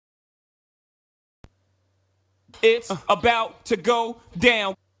It's about to go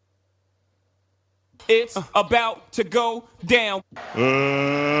down. It's about to go down.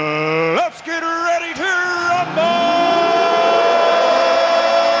 Let's get ready to rumble!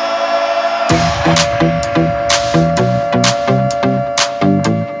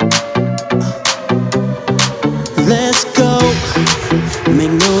 Let's go. Make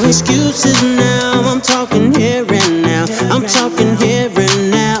no excuses now. I'm talking here and now. I'm talking here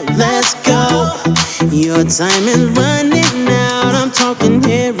and now. Let's go. Your time is running out. I'm talking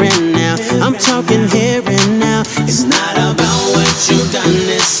here and now. I'm talking here and now. It's not about what you've done,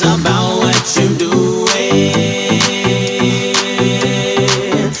 it's about what you're doing.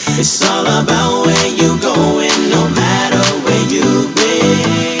 It's all about where you're going, no matter where you've been.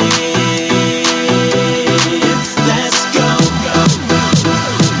 Let's go.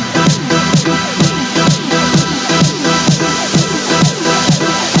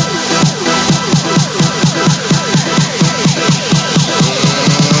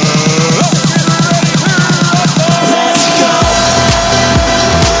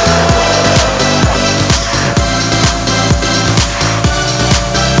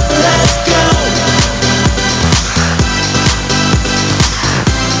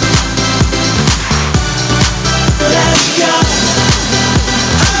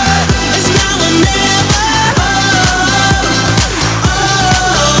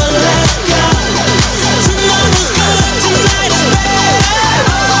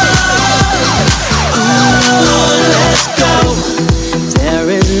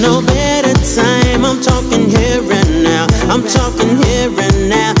 I'm talking here and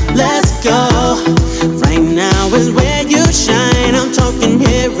now, let's go. Right now is where you shine. I'm talking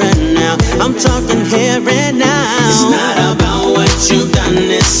here and now, I'm talking here and now. It's not about what you've done,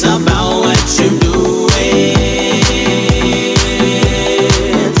 it's about what you're doing.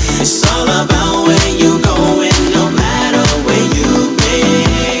 It's all about where you're going, no matter where you've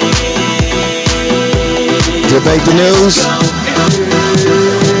been. Debate the news.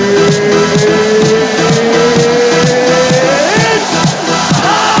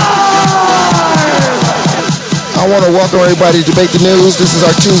 I want to welcome everybody to Debate the News. This is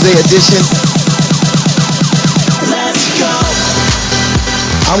our Tuesday edition. Let's go.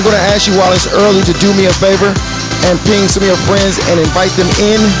 I'm going to ask you while it's early to do me a favor and ping some of your friends and invite them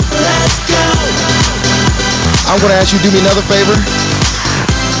in. Let's go. I'm going to ask you to do me another favor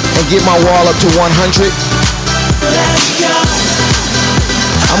and get my wall up to 100. Let's go.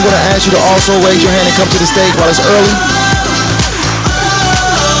 I'm going to ask you to also raise your hand and come to the stage while it's early.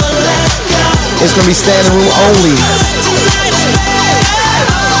 It's going to be standing room only.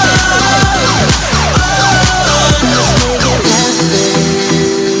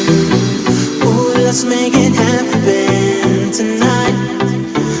 Let's make it happen tonight.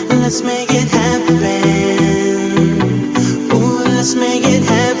 Let's make it happen. Ooh, let's make it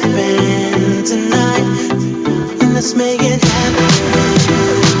happen tonight. Let's make it happen.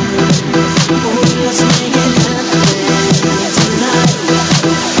 Ooh, let's make it happen tonight.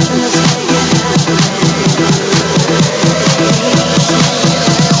 Let's make it happen.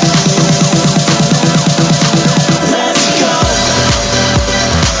 Let's go.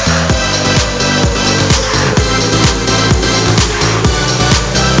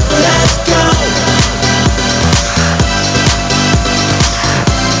 Let's go.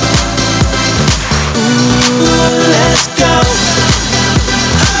 Ooh, let's go.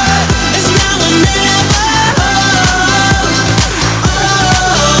 It's now or never.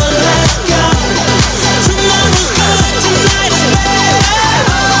 Let's go. Tomorrow's good, tonight is better.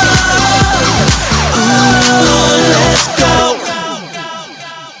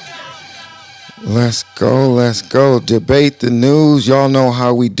 Let's go. Debate the news. Y'all know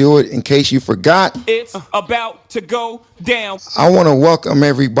how we do it. In case you forgot, It's about to go down. I want to welcome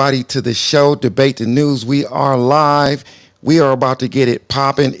everybody to the show, Debate the News. We are live. We are about to get it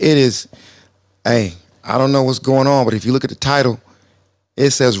popping. It is, I don't know what's going on, but if you look at the title,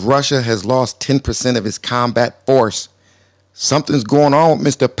 it says Russia has lost 10% of its combat force. Something's going on with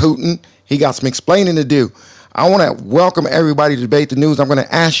Mr. Putin. He got some explaining to do. I want to welcome everybody to Debate the News. I'm going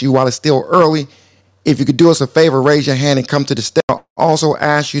to ask you while it's still early, if you could do us a favor, raise your hand and come to the stage. I'll also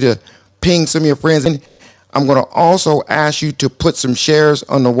ask you to ping some of your friends in. I'm going to also ask you to put some shares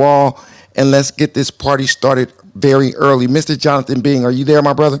on the wall, and let's get this party started very early. Mr. Jonathan Bing, are you there,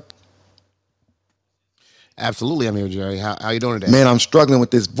 my brother? Absolutely, I'm here, Jerry. How you doing today? Man, I'm struggling with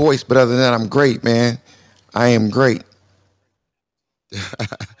this voice, but other than that, I'm great, man. I am great.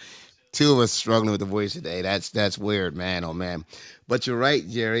 Two of us struggling with the voice today. That's weird, man. Oh man. But you're right,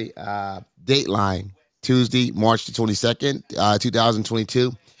 Jerry. Dateline Tuesday, March the 22nd,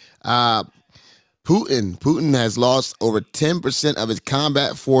 2022. Putin has lost over 10% of his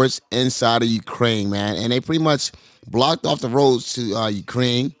combat force inside of Ukraine, man, and they pretty much blocked off the roads to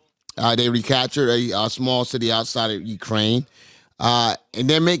Ukraine. They recaptured a small city outside of Ukraine, and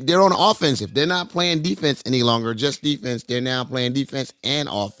they're on offensive. They're not playing defense any longer, just defense. They're now playing defense and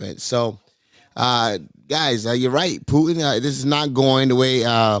offense. So uh, guys, you're right. Putin, this is not going the way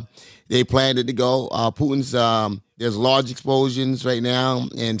they planned it to go. Putin's there's large explosions right now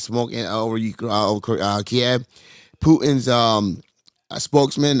and smoke over Kiev. Putin's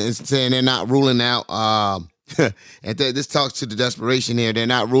spokesman is saying they're not ruling out. And this talks to the desperation here. They're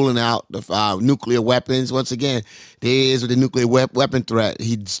not ruling out the nuclear weapons. Once again, there is with the nuclear weapon threat.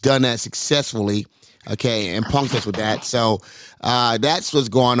 He's done that successfully. Okay, and punked us with that. So that's what's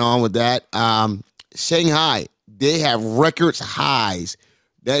going on with that. Shanghai, they have records highs.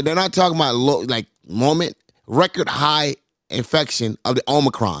 They're not talking about record high infection of the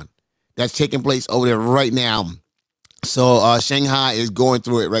Omicron that's taking place over there right now. So Shanghai is going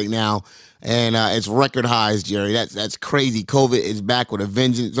through it right now, and it's record highs, Jerry. That's crazy. COVID is back with a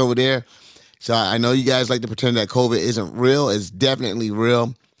vengeance over there. So I know you guys like to pretend that COVID isn't real. It's definitely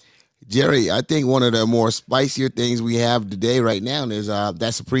real. Jerry, I think one of the more spicier things we have today right now is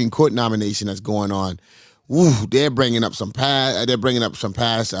that Supreme Court nomination that's going on. Woo, they're bringing up some past. They're bringing up some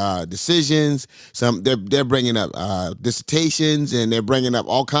past decisions. They're bringing up dissertations, and they're bringing up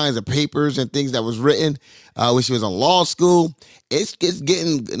all kinds of papers and things that was written, when she was in law school. It's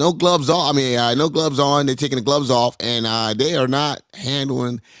getting no gloves on. I mean, no gloves on. They're taking the gloves off, and they are not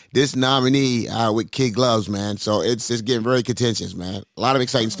handling this nominee with kid gloves, man. So it's getting very contentious, man. A lot of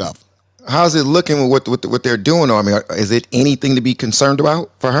exciting stuff. How's it looking with what they're doing? I mean, is it anything to be concerned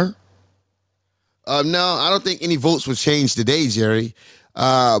about for her? No, I don't think any votes will change today, Jerry.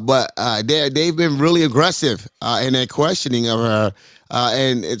 But they've been really aggressive in their questioning of her.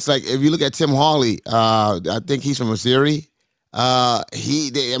 And it's like if you look at Tim Hawley, I think he's from Missouri.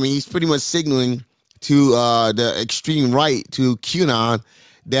 He's pretty much signaling to the extreme right, to QAnon,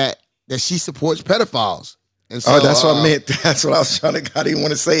 that she supports pedophiles. And so, that's what I meant. That's what I was trying to. I didn't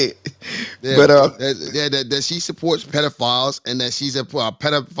want to say it, yeah, but that she supports pedophiles and that she's a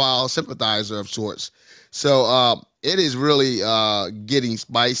pedophile sympathizer of sorts. So it is really getting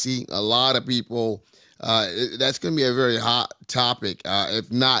spicy. A lot of people. That's going to be a very hot topic, if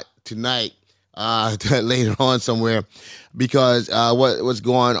not tonight, later on somewhere, because what's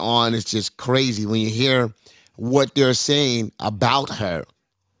going on is just crazy when you hear what they're saying about her.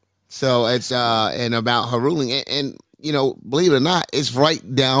 So it's and about her ruling, and believe it or not, it's right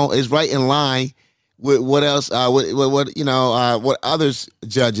in line with what else, what others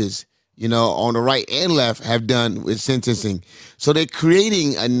judges, on the right and left have done with sentencing. So they're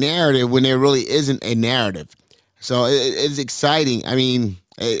creating a narrative when there really isn't a narrative. So it's exciting. I mean,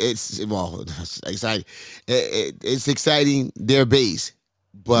 it's exciting. It's exciting their base.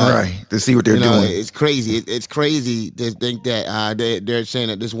 But right, to see what they're doing. It's crazy. It's crazy to think that they're saying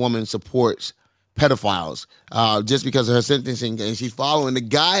that this woman supports pedophiles just because of her sentencing, and she's following the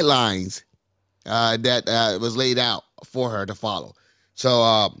guidelines that was laid out for her to follow.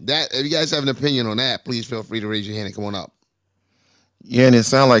 So that, if you guys have an opinion on that, please feel free to raise your hand and come on up. Yeah, and it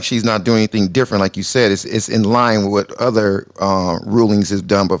sounds like she's not doing anything different, like you said. It's in line with what other rulings have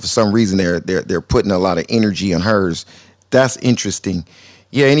done, but for some reason they're putting a lot of energy on hers. That's interesting.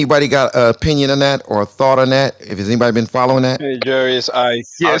 Yeah, anybody got an opinion on that or a thought on that? If has anybody been following that? Hey, Jerry, it's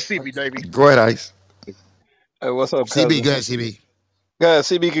Ice. Yeah, CB baby. Go ahead, Ice. Hey, what's up, cousin? CB, go ahead, CB. Go ahead,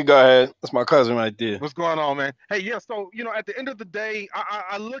 CB can go ahead. That's my cousin right there. What's going on, man? Hey, yeah. So at the end of the day,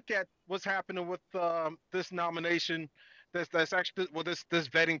 I look at what's happening with this nomination. That's actually this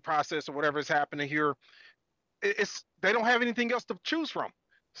vetting process or whatever is happening here. It's they don't have anything else to choose from.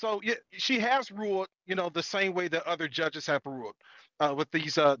 So yeah, she has ruled, the same way that other judges have ruled with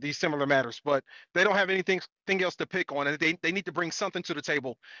these similar matters, but they don't have anything else to pick on, and they need to bring something to the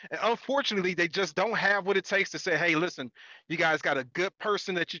table. And unfortunately, they just don't have what it takes to say, "Hey, listen, you guys got a good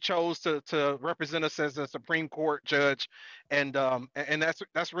person that you chose to represent us as a Supreme Court judge," and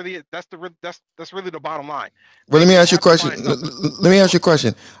that's really it. That's really the bottom line. Well, let me ask you a have to question. find something. Let me ask you a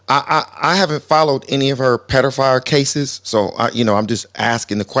question. I haven't followed any of her pedophile cases, so I'm just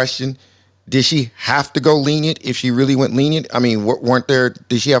asking the question. Did she have to go lenient if she really went lenient? I mean, weren't there?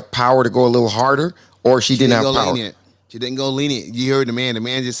 Did she have power to go a little harder, or she didn't have go power? lenient. She didn't go lenient. You heard the man. The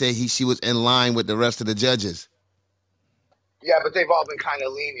man just said she was in line with the rest of the judges. Yeah, but they've all been kind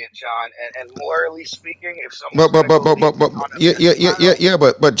of lenient, John. And morally speaking, if someone's But gonna go lenient on a yeah,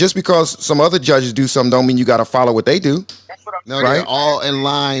 pedophilia, but just because some other judges do something, don't mean you got to follow what they do. that's what No, they're right? all in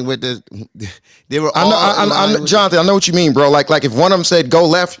line with the. They were I know, all in line with. Jonathan. I know what you mean, bro. Like if one of them said go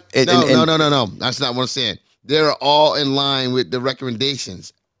left, No. That's not what I'm saying. They're all in line with the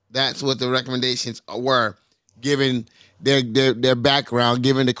recommendations. That's what the recommendations were, given their background,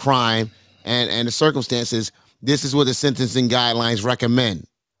 given the crime and the circumstances. This is what the sentencing guidelines recommend.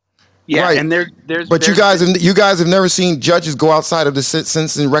 Yeah, right. and But there's been, you guys have never seen judges go outside of the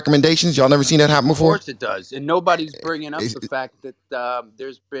sentencing recommendations. Y'all never seen that happen of before. course it does, and nobody's bringing up the It's- fact that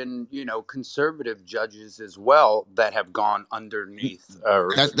there's been conservative judges as well that have gone underneath.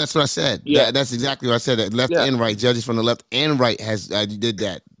 that's what I said. Yeah, That's exactly what I said. That left yeah, and right judges from the left and right has did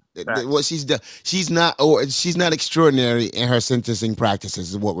that. What facts. she's done, she's not extraordinary in her sentencing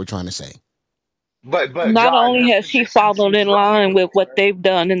practices. Is what we're trying to say. But Not John, only her has she position followed seems in running line for the with what court. they've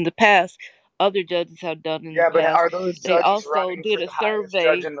done in the past, other judges have done in the Yeah, but past. are those They judges also running did for a the highest judge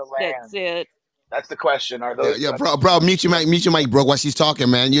survey in the that land? said, That's the question. Are Yeah, those yeah, judges bro, running for? mute your mic, bro. While she's talking,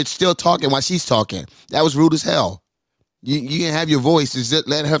 man, you're still talking while she's talking. That was rude as hell. You can have your voice. Just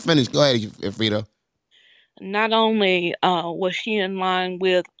let her finish. Go ahead, Frida. not only was she in line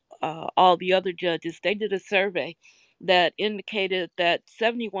with all the other judges, they did a survey that indicated that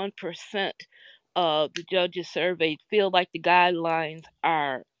 71% of the judges surveyed feel like the guidelines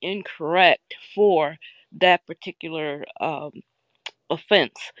are incorrect for that particular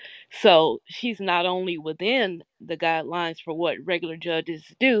offense. So she's not only within the guidelines for what regular judges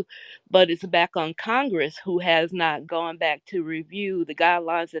do, but it's back on Congress, who has not gone back to review the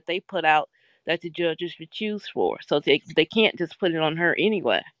guidelines that they put out that the judges should choose for. So they can't just put it on her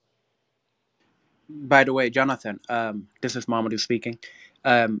anyway. By the way, Jonathan, this is Mamadou speaking.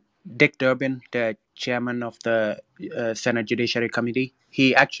 Dick Durbin, the chairman of the Senate Judiciary Committee,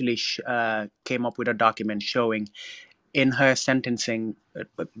 he actually came up with a document showing in her sentencing,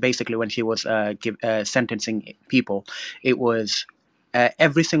 basically when she was sentencing people, it was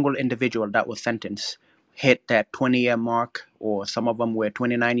every single individual that was sentenced hit that 20-year mark, or some of them were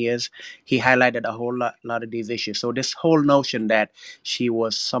 29 years. He highlighted a whole lot of these issues. So this whole notion that she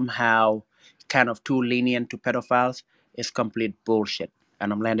was somehow kind of too lenient to pedophiles is complete bullshit.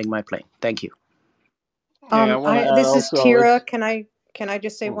 And I'm landing my plane. Thank you. Yeah, I want to I add this is also. It's Tira. Can I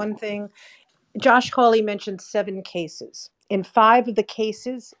just say one thing? Josh Hawley mentioned 7 cases. In 5 of the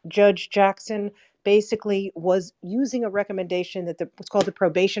cases, Judge Jackson basically was using a recommendation that what's called the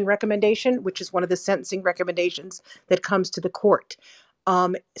probation recommendation, which is one of the sentencing recommendations that comes to the court.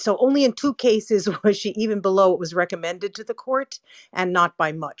 So only in 2 cases was she even below what was recommended to the court, and not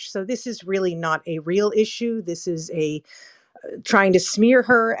by much. So this is really not a real issue. This is a trying to smear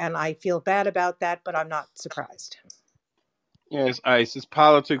her, and I feel bad about that, but I'm not surprised. Yeah, it's ice. It's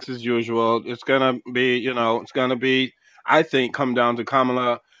politics as usual. It's gonna be, it's gonna be. I think come down to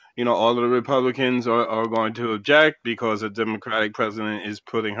Kamala. All of the Republicans are going to object because a Democratic president is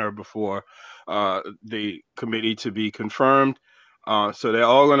putting her before the committee to be confirmed. So they're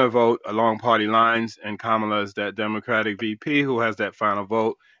all going to vote along party lines, and Kamala is that Democratic VP who has that final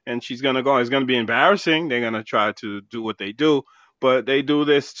vote, and she's going to go. It's going to be embarrassing. They're going to try to do what they do, but they do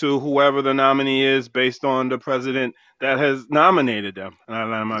this to whoever the nominee is based on the president that has nominated them. And I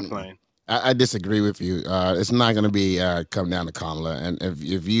land my plane. I disagree with you. It's not going to be come down to Kamala, and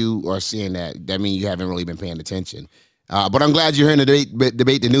if you are seeing that, that means you haven't really been paying attention. But I'm glad you're hearing the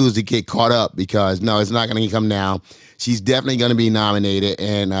debate the news to get caught up, because no, it's not going to come down. She's definitely going to be nominated,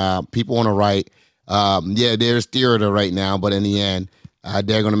 and people on the right, yeah, they're steering her right now, but in the end,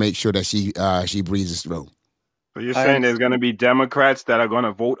 they're going to make sure that she breezes through. So you're I saying there's going to understand. be Democrats that are going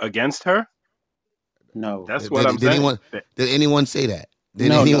to vote against her? No. That's what I'm Did saying. anyone say that? Did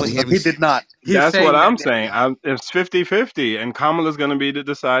No, anyone no, hear me? he did not. He's That's what saying that. I'm saying. It's 50-50, and Kamala's going to be the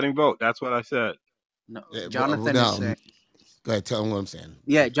deciding vote. That's what I said. No, Well, Jonathan is no, saying. go ahead. Tell them what I'm saying.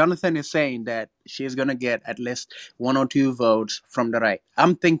 Yeah, Jonathan is saying that she's gonna get at least one or two votes from the right.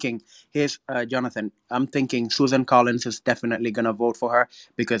 I'm thinking, here's Jonathan. I'm thinking Susan Collins is definitely gonna vote for her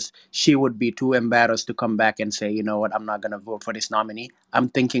because she would be too embarrassed to come back and say, you know what, I'm not gonna vote for this nominee. I'm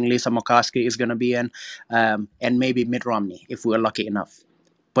thinking Lisa McCoskey is gonna be in, and maybe Mitt Romney if we're lucky enough.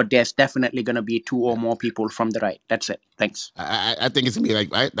 But there's definitely gonna be two or more people from the right. That's it. Thanks. I think it's gonna be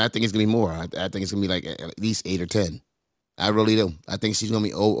like I think it's gonna be more. I think it's gonna be like at least 8 or 10. I really do. I think she's gonna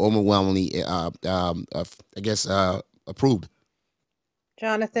be overwhelmingly, I guess, approved.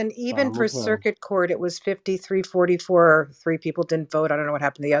 Jonathan, even Time for will tell. circuit court, it was 53-44. 3 people didn't vote. I don't know what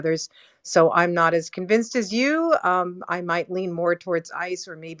happened to the others. So I'm not as convinced as you. I might lean more towards ICE,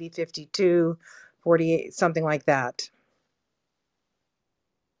 or maybe 52-48, something like that.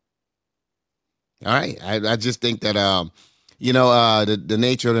 All right. I just think that the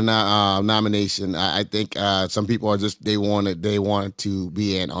nature of the nomination. I think some people are just they want to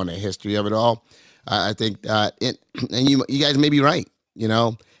be in on the history of it all. I think and you guys may be right.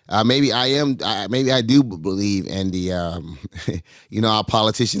 Maybe I am. Maybe I do believe in the our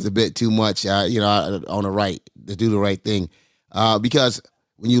politicians a bit too much. On the right to do the right thing, because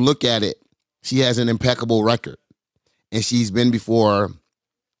when you look at it, she has an impeccable record, and she's been before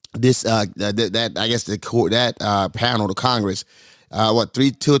this that I guess the court that panel, the Congress,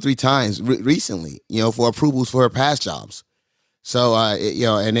 two or three times recently, for approvals for her past jobs. So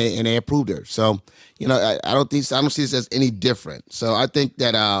and they approved her. So I don't see this as any different. So I think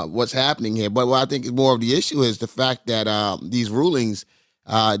that what's happening here, but what I think is more of the issue is the fact that these rulings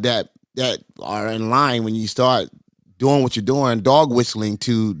that are in line when you start doing what you're doing, dog whistling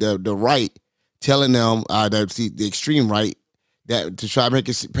to the right, telling them the extreme right that to try to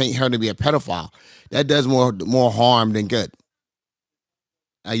paint her to be a pedophile, that does more harm than good.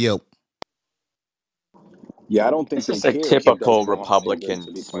 Yo. Yeah, I don't think It's they just like care if she does typical wrong things, to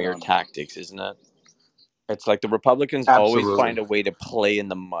Republican be quite smear honest. tactics, isn't it? It's like the Republicans always Absolutely. find a way to play in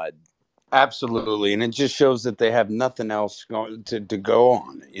the mud. Absolutely, and it just shows that they have nothing else to go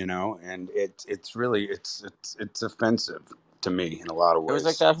on, and it's really it's offensive to me in a lot of It was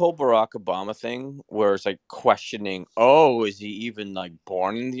like ways. that whole Barack Obama thing where it's like questioning, oh, is he even like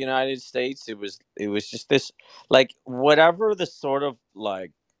born in the United States? It was just this like whatever the sort of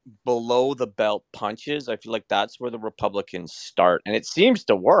like below the belt punches, I feel like that's where the Republicans start. And it seems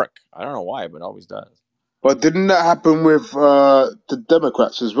to work. I don't know why, but it always does. But didn't that happen with the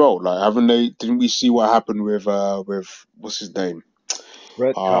Democrats as well? Like, haven't they? Didn't we see what happened with what's his name?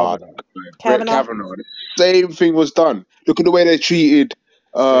 Brett Uh, Kavanaugh. Brett Kavanaugh. Kavanaugh. The same thing was done. Look at the way they treated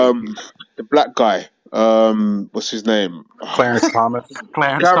Thank you. the black guy. What's his name? Clarence Thomas.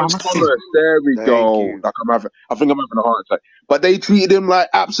 Clarence Clarence Thomas. Thomas. There we Thank go. you. Like I think I'm having a heart attack. But they treated him like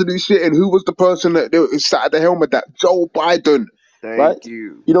absolute shit. And who was the person that they sat at the helm of that? Joe Biden, right? Thank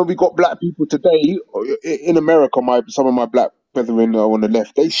you. We got black people today in America. Some of my black brethren on the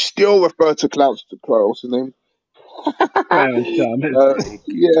left, they still refer to what's his name? Clarence Thomas. Thank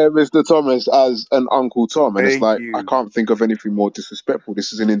you. Yeah, Mr. Thomas as an Uncle Tom, and it's Thank like I you. can't think of anything more disrespectful.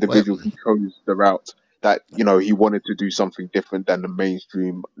 This is an Well, individual who chose the route that he wanted to do something different than the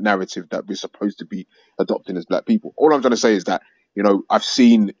mainstream narrative that we're supposed to be adopting as black people. All I'm trying to say is that I've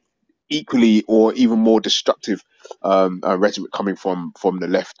seen equally or even more destructive rhetoric coming from the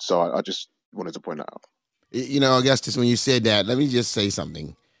left. So I just wanted to point that out. Augustus, when you said that, let me just say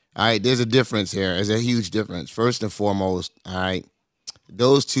something. All right, there's a difference here. There's a huge difference. First and foremost, all right,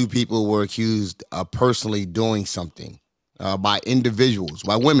 those two people were accused of personally doing something by individuals,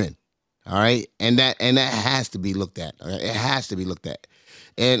 by women. All right, and that has to be looked at. It has to be looked at.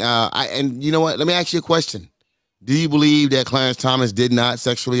 And you know what? Let me ask you a question. Do you believe that Clarence Thomas did not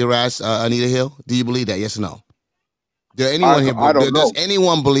sexually harass Anita Hill? Do you believe that? Yes or no? I don't Does know.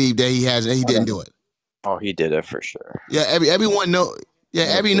 anyone believe that he I didn't don't do know. it? Oh, he did it for sure. Yeah, everyone know. Yeah,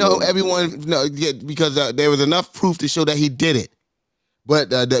 Absolutely. everyone know. Yeah, because there was enough proof to show that he did it. But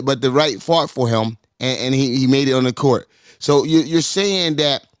the right fought for him, and he made it on the court. So you're saying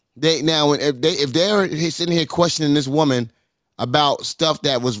that they now if they're sitting here questioning this woman about stuff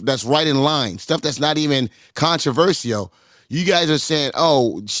that's right in line, stuff that's not even controversial, you guys are saying,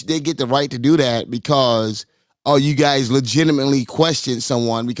 oh, they get the right to do that because you guys legitimately questioned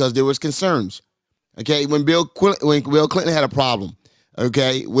someone because there was concerns. Okay, when Bill Clinton had a problem,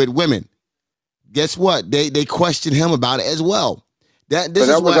 okay, with women, guess what? They questioned him about it as well. But This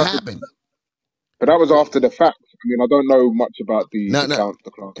is what happened. that was after the fact. I mean, I don't know much about No, the no, count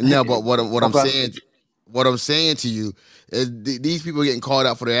the class. no. But Okay. what I'm saying to you is these people are getting called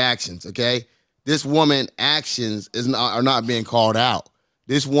out for their actions. Okay, this woman actions are not being called out.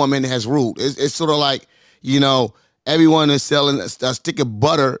 This woman has ruled. It's sort of like everyone is selling a stick of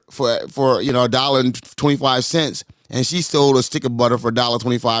butter for $1.25, and she sold a stick of butter for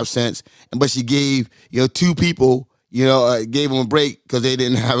 $1.25, but she gave two people gave them a break because they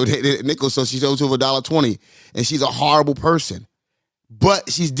didn't have a nickel, so she sold to for $1.20, and she's a horrible person. But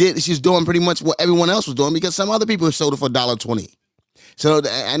she's doing pretty much what everyone else was doing because some other people sold it for $1.20. So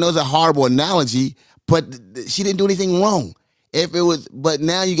I know it's a horrible analogy, but she didn't do anything wrong. If it was, but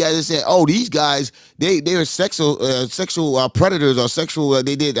now you guys are saying, oh, these guys, they are sexual predators or sexual.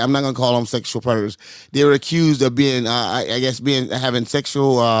 They did. I'm not gonna call them sexual predators. They were accused of being, I guess, having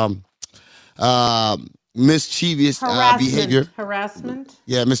sexual mischievous behavior. Harassment.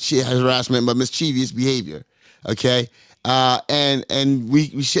 Yeah, harassment, but mischievous behavior. Okay, and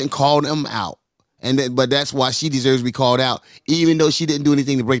we shouldn't call them out. But that's why she deserves to be called out, even though she didn't do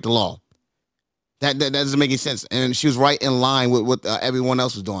anything to break the law. That doesn't make any sense. And she was right in line with what everyone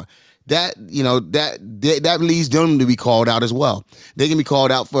else was doing. That leads them to be called out as well. They can be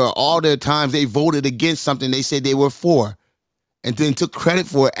called out for all the times they voted against something they said they were for, and then took credit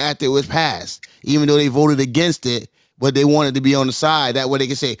for it after it was passed, even though they voted against it. But they wanted to be on the side. That way they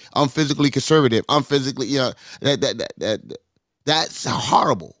can say, "I'm physically conservative. I'm physically, that's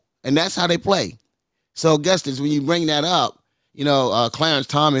horrible." And that's how they play. So, Augustus, when you bring that up, Clarence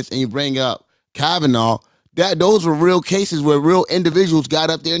Thomas, and you bring up Kavanaugh, those were real cases where real individuals got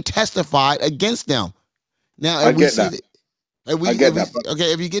up there and testified against them. Now, I if we get see that. that, I get that. But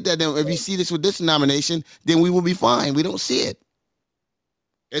if you get that, then if you see this with this nomination, then we will be fine. We don't see it.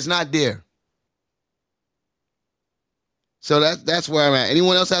 It's not there. So that's where I'm at.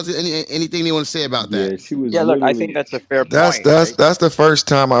 Anyone else has anything they want to say about that? Yeah, she was Yeah, look, I think literally. that's a fair That's point, that's right? that's the first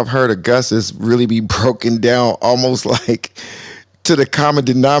time I've heard Augustus really be broken down, almost like to the common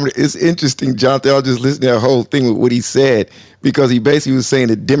denominator. It's interesting, Jonathan. I was just listening to the whole thing with what he said because he basically was saying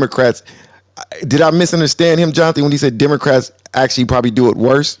that Democrats. Did I misunderstand him, Jonathan, when he said Democrats actually probably do it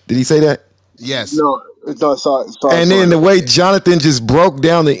worse? Did he say that? Yes. no, no. And Sorry. then the Let me way Jonathan just broke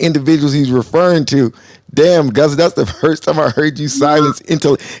down the individuals he's referring to, damn, Gus, that's the first time I heard you no, silence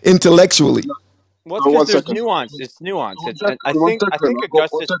intellectually. Well, it's no, because one there's second. nuance. It's nuance. It's and One I second. think I got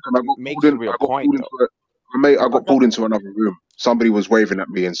one Augustus second. I got pulled makes in. a real I got point pulled though. into it. Mate, I got August, pulled into another room. Somebody was waving at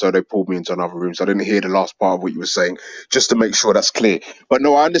me, and so they pulled me into another room. So I didn't hear the last part of what you were saying, just to make sure that's clear. But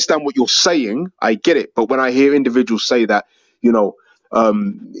no, I understand what you're saying. I get it. But when I hear individuals say that, you know,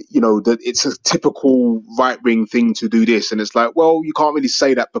 that it's a typical right wing thing to do this, and it's like, well, you can't really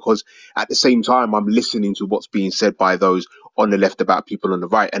say that because at the same time, I'm listening to what's being said by those on the left about people on the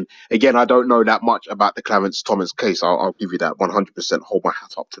right. And again, I don't know that much about the Clarence Thomas case. I'll give you that 100%. Hold my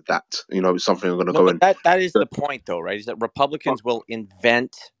hat up to that. It's something I'm going to no, go but and. that is the point though, right? Is that Republicans will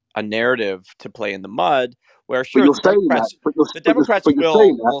invent a narrative to play in the mud, where But sure you're saying that. The Democrats But you're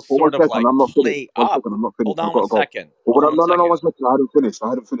saying that. will But one sort of second, like I'm not finished. play One up. second, I'm not finished. Hold I've on got one to go. second. But Hold on one no, second. one second. I hadn't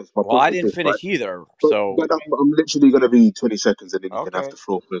finished. My Well, point I was didn't this, right? finish either. But, So but I'm literally going to be 20 seconds, and then you can have okay. the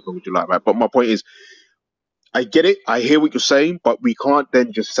floor for as long as you like, right? But my point is, I get it. I hear what you're saying, but we can't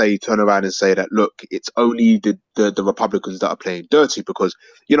then just turn around and say that, look, it's only the Republicans that are playing dirty because,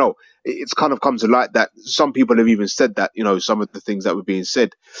 it's kind of come to light that some people have even said that, some of the things that were being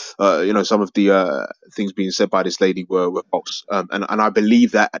said, some of the things being said by this lady were false. And I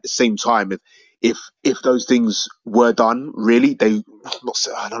believe that at the same time, if those things were done, really,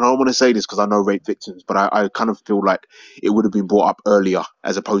 I don't know, I want to say this because I know rape victims, but I kind of feel like it would have been brought up earlier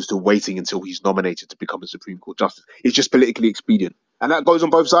as opposed to waiting until he's nominated to become a Supreme Court justice. It's just politically expedient, and that goes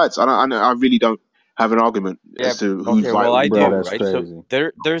on both sides. I really don't have an argument Yeah. as to who's Okay. right Well, or I who's Bro, wrong. do. that's Right. So crazy.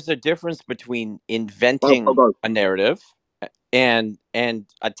 there's a difference between I'll inventing go. a narrative and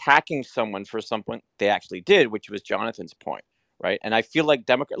attacking someone for something they actually did, which was Jonathan's point, right? And I feel like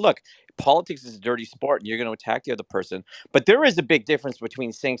look, politics is a dirty sport, and you're going to attack the other person. But there is a big difference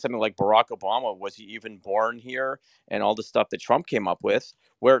between saying something like Barack Obama, was he even born here, and all the stuff that Trump came up with,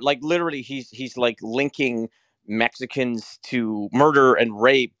 where like literally he's like linking Mexicans to murder and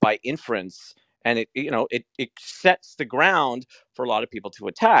rape by inference. And it sets the ground for a lot of people to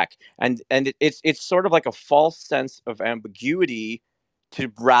attack, and it's sort of like a false sense of ambiguity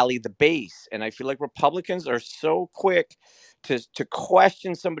to rally the base. And I feel like Republicans are so quick to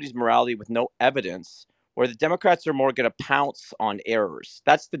question somebody's morality with no evidence, where the Democrats are more going to pounce on errors.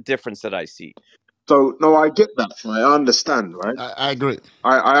 That's the difference that I see. So no, I get that. Right? I understand. Right. I agree.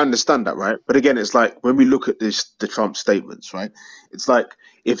 I understand that, right? But again, it's like when we look at the Trump statements, right? It's like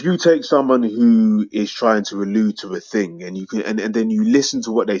if you take someone who is trying to allude to a thing and and then you listen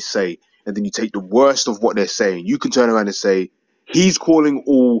to what they say, and then you take the worst of what they're saying, you can turn around and say, he's calling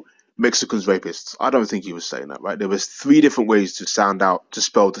all Mexicans rapists. I don't think he was saying that, right? There was three different ways to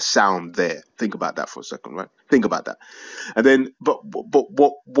spell the sound there. Think about that for a second, right? Think about that. And then, but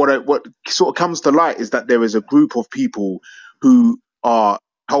what sort of comes to light is that there is a group of people who are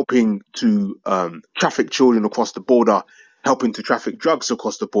helping to traffic children across the border, helping to traffic drugs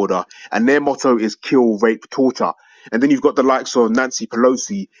across the border, and their motto is kill, rape, torture. And then you've got the likes of Nancy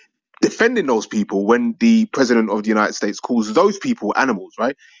Pelosi defending those people when the president of the United States calls those people animals,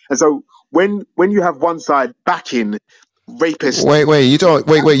 right? And so when you have one side backing rapists, Wait. You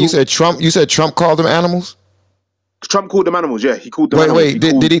actual said Trump. You said Trump called them animals. Trump called them animals. Yeah, he called them animals. Wait. He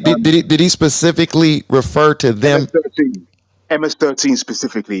Did, called did he did he specifically refer to them? MS-13, MS-13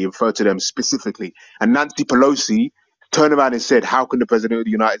 specifically, referred to them specifically. And Nancy Pelosi turned around and said, "How can the president of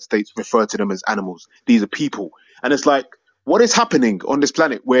the United States refer to them as animals? These are people." And it's like, what is happening on this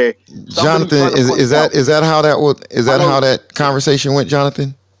planet where somebody's Jonathan, trying to is point is that out? is that how that would is I that know. how that conversation went,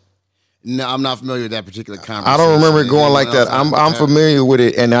 Jonathan? No, I'm not familiar with that particular I don't remember conversation. it going Anyone like that. else I'm familiar with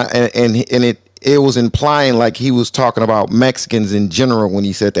it, and it was implying like he was talking about Mexicans in general when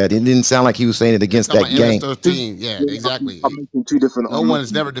he said that. It didn't sound like he was saying it It's against talking that about gang. MS-13. Yeah, Yeah, I'm exactly. making two different. No one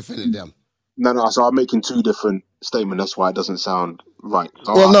has never defended them. No. So I'm making two different statements. That's why it doesn't sound right.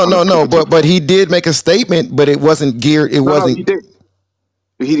 So Well, no, I'm no, no, clicking two but different. he did make a statement, but it wasn't geared. It No, he wasn't. did.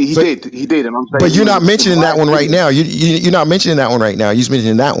 He So, did. He did, and I'm saying but he you're was not mentioning right that one in right it. now. You're not mentioning that one right now. You're just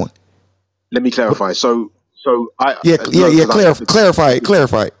mentioning that one. Let me clarify. So I Yeah, yeah, no, yeah. because I said this. Clarify it.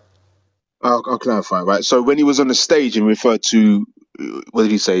 Clarify it. I'll clarify, right? So when he was on the stage and referred to, what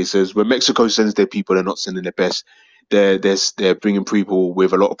did he say? He says, when Mexico sends their people, they're not sending their best. They're bringing people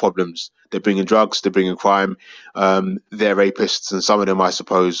with a lot of problems. They're bringing drugs. They're bringing crime. They're rapists, and some of them, I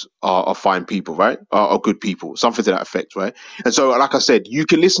suppose, are fine people, right? Are good people, something to that effect, right? And so, like I said, you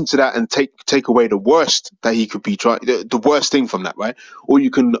can listen to that and take away the worst that he could be trying, the worst thing from that, right? Or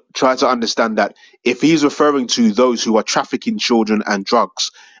you can try to understand that if he's referring to those who are trafficking children and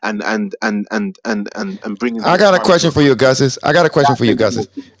drugs and bringing I them got a crime to question a for you, country, Augustus. I got a question that for you, makes Augustus. more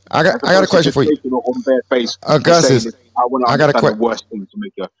sense. I As got a opposed to question just for you, taking it on bare face and saying, Augustus. I want to I got a understand the question. worst thing to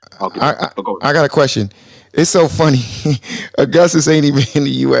make an I, argument. I But go on. I got a question. It's so funny. Augustus ain't even in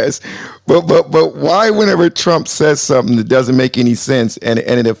the U.S. But why whenever Trump says something that doesn't make any sense and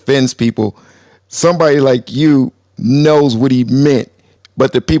it offends people, somebody like you knows what he meant,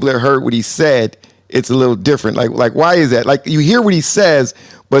 but the people that heard what he said, it's a little different. Like why is that? Like you hear what he says,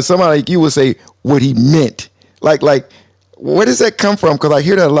 but somebody like you would say what he meant. Like where does that come from? Because I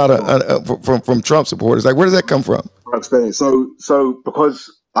hear that a lot of from Trump supporters. Like where does that come from? I'll explain it. So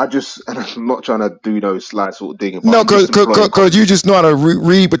because I just, and I'm not trying to do those slight sort of digging, but No, I'm just employing because common you sense. just know how to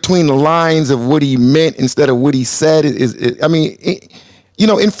read between the lines of what he meant instead of what he said. I mean,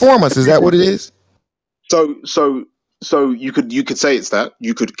 inform us. Is that what it is? So so so you could say it's that.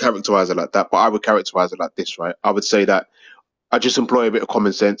 You could characterize it like that, but I would characterize it like this, right? I would say that I just employ a bit of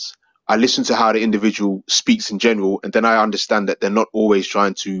common sense. I listen to how the individual speaks in general, and then I understand that they're not always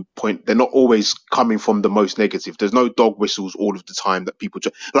trying to point. They're not always coming from the most negative. There's no dog whistles all of the time that people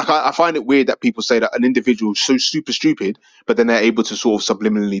like. I find it weird that people say that an individual is so super stupid, but then they're able to sort of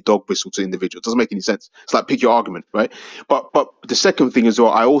subliminally dog whistle to individuals. It doesn't make any sense. It's like pick your argument, right? But the second thing as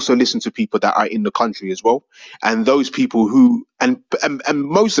well, I also listen to people that are in the country as well, and those people who and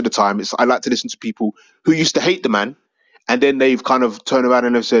most of the time, it's I like to listen to people who used to hate the man and then they've kind of turned around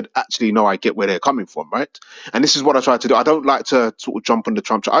and have said, actually, no, I get where they're coming from, right? And this is what I try to do. I don't like to sort of jump on the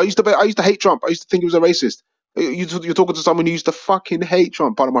Trump. I used to hate Trump. I used to think he was a racist. You're talking to someone who used to fucking hate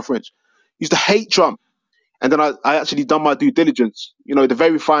Trump. Pardon my French. Used to hate Trump, and then I actually done my due diligence. The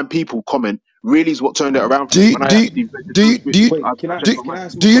very fine people comment really is what turned it around for Do me. you When I do you, actually read the do you, do you, transcripts, I Wait, can I changed do, my can mind. I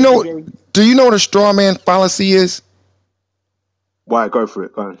ask him a do you question, know Joey? do you know what a straw man fallacy is? Why? Go for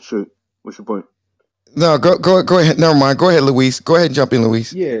it. Go on, shoot. What's your point? No, go ahead. Never mind. Go ahead, Luis. Go ahead and jump in,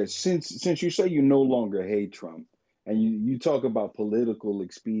 Luis. Yeah, since you say you no longer hate Trump, and you talk about political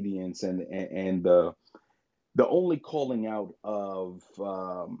expedience and the only calling out of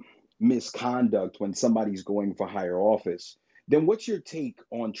misconduct when somebody's going for higher office, then what's your take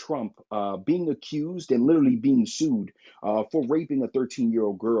on Trump being accused and literally being sued for raping a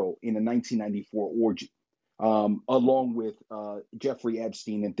 13-year-old girl in a 1994 orgy, along with Jeffrey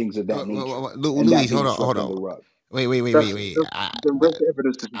Epstein and things of that nature, and that Luis, being hold swept under on. the rug? Wait. Then where's the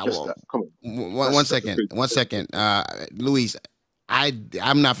evidence to I suggest will. that? Come on. One That's a second. big. One second. Luis,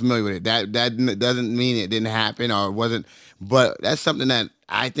 I'm not familiar with it. That doesn't mean it didn't happen or wasn't, but that's something that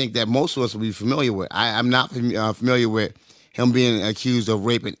I think that most of us will be familiar with. I'm not familiar with him being accused of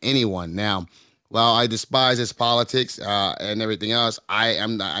raping anyone. Now, while I despise his politics and everything else,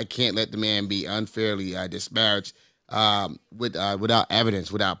 I can't let the man be unfairly disparaged without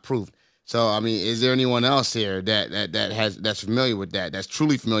evidence, without proof. So, I mean, is there anyone else here that's familiar with that, that's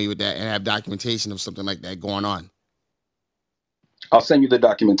truly familiar with that, and have documentation of something like that going on? I'll send you the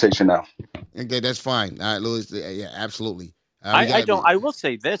documentation now. Okay, that's fine. All right, Louis. Yeah, absolutely. We I got to don't. be. I will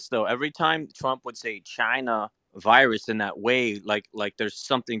say this though. Every time Trump would say China virus in that way, like there's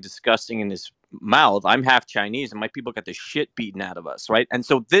something disgusting in his mouth. I'm half Chinese, and my people got the shit beaten out of us, right? And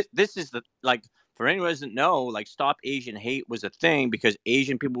so this is the like for anyone who doesn't know, like Stop Asian Hate was a thing because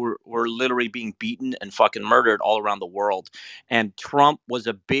Asian people were literally being beaten and fucking murdered all around the world, and Trump was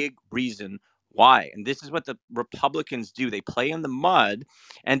a big reason why. And this is what the Republicans do. They play in the mud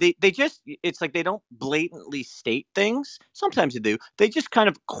and they just it's like they don't blatantly state things. Sometimes they do. They just kind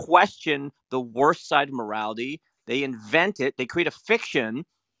of question the worst side of morality. They invent it. They create a fiction,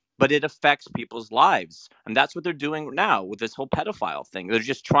 but it affects people's lives. And that's what they're doing now with this whole pedophile thing. They're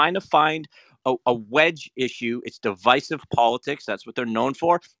just trying to find a wedge issue. It's divisive politics. That's what they're known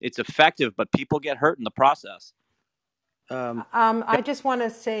for. It's effective, but people get hurt in the process. Um, I just want to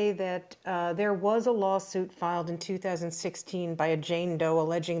say that there was a lawsuit filed in 2016 by a Jane Doe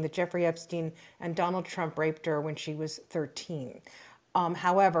alleging that Jeffrey Epstein and Donald Trump raped her when she was 13.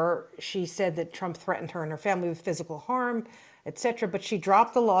 However, she said that Trump threatened her and her family with physical harm, etc. But she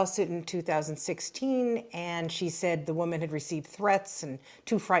dropped the lawsuit in 2016, and she said the woman had received threats and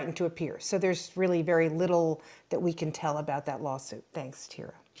too frightened to appear. So there's really very little that we can tell about that lawsuit. Thanks,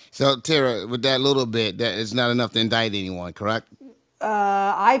 Tira. So Tara, with that little bit, that is not enough to indict anyone, correct?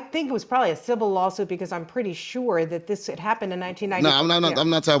 I think it was probably a civil lawsuit because I'm pretty sure that this had happened in No, 1994. I'm not. Yeah. I'm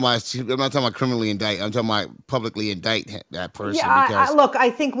not talking about. I'm not talking about criminally indict. I'm talking about publicly indict that Yeah, person because look, I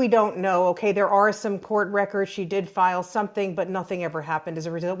think we don't know. Okay, there are some court records. She did file something, but nothing ever happened as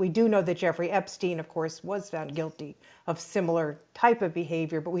a result. We do know that Jeffrey Epstein, of course, was found guilty of similar type of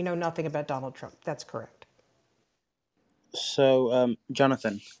behavior, but we know nothing about Donald Trump. That's correct. so,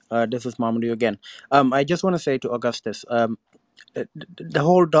 Jonathan, this is Mamadou again. I just want to say to Augustus, the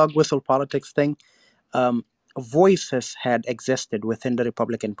whole dog whistle politics thing, um, voices had existed within the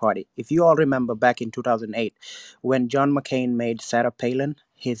Republican Party. If you all remember back in 2008, when John McCain made Sarah Palin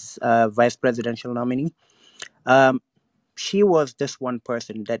his vice presidential nominee, um, she was this one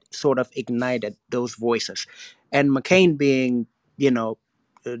person that sort of ignited those voices. And McCain being,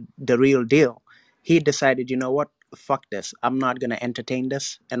 the real deal, he decided, you know what, fuck this. I'm not going to entertain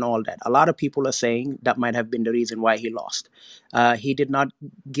this and all that. A lot of people are saying that might have been the reason why he lost. He did not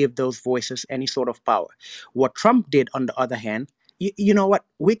give those voices any sort of power. What Trump did, on the other hand, you know what,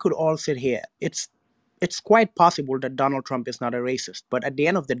 we could all sit here. It's quite possible that Donald Trump is not a racist, but at the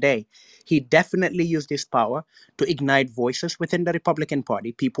end of the day, he definitely used his power to ignite voices within the Republican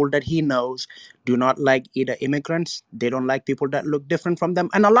Party. People that he knows do not like either immigrants, they don't like people that look different from them.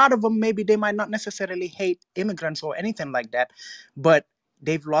 And a lot of them, maybe they might not necessarily hate immigrants or anything like that, but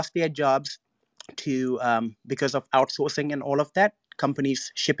they've lost their jobs to because of outsourcing and all of that.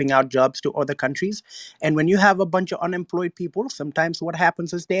 Companies shipping out jobs to other countries. And when you have a bunch of unemployed people, sometimes what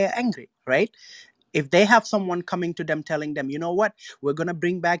happens is they're angry, right? If they have someone coming to them telling them, you know what, we're going to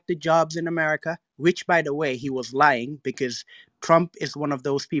bring back the jobs in America, which, by the way, he was lying because Trump is one of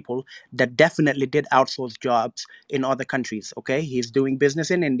those people that definitely did outsource jobs in other countries. Okay. He's doing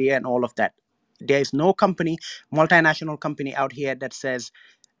business in India and all of that. There is no company, multinational company out here that says,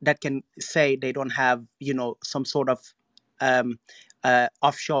 that can say they don't have, some sort of um,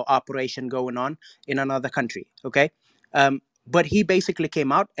 offshore operation going on in another country. Okay. But he basically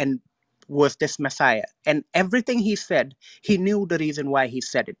came out and was this messiah, and everything he said, he knew the reason why he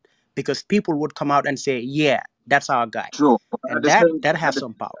said it, because people would come out and say, yeah, that's our guy. Sure, but And that has at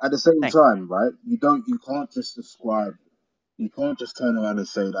some power. at the same Thank time, right? You can't just ascribe. You can't just turn around and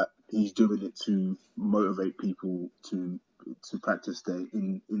say that he's doing it to motivate people to practice their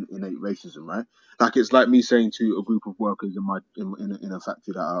innate racism, right? Like it's like me saying to a group of workers in a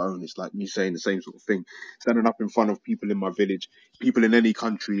factory that I own. It's like me saying the same sort of thing, standing up in front of people in my village, people in any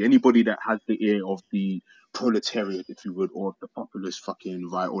country, anybody that has the ear of the proletariat, if you would, or of the populist fucking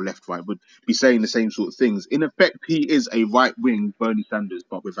right or left right would be saying the same sort of things. In effect, he is a right wing Bernie Sanders,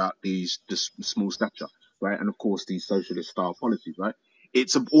 but without this small stature, right? And of course, these socialist style policies, right?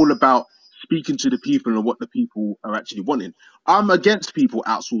 It's all about speaking to the people and what the people are actually wanting. I'm against people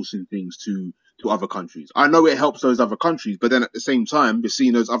outsourcing things to other countries. I know it helps those other countries, but then at the same time, you're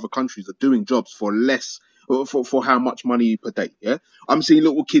seeing those other countries are doing jobs for less. For how much money per day? Yeah, I'm seeing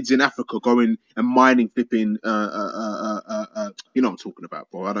little kids in Africa going and mining, flipping. You know what I'm talking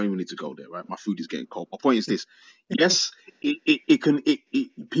about, bro. I don't even need to go there, right? My food is getting cold. My point is this: yes,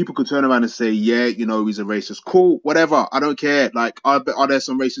 people can turn around and say, yeah, he's a racist. Cool, whatever. I don't care. Like, are there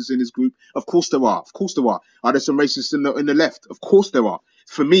some racists in his group? Of course there are. Of course there are. Are there some racists in the left? Of course there are.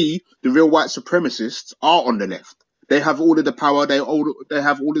 For me, the real white supremacists are on the left. They have all of the power. They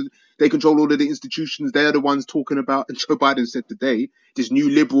have all of. They control all of the institutions. They are the ones talking about. And Joe Biden said today, this new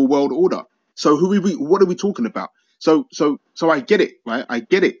liberal world order. So who are we? What are we talking about? So I get it, right? I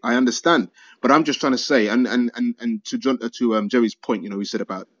get it. I understand. But I'm just trying to say, and to Jerry's point, he said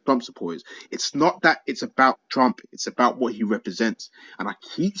about Trump supporters. It's not that it's about Trump. It's about what he represents. And I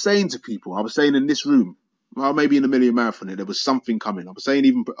keep saying to people, I was saying in this room, well, maybe in the Million Marathon, there was something coming. I was saying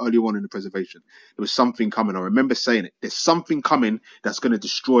even earlier on in the preservation, there was something coming. I remember saying it. There's something coming that's going to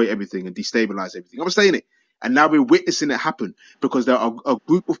destroy everything and destabilize everything. I was saying it. And now we're witnessing it happen because there are a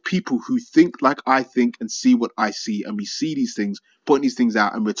group of people who think like I think and see what I see. And we see these things, putting these things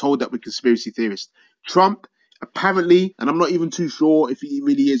out, and we're told that we're conspiracy theorists. Trump, apparently, and I'm not even too sure if he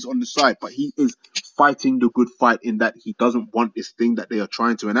really is on the side, but he is fighting the good fight in that he doesn't want this thing that they are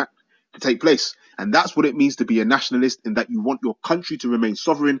trying to enact. to take place. And that's what it means to be a nationalist, in that you want your country to remain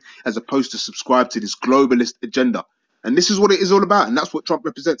sovereign as opposed to subscribe to this globalist agenda. And this is what it is all about. And that's what Trump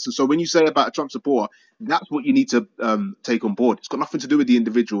represents. And so when you say about a Trump supporter, that's what you need to take on board. It's got nothing to do with the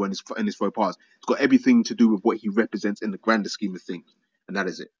individual and his faux pas. It's got everything to do with what he represents in the grander scheme of things. And that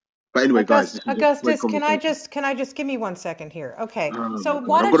is it. But anyway, guys, this was a great Augustus, conversation. can I just give me 1 second here? Okay, Oh so my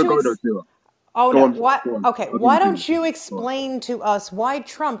why God. I've got don't to you go though, Tira. Oh Go no, on. what? Go on. Okay, I'll give why it to you. don't you Go on. explain to us why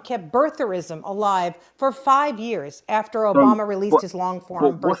Trump kept birtherism alive for 5 years after So, Obama released but his long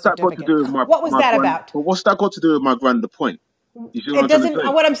but form birth what's that got to certificate? do with What was my that grand? about? But what's that got to do with my grander point? You see what It I'm trying to doesn't,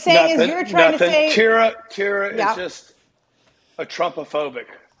 say? what I'm saying is Nothing. you're trying to Nothing. say, Tira is yeah, just a Trumpophobic.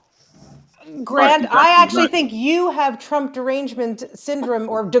 Right, Grant, I exactly, actually right. think you have Trump derangement syndrome,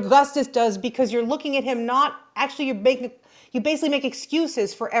 or DeGustis does, because you're looking at him not, actually you basically make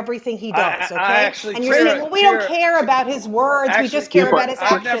excuses for everything he does, I okay? actually, And you're saying, well, we don't care Tira, about his words, we actually, just Yeah, care about his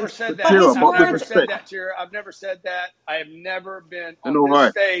I've never actions. said But that. his but I've with never words, said respect, that, Tira. I've never said that. I have never been and on all this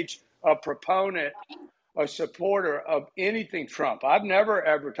right. stage a proponent, a supporter of anything Trump. I've never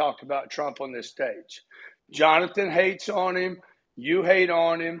ever talked about Trump on this stage. Jonathan hates on him. You hate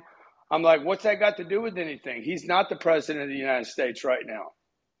on him. I'm like, what's that got to do with anything? He's not the president of the United States right now.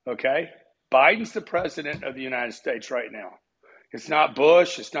 Okay? Biden's the president of the United States right now. It's not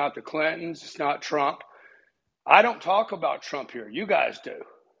Bush. It's not the Clintons. It's not Trump. I don't talk about Trump here. You guys do.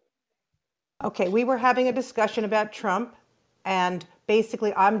 okay, we were having a discussion about Trump, and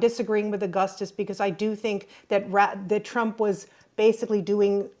basically, I'm disagreeing with Augustus because I do think that that Trump was basically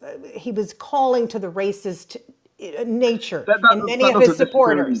doing, he was calling to the racist nature in many That of his doesn't necessarily.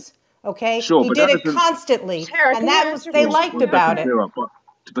 supporters. Okay, Sure, he but did that it doesn't. constantly, Tara, and can I that ask was you a they Sure, question liked real one quick? about second, it. Tira.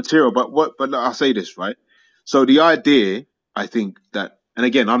 But Tira, but what? But I'll say this, right? So the idea, I think that, and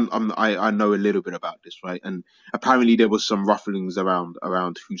again, I know a little bit about this, right? And apparently there was some rufflings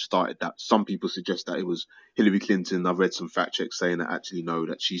around who started that. Some people suggest that it was Hillary Clinton. I've read some fact checks saying that actually no,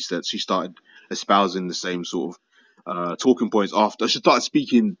 that she said she started espousing the same sort of talking points after she started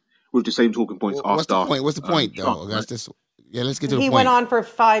speaking with the same talking points What's the after point? What's the point, Trump, though, right? Augustus? Yeah, let's get to the He went point. on for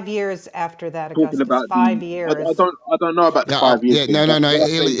 5 years after that, Talking Augustus. about five I years. don't know about the Yeah, 5 years yeah, thing, but no. what I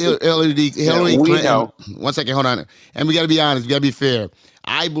say is this. Yeah, Hillary we Clinton. know. 1 second, hold on. And we got to be honest. We got to be fair.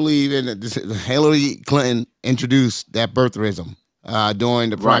 I believe in this. Hillary Clinton introduced that birtherism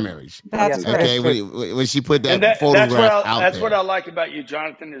during the Right, primaries. That's exactly. Yes, that is Okay, correct. true. when she put And that photograph out that's what there. I like about you,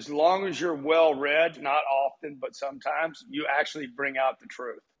 Jonathan. As long as you're well read, not often, but sometimes, you actually bring out the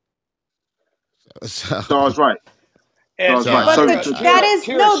truth. So, So I was right. So I And was so right. But I, So, the, so that Tira, is,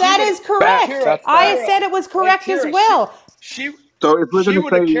 Tira, no, she that would have is correct. Tira, That's I facts. Tira, said it was hey correct as Tira, well. she so if we're she gonna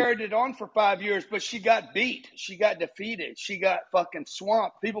would have say, carried it on for 5 years, but she got beat. She got defeated. She got fucking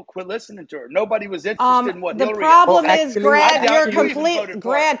swamped. People quit listening to her. Nobody was interested in what The Hillary had to Well, problem say. is, actually, I Grant, you're doubt you actually, even voted complete.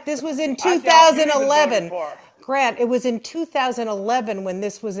 for her. Grant, this was in I doubt you even voted 2011. for her. Grant, it was in 2011 when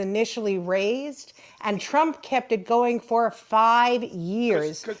this was initially raised, and Trump kept it going for 5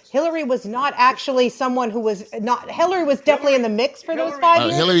 years. Because Hillary was not actually someone who was not, Hillary was definitely in Hillary the mix for those Hillary 5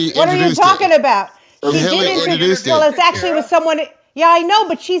 years. Hillary What are you introduced it. talking about? She Hillary didn't, Hillary introduced well, it. introduced it's it, actually with Tara. someone, yeah, I know,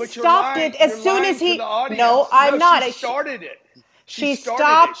 but she But you're stopped lying. it You're as soon as lying to he, the no, audience. I'm No, she not. started it. She She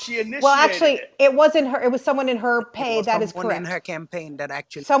started it. stopped. She Well, initiated actually, it. it wasn't her. It was someone in her it pay. was That is someone in her correct. campaign that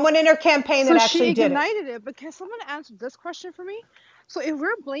actually. Someone in her campaign that So she actually did it. ignited it, but can someone answer this question for me? So if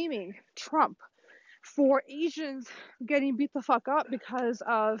we're blaming Trump for Asians getting beat the fuck up because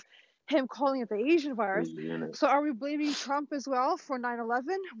of him calling it the Asian virus, so are we blaming Trump as well for 9/11?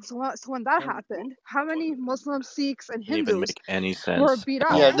 So when that And happened, how many Muslims, Sikhs, and Doesn't even Hindus make any were sense beat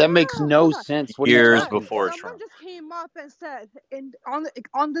at up? all. Yeah, No, no, that no, makes no. no Hold on. sense. What are you Years talking before about? Someone Trump. just came up and said,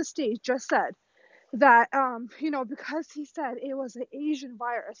 on the stage, just said that because he said it was an Asian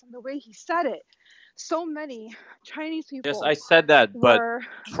virus, and the way he said it, so many Chinese Yes, people I said that, but were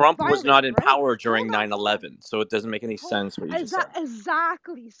Trump was not violated, in right? power Hold during on, 9 hold on. 11, so it doesn't make any sense what you just said.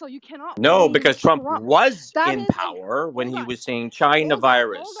 Exactly. So you cannot No, blame because Trump Trump. was That in is an power when hold he on, was saying China hold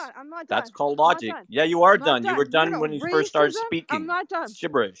virus. on. I'm not That's done. called I'm not logic. done. Yeah, you are I'm not done. You were done. No, done no, when you first started racism. I'm speaking. not It's done.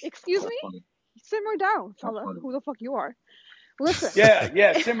 gibberish. Excuse that's me. funny. Simmer down, That's fella. funny. Who the fuck you are? Listen.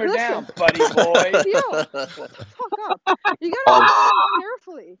 Yeah, simmer Listen. down, buddy boy. Yo, shut the fuck up. You gotta Pause. listen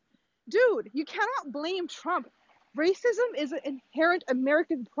carefully. Dude, you cannot blame Trump. Racism is an inherent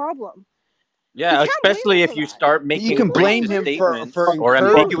American problem. You Yeah, can't blame him especially for if you that. start You making can People blame racist him racism. for statements or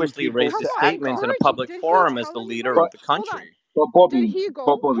Yo, encouraging ambiguously people racist to what act statements in a racist. encouraging? public Did he forum as the tell leader anybody? of But the Hold on. country. but Did Bobby, he go?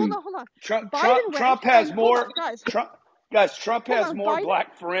 but Bobby, Hold on. Trump Biden went Trump has and hold on, more guys. Trump Hold has on. more Biden.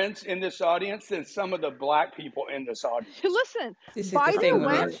 black friends in this audience than some of the black people in this audience. Listen. This is the Biden thing, went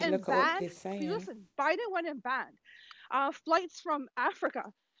women. right? If you and look at what banned. he's saying. Listen. Biden went and banned flights from Africa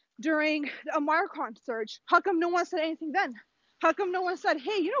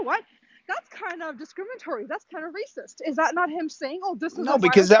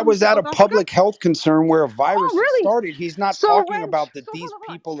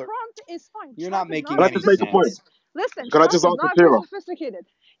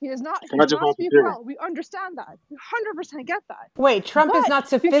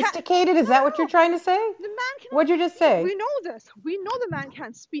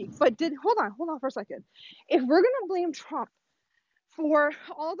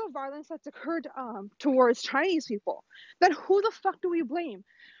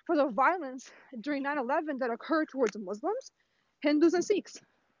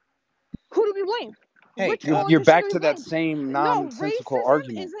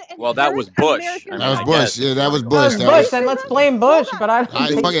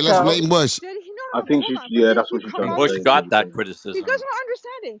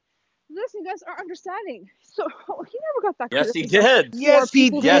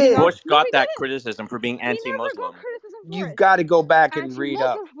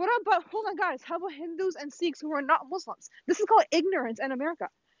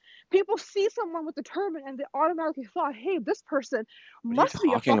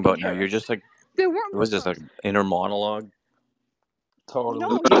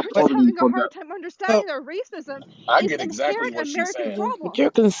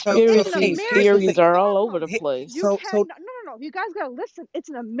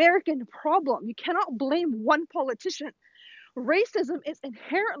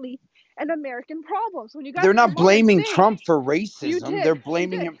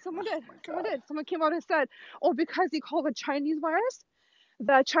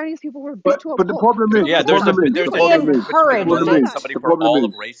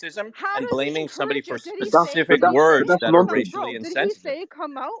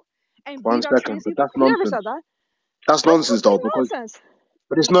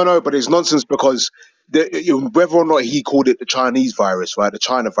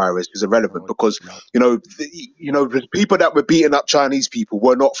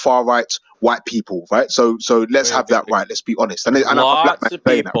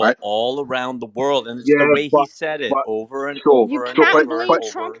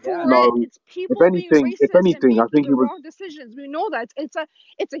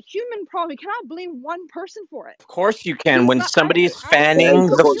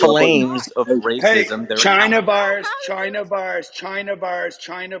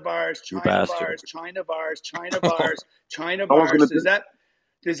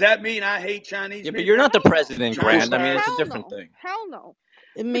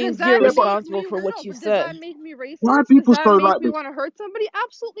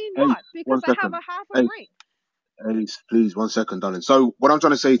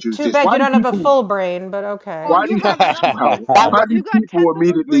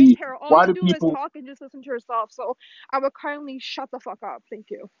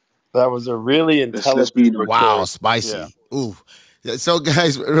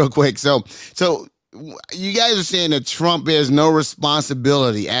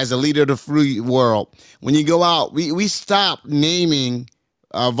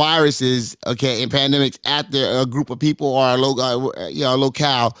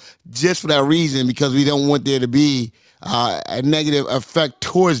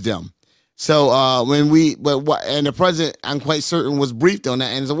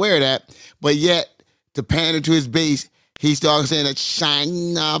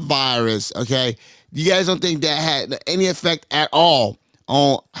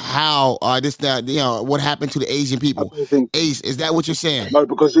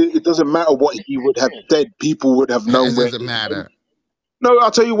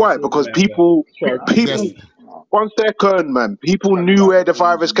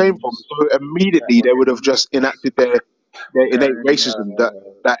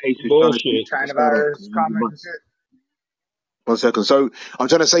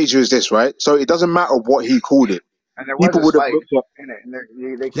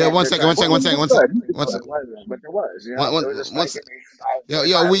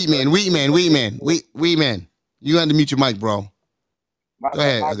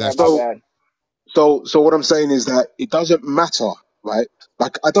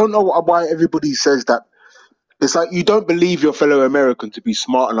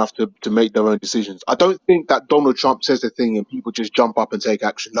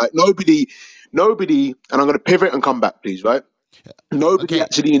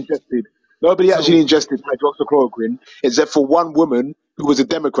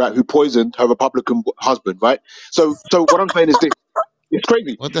Republican husband, right? So what I'm saying is this. It's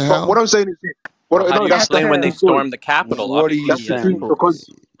crazy. What the But what hell? I'm saying is this. Well, how do No, you that's That's explain the when they true true. story. stormed the Capitol? What are Obviously, you That's he the had truth saying? proof.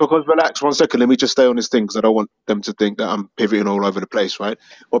 because relax one second. Let me just stay on this thing because I don't want them to think that I'm pivoting all over the place, right?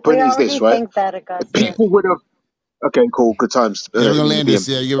 My We point is already this, right? think that, The Augustus. people would have. Okay, cool, good times. Yeah, we're gonna Easy land this. BM.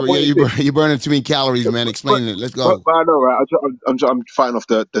 Yeah, My point is this. you're burning too many calories, man. But, Explain it. Let's go. but I know, right? I'm fighting off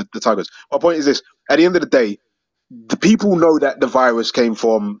the tigers. My point is this: at the end of the day, the people know that the virus came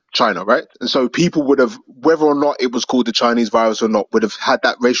from China, right? And so people would have, whether or not it was called the Chinese virus or not, would have had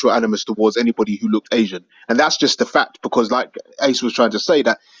that racial animus towards anybody who looked Asian. And that's just the fact, because like Ace was trying to say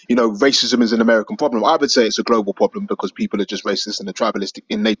that, racism is an American problem. I would say it's a global problem because people are just racist and tribalistic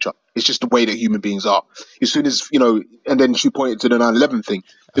in nature. It's just the way that human beings are. As soon as, and then she pointed to the 9/11 thing.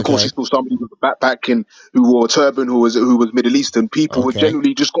 Of course, she Okay. saw somebody with a backpack and who wore a turban, who was Middle Eastern. People would Okay.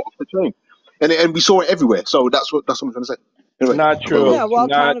 generally just got off the train, and we saw it everywhere. So that's what I'm trying to say. Anyway, Not Okay. We true. have all Not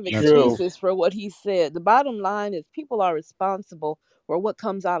kind of Not true. true. excuses for what he said. The bottom line is people are responsible for what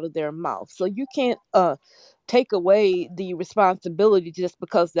comes out of their mouth. So you can't take away the responsibility just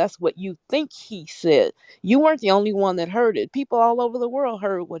because that's what you think he said. You weren't the only one that heard it. People all over the world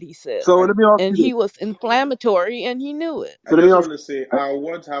heard what he said. so let me ask And you he this. was inflammatory and he knew it. I So let me just ask. want to say our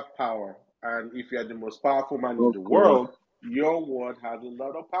words have power, and if you're the most powerful man in Oh the God! world, your word has a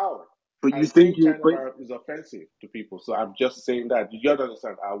lot of power. But you And think saying you? China But virus is offensive to people, so I'm just saying that you gotta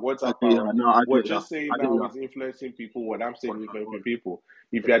understand our words have okay, yeah, power. no, I What get ya. just saying I get now ya. is influencing people. What I'm saying is influencing But people.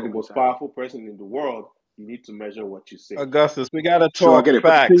 If you're the most powerful person in the world, you need to measure what you say. Augustus, we gotta sure, I talk get it.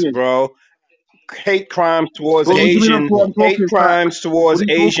 But the facts, thing is, bro. Hate crimes towards what do you mean? Asian I'm hate talking crimes facts. What towards are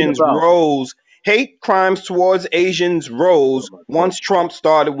you talking Asians about? rose. Hate crimes towards Asians Oh rose my God! once Trump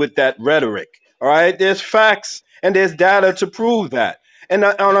started with that rhetoric. All right, there's facts and there's data to prove that. And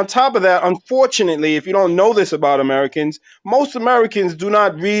on top of that, unfortunately, if you don't know this about Americans, most Americans do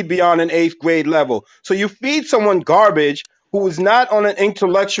not read beyond an eighth grade level. So you feed someone garbage who is not on an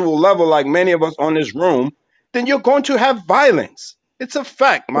intellectual level like many of us on this room, then you're going to have violence. It's a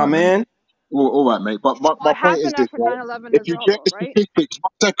fact, my Right, mate. man. All right, mate. But my What point is happened this, after right? 9/11 If as you well, check though, the right? statistics,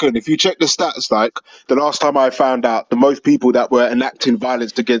 one second, if you check the stats, like the last time I found out, the most people that were enacting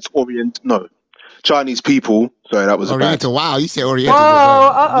violence against Chinese people. Sorry, that was a bad. Oriental. Wow, you say Whoa, Oriental. Good.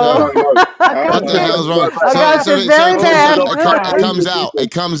 No, Yo, no. what the Augustus, hell's wrong? So Augustus, so it very No, turns bad. out no, Very it bad. comes Asian out. people.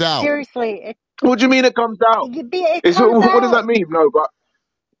 It comes out. Seriously, What do you mean it comes out? it It's comes what does out that mean? No, but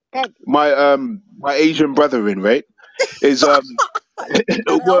that my Asian brethren, right, is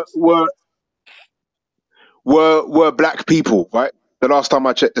were were were black people, right? The last time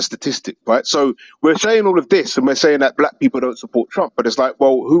I checked the statistic, right? So we're saying all of this, and we're saying that black people don't support Trump, but it's like,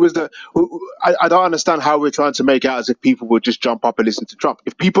 well, who is the? I don't understand how we're trying to make out as if people would just jump up and listen to Trump.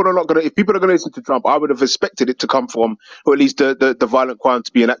 If people are gonna listen to Trump, I would have expected it to come from, or at least the violent crime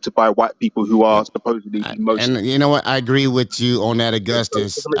to be enacted by white people who are supposedly the most. And you know what? I agree with you on that, So it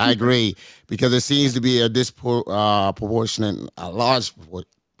Augustus. doesn't make I any sense. agree because it seems to be a disproportionate, a large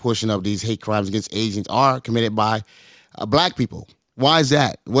portion of these hate crimes against Asians are committed by black people. Why is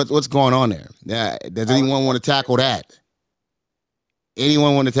that? What's going on there? Does anyone want to tackle that?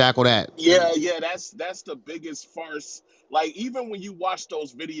 Anyone want to tackle that? Yeah, yeah, that's the biggest farce. Like even when you watch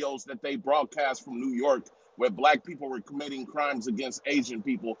those videos that they broadcast from New York where black people were committing crimes against Asian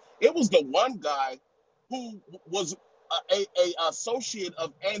people, it was the one guy who was a associate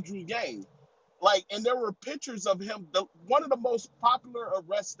of Andrew Yang. Like, and there were pictures of him. One of the most popular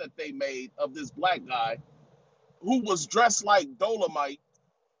arrests that they made of this black guy who was dressed like Dolomite.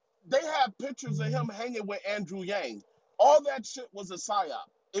 They had pictures of him hanging with Andrew Yang. All that shit was a psyop.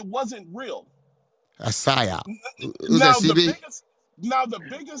 It wasn't real. A psyop. Who's that? Now the CB? biggest now the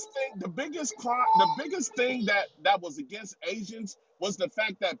biggest thing that was against Asians was the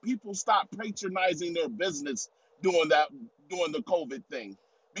fact that people stopped patronizing their business doing that during the COVID thing.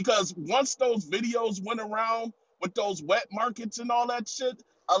 Because once those videos went around with those wet markets and all that shit,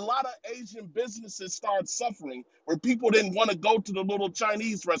 a lot of Asian businesses started suffering where people didn't want to go to the little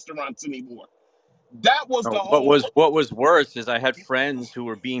Chinese restaurants anymore. That was the No, whole what was worse is I had friends who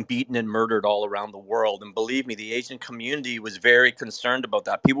were being beaten and murdered all around the world, and believe me, the Asian community was very concerned about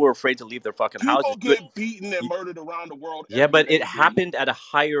that. People were afraid to leave their fucking people houses. But get beaten and murdered around the world yeah, every but it day, B. happened at a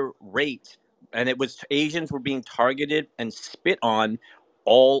higher rate, and it was Asians were being targeted and spit on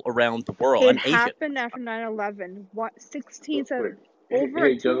all around the world. It I'm Asian. happened after 9/11. What 16 said Wait, over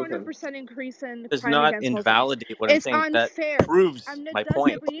a hey, Jonathan. 200% increase in Does crime not against Muslims. invalidate what I'm It's saying. That unfair. proves It my doesn't.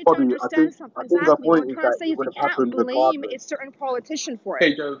 point. We need to Bobby, understand I something. think the Exactly. What point I'm is trying that to say it is would we have can't happened blame regardless. a certain politician for it.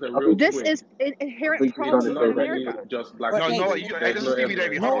 Hey, Jonathan, I real think This quick. is an I inherent think he's It's trying to problem say in not that really America. it, just black No, But no. people. Hey, There's this no is CB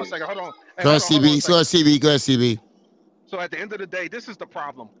David. evidence Hold of on a it. second. Hold on. Hey, Go ahead, hold on a CB. Go second. ahead, CB. Go ahead, CB. So at the end of the day, this is the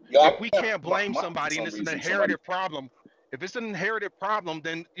problem. Yeah, If I we can't can't my blame mic for somebody and some it's an reason. Somebody. inherited problem, If it's an inherited problem,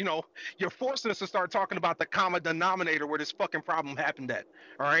 then you're forcing us to start talking about the common denominator where this fucking problem happened at.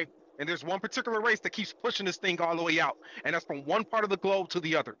 All right. And there's one particular race that keeps pushing this thing all the way out, and that's from one part of the globe to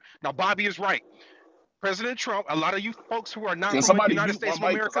the other. Now, Bobby is right. President Trump, a lot of you folks who are not Can from the somebody United mute my States of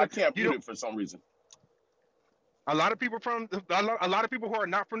mic because I America, can't you mute know, it for some reason. a lot of people who are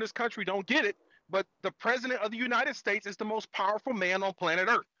not from this country don't get it. But the president of the United States is the most powerful man on planet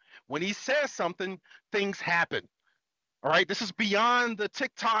Earth. When he says something, things happen. All right, this is beyond the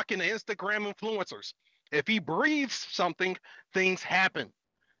TikTok and the Instagram influencers. If he breathes something, things happen.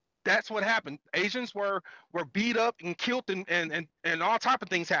 That's what happened. Asians were beat up and killed, and all type of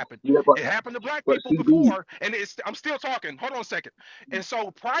things happened. Yeah, It happened to black but people CB, before, and I'm still talking. Hold on a second. And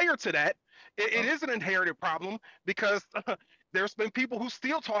so prior to that, it is an inherited problem because there's been people who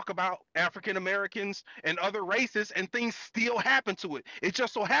still talk about African Americans and other races, and things still happen to it. It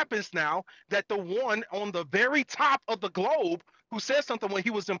just so happens now that the one on the very top of the globe who said something when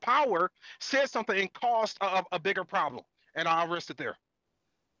he was in power said something and caused a bigger problem. And I'll rest it there.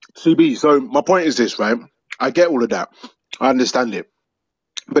 CB. So my point is this, right? I get all of that. I understand it.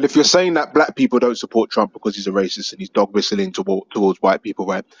 But if you're saying that black people don't support Trump because he's a racist and he's dog whistling towards white people,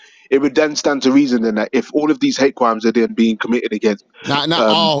 right? It would then stand to reason then that if all of these hate crimes are then being committed against, Not um,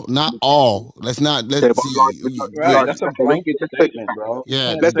 all, not all. say Let's about large, see. Right, Yeah, that's a okay, blanket let's take it statement, back. bro. You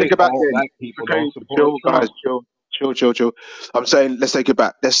yeah. can't Let's take say it back all then. black people Okay, don't support chill, guys, Trump. chill. I'm saying let's take it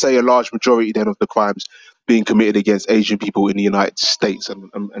back. Let's say a large majority then of the crimes being committed against Asian people in the United States,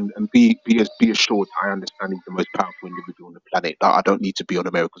 and be assured, I understand he's the most powerful individual on the planet. I don't need to be on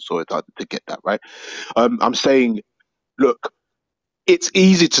American soil to get that right. I'm saying, look, it's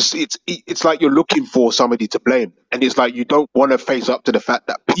easy to see. It's like you're looking for somebody to blame, and it's like you don't want to face up to the fact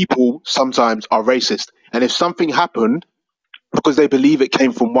that people sometimes are racist, and if something happened because they believe it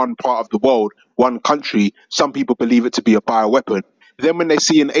came from one part of the world, one country. Some people believe it to be a bioweapon. Then when they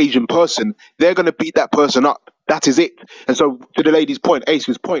see an Asian person, they're going to beat that person up. That is it. And so to the lady's point,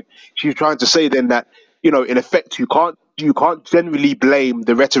 Ace's point, she's trying to say then that, in effect, you can't generally blame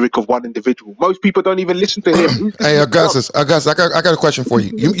the rhetoric of one individual. Most people don't even listen to him. Who's Hey, listening to Trump? Augustus, I got a question for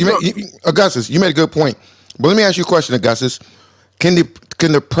you. Augustus, you made a good point, but let me ask you a question, Augustus. Can the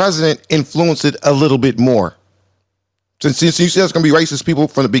can the president influence it a little bit more? Since you said it's going to be racist people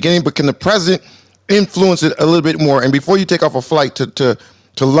from the beginning, but can the president influence it a little bit more? And before you take off a flight to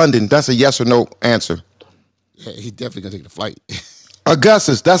London, that's a yes or no answer. Yeah, he's definitely gonna take the flight.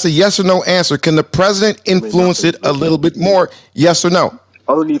 Augustus, that's a yes or no answer. Can the president I mean, influence nothing. it a little bit more? Yes or no?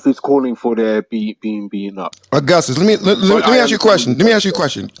 Only if he's calling for their being up. Augustus, let But me I ask you a understand what question. you're Let me trying ask to you a say.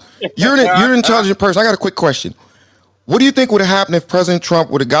 question. You're an intelligent person. I got a quick question. What do you think would have happened if President Trump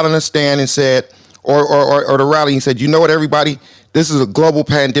would have got on a stand and said, or the rally and said, you know what, everybody, this is a global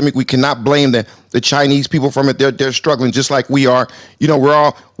pandemic. We cannot blame the Chinese people from it. They're struggling just like we are. We're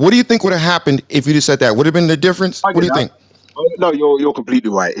all. What do you think would have happened if you just said that? Would have been the difference? I What get do you that. think? No, you're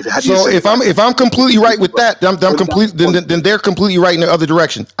completely right. If had you So said it if like I'm that, if I'm you're completely right completely with right. that, then I'm On that complete. Then, point, then then they're completely right in the other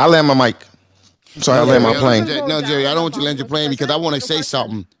direction. I land my mic. I'm sorry, I No, Yeah, land Jerry, my let I me don't, plane. just go no, Jerry, down I the don't want you to land your line plane because I because I have a want to second say question.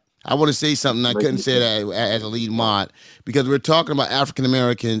 something. I want to say something. I couldn't making say that as a lead mod because we're talking about African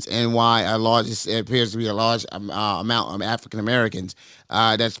Americans and why it appears to be a large amount of African Americans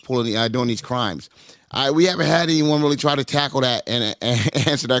that's doing these crimes. We haven't had anyone really try to tackle that and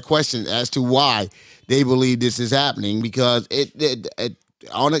answer that question as to why they believe this is happening because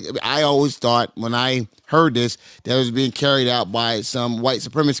I always thought when I heard this that it was being carried out by some white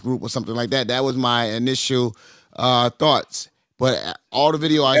supremacist group or something like that. That was my initial thoughts. But all the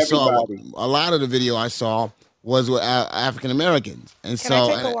video I saw, Everybody. a lot of the video I saw was with African Americans, and Can I so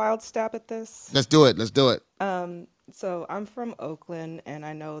take a wild stab at this? let's do it. Let's do it. So I'm from Oakland, and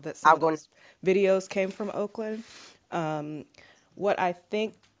I know that some I'll of go. those videos came from Oakland. Um, what I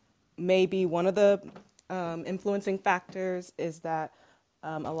think may be one of the influencing factors is that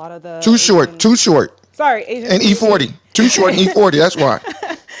a lot of the Too short. Asian, Too short. Asian And E40. community, Too short and E40. That's why.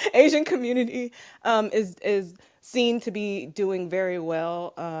 Asian community is seen to be doing very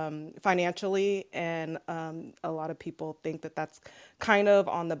well financially, and a lot of people think that that's kind of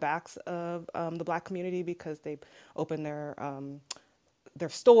on the backs of the Black community because they open their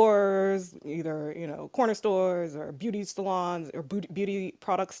stores, either corner stores or beauty salons or beauty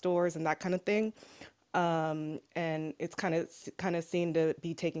product stores and that kind of thing. And it's kind of seen to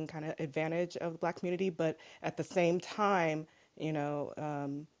be taking kind of advantage of the Black community, but at the same time,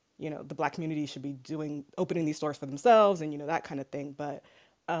 the Black community should be opening these stores for themselves and that kind of thing. But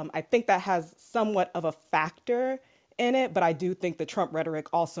I think that has somewhat of a factor in it. But I do think the Trump rhetoric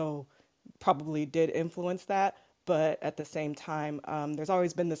also probably did influence that. But at the same time, there's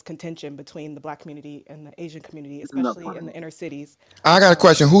always been this contention between the Black community and the Asian community, Isn't that especially in funny? the inner cities. I got a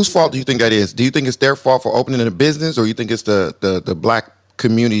question. Whose fault do you think that is? Do you think it's their fault for opening a business, or you think it's the black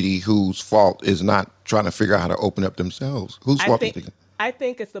community whose fault is not trying to figure out how to open up themselves? Whose I fault do you think think? I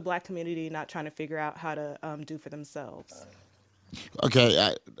think it's the Black community not trying to figure out how to do for themselves.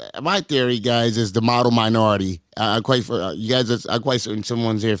 Okay, my theory, guys, is the model minority. You guys, I'm quite certain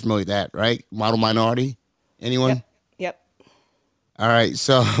someone's here familiar with that, right? Model minority. Yep. Anyone? Yep. All right,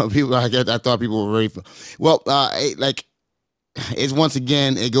 so people, I thought people were very well. Like it's once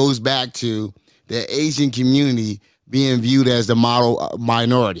again, it goes back to the Asian community being viewed as the model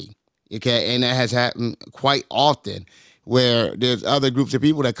minority. Okay, and that has happened quite often where there's other groups of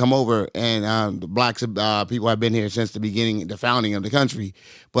people that come over, and the blacks people have been here since the beginning, the founding of the country,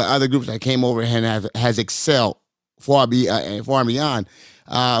 but other groups that came over and has excelled far and beyond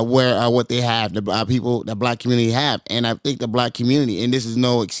where what they have, the black community have. And I think the black community, and this is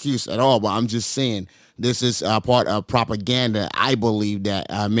no excuse at all, but I'm just saying this is part of propaganda. I believe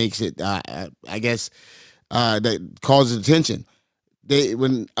that makes it, I guess, that causes attention.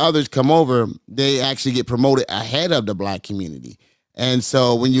 When others come over, they actually get promoted ahead of the black community. And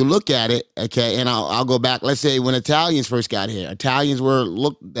so when you look at it, okay, and I'll go back. Let's say when Italians first got here, Italians were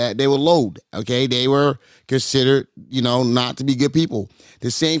looked that they were low. Okay, they were considered, not to be good people. The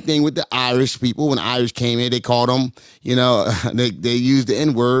same thing with the Irish people. When Irish came in, they called them, they used the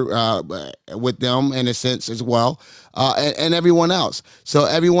N word with them in a sense as well, and everyone else. So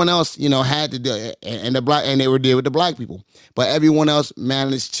everyone else, had to do it, and they were there with the black people, but everyone else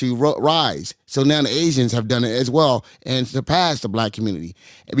managed to rise. So now the Asians have done it as well and surpassed the black community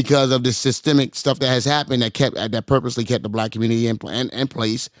because of the systemic stuff that has happened that purposely kept the black community in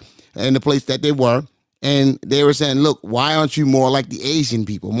place, in the place that they were. And they were saying, look, why aren't you more like the Asian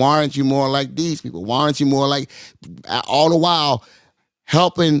people? Why aren't you more like these people? Why aren't you more like, all the while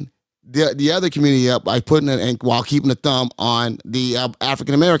helping the other community up by putting it, and while keeping the thumb on the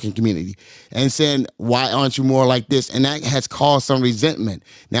African American community and saying, why aren't you more like this? And that has caused some resentment.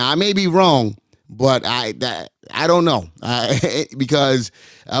 Now, I may be wrong, but I don't know because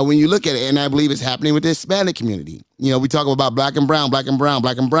when you look at it, and I believe it's happening with the Hispanic community. We talk about black and brown, black and brown,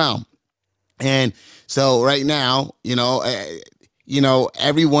 black and brown. And so right now,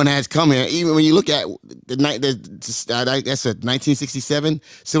 everyone has come here. Even when you look at that's a 1967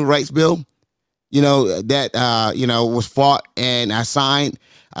 Civil Rights Bill, that was fought and signed,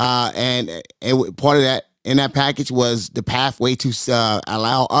 and part of that in that package was the pathway to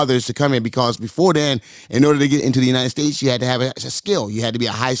allow others to come in, because before then, in order to get into the United States, you had to have a skill. You had to be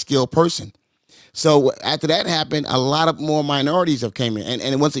a high skilled person. So after that happened, a lot of more minorities have came in,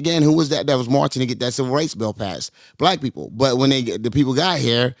 and once again, who was that was marching to get that civil rights bill passed? Black people. But when the people got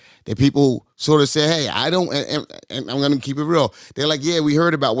here, the people sort of said, "Hey, I don't," and I'm going to keep it real. They're like, "Yeah, we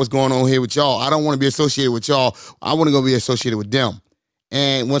heard about what's going on here with y'all. I don't want to be associated with y'all. I want to go be associated with them."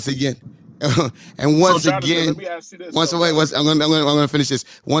 And once again, and So, once Jonathan, let again, me ask you this once though, away, man. I'm gonna finish this.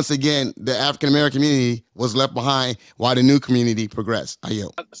 Once again, the African American community was left behind while the new community progressed. I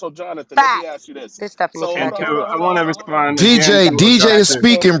yield. So, Jonathan, let me ask Facts. you this. This Stephanie, So, can I And jump to, I in? want to hold on. respond again DJ, to what DJ is Doctor.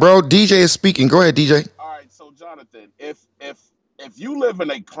 speaking, bro. DJ is speaking. Go ahead, DJ. All right, so Jonathan, if you live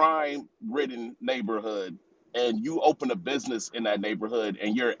in a crime-ridden neighborhood and you open a business in that neighborhood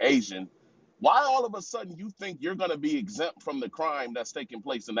and you're Asian, why all of a sudden you think you're going to be exempt from the crime that's taking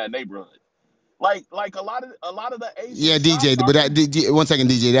place in that neighborhood? Like a lot of the Asian Yeah, DJ, shops are but in. 1 second,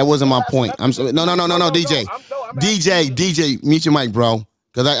 DJ. That wasn't It my has point. I'm nothing to sorry. No, no, do. no, no, No, no, no, no. DJ. I'm asking you DJ, to. DJ, mute your mic, bro.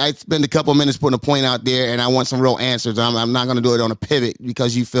 Because I spent a couple of minutes putting a point out there, and I want some real answers. I'm not going to do it on a pivot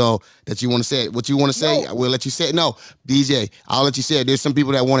because you feel that you want to say it. What you want to say, No, I will let you say it. No, DJ, I'll let you say it. There's some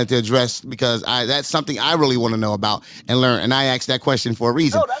people that wanted to address, because that's something I really want to know about and learn, and I asked that question for a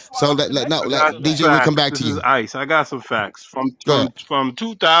reason. no. That's why So I'm no, I connecting you got to some that. DJ, we'll come facts. back This to is you. Ice. I got some facts from Go ahead. from from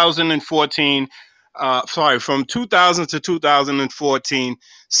 2014. From 2000 to 2014,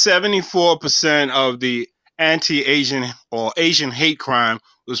 74% of the anti-Asian or Asian hate crime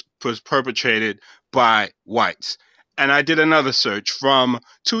was perpetrated by whites. And I did another search from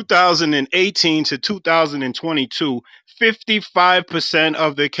 2018 to 2022. 55%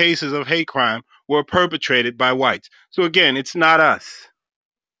 of the cases of hate crime were perpetrated by whites. So again, it's not us.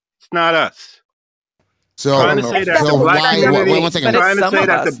 It's not us. I So, Trying don't to know. say It's that the so definitely black why? not Wait, community, one me. But second. it's trying to some say of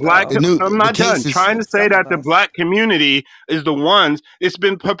that the us black, The though. new I'm not the done. cases. Trying to say Some that of the us. black community is the ones, it's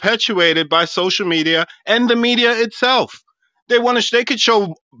been perpetuated by social media and the media itself. They could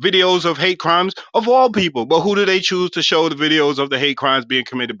show videos of hate crimes of all people, but who do they choose to show the videos of the hate crimes being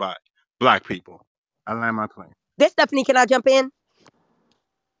committed by? Black people. I land my plane. This Stephanie, can I jump in?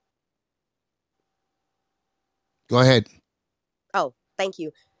 Go ahead. Oh, thank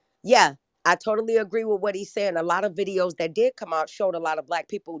you. Yeah, I totally agree with what he's saying. A lot of videos that did come out showed a lot of black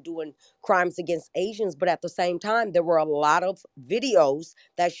people doing crimes against Asians, but at the same time, there were a lot of videos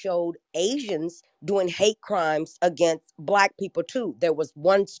that showed Asians doing hate crimes against black people too. There was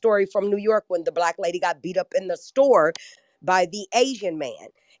one story from New York when the black lady got beat up in the store by the Asian man.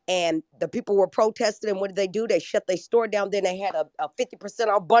 And the people were protesting, and what did they do? They shut their store down. Then they had a 50%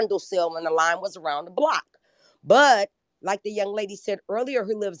 off bundle sale, and the line was around the block. But like the young lady said earlier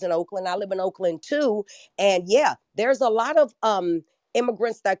who lives in Oakland, I live in Oakland too. And yeah, there's a lot of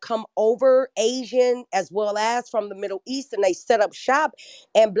immigrants that come over, Asian as well as from the Middle East, and they set up shop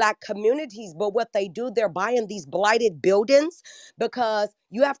in black communities. But what they do, they're buying these blighted buildings, because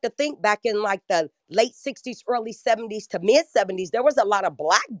you have to think back in like the late 60s, early 70s to mid 70s, there was a lot of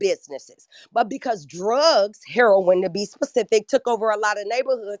black businesses. But because drugs, heroin to be specific, took over a lot of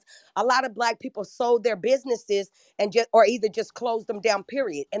neighborhoods, a lot of black people sold their businesses and just, or either just closed them down,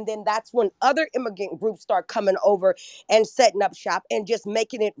 period. And then that's when other immigrant groups start coming over and setting up shop and just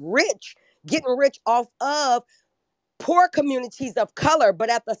making it rich, getting rich off of poor communities of color. But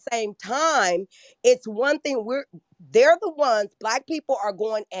at the same time, it's one thing, they're the ones, black people are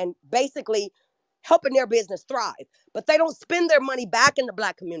going and basically helping their business thrive, but they don't spend their money back in the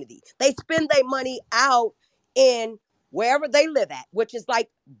black community. They spend their money out in wherever they live at, which is like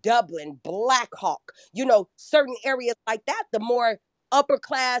Dublin, Black Hawk, certain areas like that, the more upper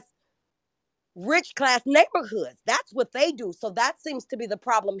class, rich class neighborhoods. That's what they do. So that seems to be the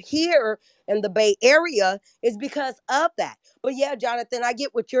problem here in the Bay Area, is because of that. But yeah, Jonathan, I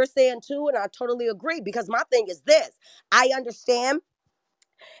get what you're saying too, and I totally agree, because my thing is this: I understand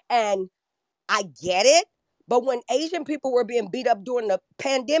and I get it, but when Asian people were being beat up during the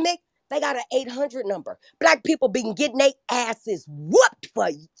pandemic, they got an 800 number. Black people been getting their asses whooped for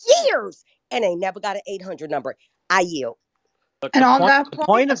years, and they never got an 800 number. I yield. Look, And the on point that the point,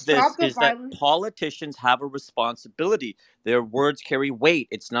 point a of this stop the is that violence. politicians have a responsibility. Their words carry weight.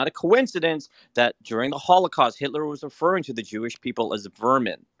 It's not a coincidence that during the Holocaust, Hitler was referring to the Jewish people as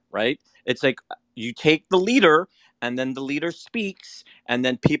vermin, right? It's like you take the leader, and then the leader speaks, and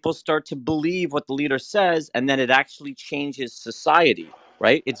then people start to believe what the leader says, and then it actually changes society,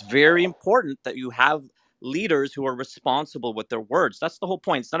 right? It's very important that you have leaders who are responsible with their words. That's the whole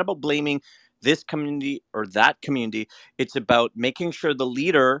point. It's not about blaming this community or that community. It's about making sure the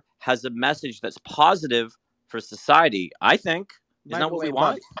leader has a message that's positive for society. I think. Isn't By that the what we way,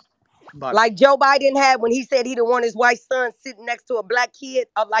 want? Bobby, Like Joe Biden had when he said he didn't want his white son sitting next to a black kid,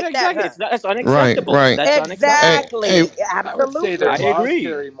 like Yeah, that, exactly. huh? That's Right, unacceptable. right. That's Hey, unacceptable. hey, Exactly. I would say their I Absolutely. laws agree.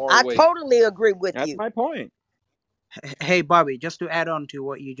 carry more I weight. totally agree with That's you. my point. hey Bobby, just to add on to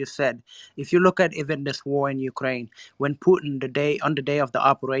what you just said, if you look at even this war in Ukraine, when Putin the day of the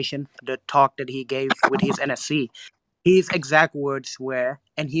operation, the talk that he gave with his NSC, his exact words were,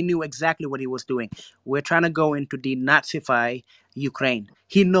 and he knew exactly what he was doing. We're trying to go into denazify Ukraine.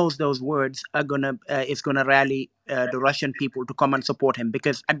 He knows those words are gonna is gonna rally the Russian people to come and support him,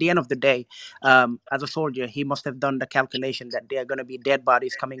 because at the end of the day, as a soldier, he must have done the calculation that there are gonna be dead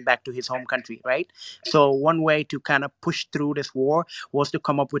bodies coming back to his home country, right? So one way to kind of push through this war was to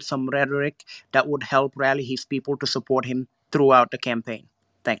come up with some rhetoric that would help rally his people to support him throughout the campaign.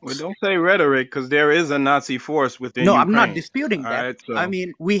 Well, Thanks. don't say rhetoric, because there is a Nazi force within No, I'm not Ukraine. disputing All that. right, I so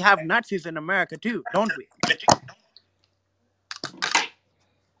mean, we have Nazis in America too, don't we?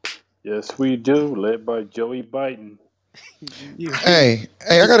 Yes, we do, led by Joey Biden. hey,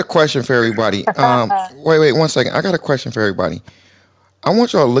 I got a question for everybody. Wait, 1 second. I got a question for everybody. I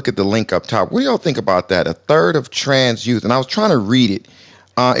want y'all to look at the link up top. What do y'all think about that? A third of trans youth, and I was trying to read it.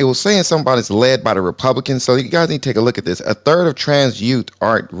 It was saying somebody's led by the Republicans, so you guys need to take a look at this. A third of trans youth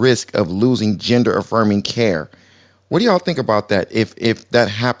are at risk of losing gender affirming care. What do y'all think about that? If that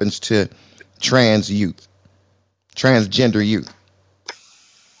happens to trans youth, transgender youth?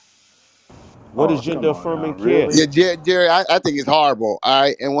 What is gender affirming care? Yeah, Jerry, I think it's horrible. All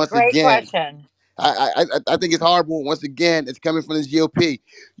right, and once Great again, question. I think it's horrible. Once again, it's coming from the GOP.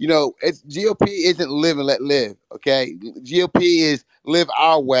 It's GOP isn't live and let live. Okay, GOP is live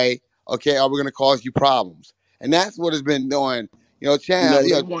our way. Okay, or we're gonna cause you problems, and that's what it's been doing. No,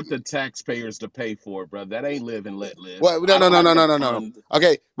 they want the taxpayers to pay for it, bro. That ain't live and let live. Well, no, I no, don't no, have no, to no, no, no. fund.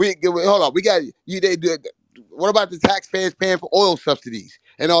 Okay, hold on. We got you. They do. What about the taxpayers paying for oil subsidies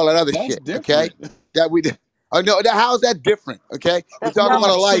and all that other That's shit? Okay, different. that we. Oh no, how's that different? Okay, we're That's talking about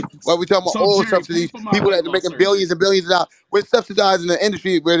a money. life. Well, we're talking about So oil Jerry, pay subsidies. for my People weight that are loss making surgery. billions and billions of dollars. We're subsidizing the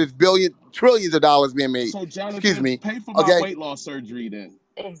industry where there's trillions of dollars being made. So Excuse Jonathan, me. pay for my Okay, weight loss surgery then.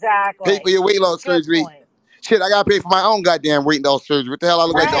 pay for Exactly. your weight loss Good surgery. point. Shit, I gotta pay for my own goddamn weight loss surgery. What the hell I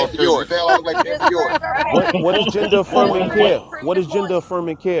look like paying for yours? Just prove they're What is paying. gender affirming care? Prove What the is gender point.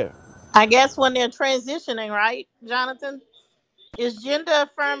 affirming care? I guess when they're transitioning, right, Jonathan? Is gender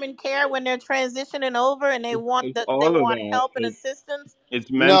affirming care when they're transitioning over and It's they all of want that. help and assistance?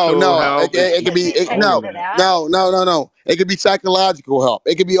 It's No, mental no. health. It's It could But be you it's pay all of no, for that. that. no, no, no, no. It could be psychological help.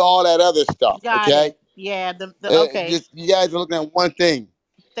 It could be all that other stuff. Got Okay, it. Yeah. The okay just you guys are looking at one thing.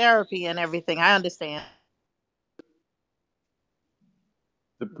 therapy and everything. I understand.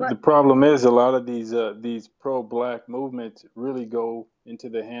 The problem is a lot of these pro-black movements really go into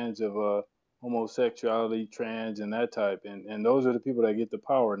the hands of homosexuality, trans, and that type, and those are the people that get the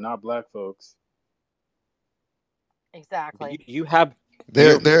power, not black folks. But Exactly. you have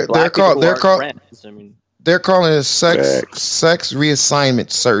They're they're black people called who they're are called trans. I mean, they're calling it Facts. sex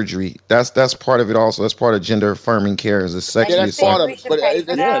reassignment surgery. That's part of it also. That's part of gender affirming care is a sex Yeah, And you that's think part reassignment. of we it, should but pay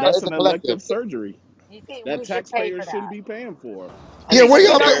for Yeah, that? that's it's a an collective. elective surgery You think that we should pay taxpayers for shouldn't that? be paying for. I Yeah, mean, where can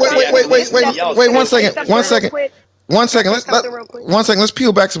y'all? y'all Wait, start wait, with wait, wait, this, wait, Stephanie? wait. Can One I say second. something One to her real second. quick? One Can I second. say something real quick? One second. Let's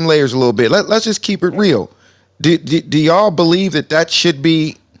peel back some layers a little bit. Let's just keep it real. Do y'all believe that should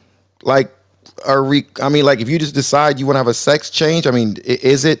be like I mean, like if you just decide you want to have a sex change, I mean,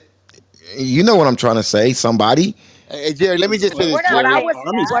 is it? You know what I'm trying to say? Somebody. Hey, Jerry, let me just say Well, this, We're not well, Jerry. the paying for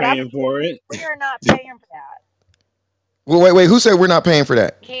army's that. paying for it. We are not paying for that. Well, wait. Who said we're not paying for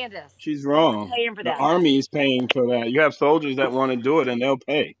that? Candace, She's we're not wrong. paying for The that. army's paying for that. You have soldiers that want to do it, and they'll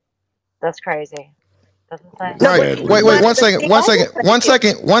pay. That's crazy. That's insane. No, Right. but Wait. but One the second. thing One is, second. One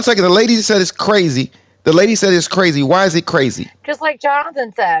second. One second. The lady said it's crazy. The lady said it's crazy. Why is it crazy? Just like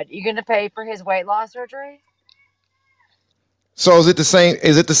Jonathan said, you going to pay for his weight loss surgery? So is it the same?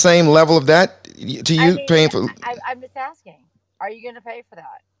 Is it the same level of that to I you mean, paying for? I'm just asking. Are you going to pay for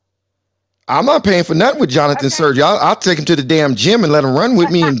that? I'm not paying for nothing with Jonathan Okay. surgery. I'll take him to the damn gym and let him run with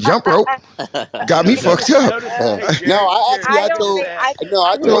me and jump rope. Got me fucked up. Notice, hey No, Jerry, I Jerry, actually I I don't notice told think that. I I think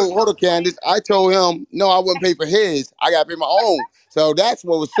told the hold on, only Candace. I told him no, I wouldn't pay for his. I got to pay my own. So that's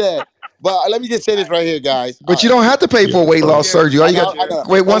what was said. But let me just say this right here, guys. But you don't have to pay for weight loss Jerry, surgery. All you got. I Jerry, know.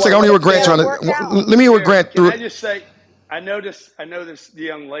 Wait But one second. I want to hear what you Grant got trying to Candace, work to. out. Let me hear what Jerry, Grant can threw. I just say, I noticed the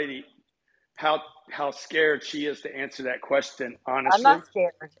young lady, how scared she is to answer that question I'm honestly. not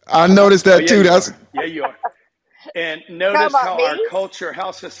scared. I Uh huh. noticed Oh that yeah, too. you That's are. Yeah, you are. And You talking notice about how our me? culture,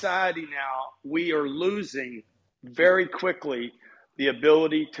 how society now, we are losing very quickly the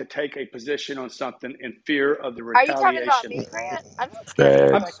ability to take a position on something in fear of the Are you talking about retaliation. me, Grant? I'm not scared to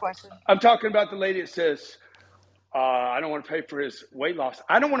answer I'm that question. I'm talking about the lady that says, I don't want to pay for his weight loss.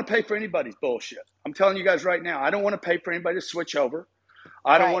 I don't want to pay for anybody's bullshit. I'm telling you guys right now, I don't want to pay for anybody to switch over.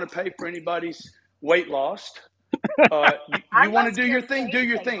 I don't Right. want to pay for anybody's weight loss. You I'm want to not do your scared to thing, say do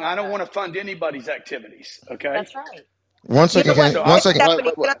your anything thing. about I don't want that. to fund anybody's activities. Okay. That's right. one you know second, what? Ken. So One I, hold second.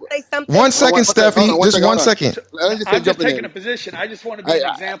 Stephanie, can I say One something? second, one second. Hold on, Stephanie. one Just second. one Hold on. second. Let me just say I'm just jump in taking there. a position. I just want to be Hey, an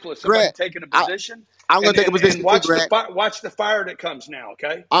example of somebody Grant, taking a I, position, I'm gonna and take a and and position too, watch Grant. the fire that comes now.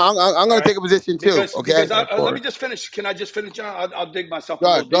 Okay. I'm All gonna right. take a position too. Okay. Because let me just finish. Can I just finish, John? I'll dig myself a Go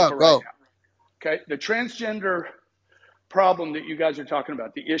little ahead. Go deeper ahead. right Go. now. Okay. The transgender problem that you guys are talking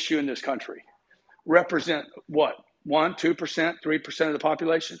about, the issue in this country, represent what? 1%, 2%, 3% of the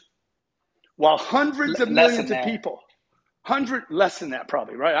population? While hundreds of less than millions of that. people, less than that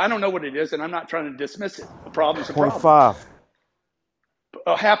probably, right? I don't know what it is, and I'm not trying to dismiss it. A problem's a problem. 0.5.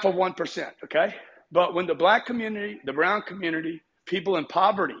 A half of 1%, okay? But when the black community, the brown community, people in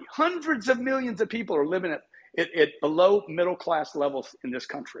poverty, hundreds of millions of people are living at below middle class levels in this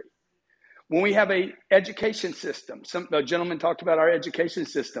country. When we have a education system, a gentleman talked about our education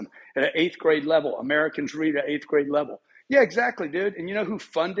system at an eighth grade level. Americans read at eighth grade level. Yeah, exactly, dude. And you know who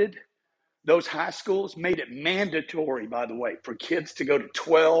funded those high schools? Made it mandatory, by the way, for kids to go to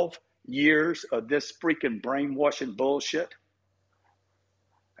 12 years of this freaking brainwashing bullshit.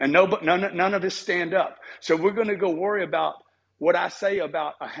 And none of us stand up. So we're going to go worry about what I say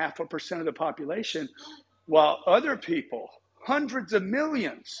about a 0.5% of the population, while other people, hundreds of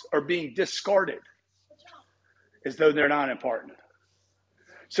millions, are being discarded as though they're not important.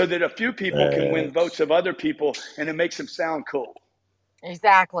 So that a few people can win votes of other people, and it makes them sound cool.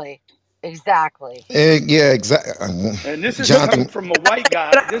 Exactly. Exactly. Yeah, exactly. And this is Jonathan. coming from a white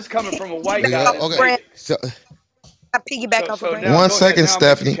guy. This is coming from a white Piggyback guy Yeah. off that's of Okay. made Grant. it. So I piggyback off of So Grant. now One go ahead. second, Now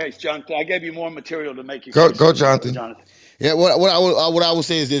make your Stephanie. case, Jonathan. I gave you more material to make your Go, case go, here, Jonathan. Jonathan. yeah, what I will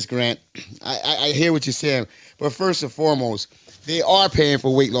say is this, Grant. I hear what you're saying, but first and foremost, they are paying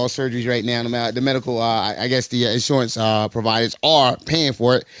for weight loss surgeries right now. The medical, I guess the insurance providers are paying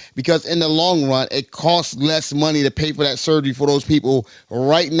for it because in the long run, it costs less money to pay for that surgery for those people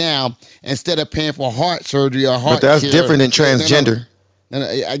right now instead of paying for heart surgery or But heart that's care. different than No, no. transgender. And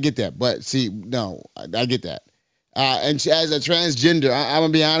I get that, but see, no, I get that. And as a transgender, I'm gonna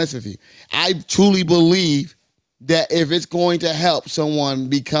be honest with you. I truly believe that if it's going to help someone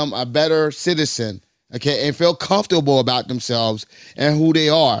become a better citizen, okay, and feel comfortable about themselves and who they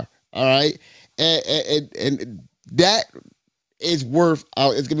are, all right, and that is worth.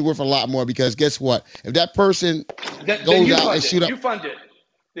 It's gonna be worth a lot more because guess what? If that person Then goes you out and fund it. shoot up, You fund it.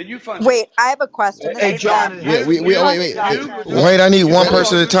 Then you fund it. Wait, I have a question. This Hey, is Hey, Steph. John, it yeah, has we it has wait, wait, reduced Wait, I need one it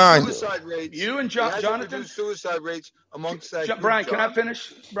has person at a reduced time. suicide rates. you and It has Jonathan. reduced suicide rates amongst that group, Brian, can I John.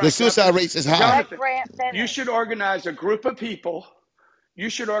 finish? the Brian, can I suicide finish? rate is high. Let Jonathan, Grant you should finish. organize a group of people. You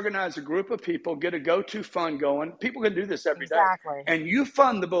should organize a group of people, get a go-to fund going. People can do this every day. Exactly. And you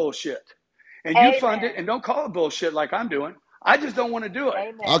fund the bullshit. And you fund it Amen. and don't call it bullshit like I'm doing. I just don't want to do it.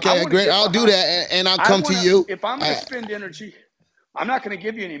 Amen. I Okay, want to great. get I'll do behind. that, and I'll I come to want to, you. if I'm going to spend energy, I'm not going to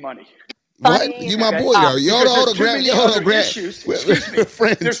give you any money. What? Funny You either. my Okay? boy though. You Because hold there's on, too Grant. You many hold on, other Grant. issues. We're Excuse me.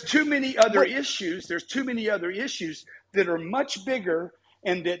 friends. There's too many other Wait, issues. There's too many other issues that are much bigger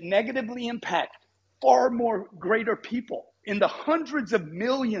and that negatively impact far more greater people in the hundreds of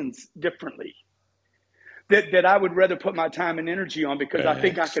millions differently that I would rather put my time and energy on because I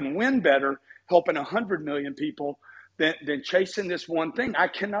think I Thanks. can win better helping 100 million people than chasing this one thing. I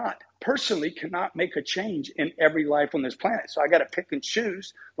cannot make a change in every life on this planet. So I got to pick and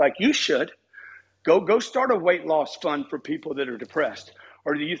choose like you should. Go start a weight loss fund for people that are depressed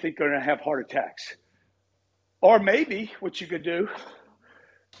or do you think they're going to have heart attacks? Or maybe what you could do,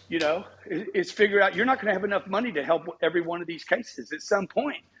 is figure out you're not going to have enough money to help every one of these cases. At some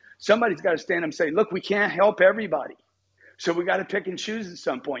point, somebody's got to stand up and say, look, we can't help everybody. So we got to pick and choose at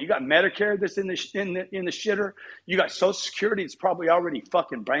some point. You got Medicare that's in the shitter. You got Social Security that's probably already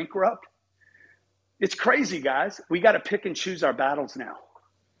fucking bankrupt. It's crazy, guys. We got to pick and choose our battles now.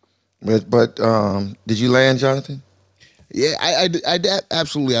 But did you land, Jonathan? Yeah,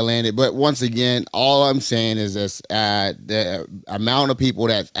 absolutely I landed. But once again, all I'm saying is this: the amount of people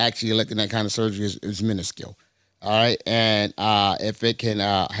that's actually electing that kind of surgery is minuscule. All right, and if it can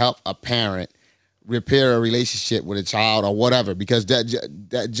help a parent repair a relationship with a child or whatever, because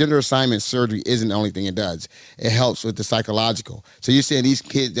that gender assignment surgery isn't the only thing it does. It helps with the psychological. So you're saying these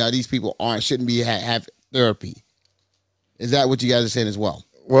kids, these people shouldn't be have therapy? Is that what you guys are saying as well?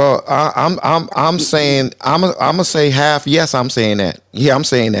 Well, I'm saying I'm gonna say half. Yes, I'm saying that. Yeah, I'm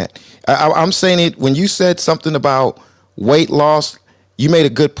saying that. I'm saying it when you said something about weight loss. You made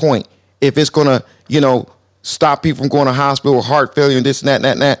a good point. If it's gonna, stop people from going to hospital with heart failure and this and that and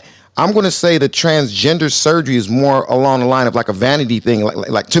that and that, I'm gonna say the transgender surgery is more along the line of like a vanity thing.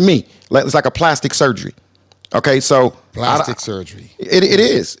 Like to me, like it's like a plastic surgery. Okay, so Plastic surgery. it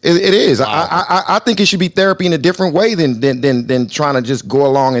is. It is. Wow. I think it should be therapy in a different way than trying to just go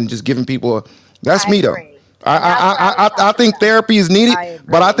along and just giving people a. That's I me though. agree. And that's what I was I talking think about. therapy is needed, I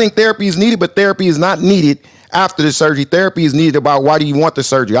but I agree. think therapy is needed, but therapy is not needed after the surgery. Therapy is needed about why do you want the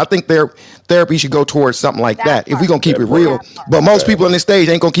surgery. I think therapy should go towards something like That that. If we're part. gonna keep it That part. real, That part. but most people on this stage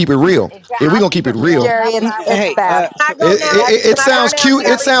ain't gonna keep it real. Exactly. If we're I'll gonna keep keep it it real. real, That's Jerry, what it's I was it's Hey, talking about. Beth. Can I go now? it Can I go sounds now, cute.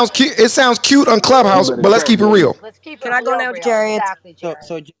 It Jerry? sounds cute. It sounds cute on You Clubhouse, better but let's talk, keep it Jerry. real. Let's keep it Can I go now, real. Jerry? It's Exactly, so Jerry.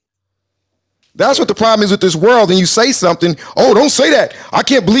 so That's what the problem is with this world. And you say something, oh, don't say that. I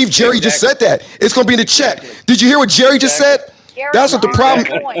can't believe Jerry just Exactly. said that. It's going to be in the chat. Exactly. Did you hear what Jerry just Exactly. said? Gary's That's what the on problem.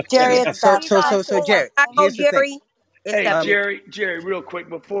 Exactly. point. Jerry, it's Beth. He's on so point. Jerry, Uh I go, here's the thing. Jerry. It's Hey, Stephanie. Jerry, real quick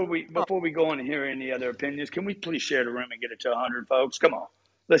Oh, before we go on and hear any other opinions, can we please share the room and get it to 100 folks? Come on,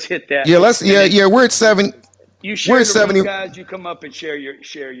 let's hit that. Yeah, And then we're at 7. you We're share at the room, 70. guys. You come up and share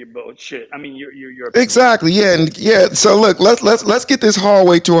your bullshit. I mean your opinions. Exactly. Yeah. And yeah. So look, let's get this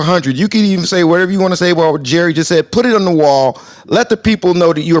hallway to 100. You can even say whatever you want to say about what Jerry just said. Put it on the wall. Let the people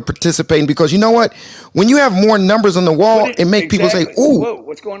know that you are participating because you know what? When you have more numbers on the Put wall, it it make people say, exactly. "Ooh." Whoa,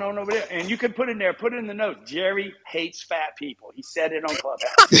 what's going on over there? And you can put in there. Put it in the notes. Jerry hates fat people. He said it on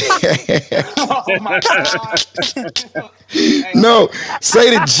Clubhouse. Oh my God. Hey, No,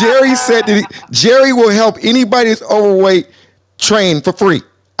 say that Jerry said that Jerry will help anybody that's overweight train for free.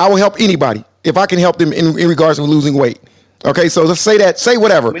 I will help anybody if I can help them in regards to losing weight. Okay, so let's say that. Say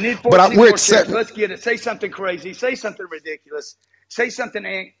whatever. We need But 14 we're more at shares. seven. Let's get it. Say something crazy. Say something ridiculous. Say something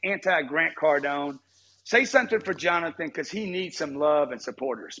anti Grant Cardone. Say something for Jonathan because he needs some love and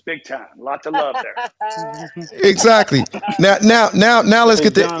supporters. Big time. Lots of love there. Exactly. Now let's Hey,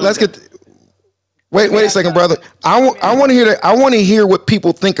 get the let's Jonathan. get. Let me Wait a ask second, brother. let me I ask want to hear that. I want to hear what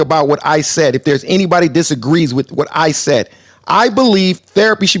people think about what I said. If there's anybody disagrees with what I said, I believe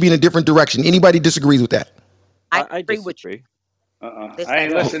therapy should be in a different direction. Anybody disagrees with that? I I agree with you. disagree. This I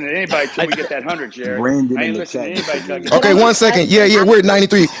ain't ain't right. listening to anybody till I, we get that 100, Jared. Brandon I in ain't the listening to chat anybody till I get disagrees. that Can I Okay, 100. one just add second. Yeah, yeah, something? we're at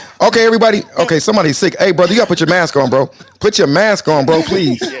 93. Okay, everybody. Okay, somebody's sick. Hey, brother, you gotta put your mask on, bro. Put your mask on, Yeah, bro,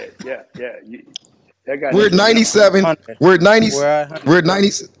 please. yeah. That guy We're needs at to be on. 97. 100. We're at 90. We're at 100. We're at 90.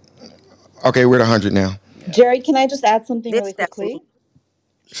 Okay, we're at 100 now. Yeah. Jerry, can I just add something This really Stephanie. quickly?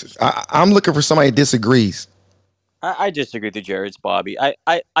 I'm looking for somebody that disagrees. I disagree with Jared. It's Bobby.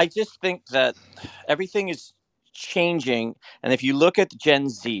 I just think that everything is changing. And if you look at Gen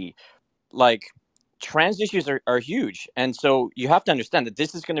Z, like trans issues are huge. And so you have to understand that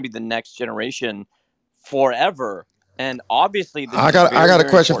this is going to be the next generation forever. And obviously, this is I very, got a very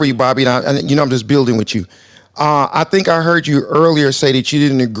question for you, important. Bobby. And you know I'm just building with you. I think I heard you earlier say that you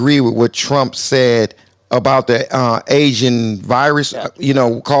didn't agree with what Trump said about the Asian virus. Yeah. You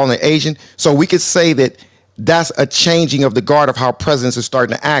know, calling it Asian. So we could say that that's a changing of the guard of how presidents are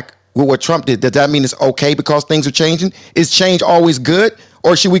starting to act with what Trump did. Does that mean it's okay because things are changing? Is change always good,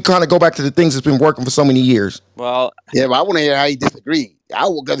 or should we kind of go back to the things that's been working for so many years? Well, Yeah, but I want to hear how he disagreed. I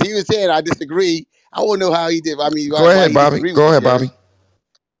because he was saying I disagree. I want to know how he did. I mean, Go why ahead, he Bobby. disagree with Go you, ahead, Jared. Bobby.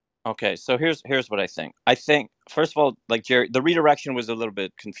 okay. So here's what I think. I think first of all, like Jerry, the redirection was a little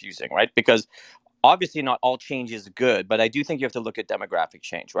bit confusing, right? Because obviously not all change is good, but I do think you have to look at demographic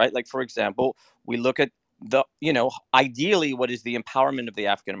change, right? Like for example, we look at ideally what is the empowerment of the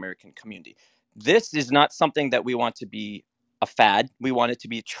African American community. This is not something that we want to be a fad. We want it to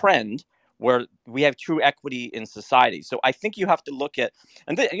be a trend where we have true equity in society. So I think you have to look at,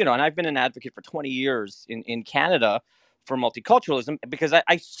 and I've been an advocate for 20 years in Canada for multiculturalism because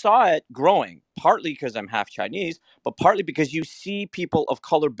I saw it growing, partly because I'm half Chinese, but partly because you see people of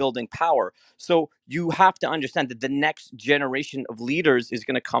color building power. So you have to understand that the next generation of leaders is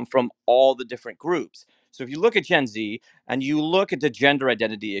going to come from all the different groups. So if you look at Gen Z and you look at the gender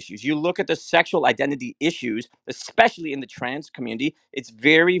identity issues, you look at the sexual identity issues, especially in the trans community, it's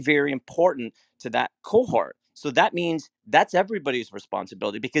very, very important to that cohort. So that means that's everybody's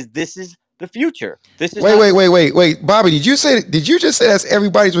responsibility because this is the future. This is Wait, not. wait, wait, wait, wait, Bobby. Did you just say that's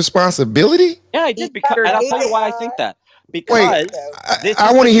everybody's responsibility? Yeah, I He did because, sure and I'll did. tell you why I think that. Wait, Because this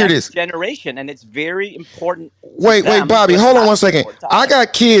I is want the to hear next this. generation, and it's very important to Wait, them Bobby, what's hold on one happening second. or to I us.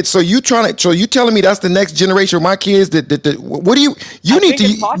 got kids, so you telling me that's the next generation of my kids? That what do you I need think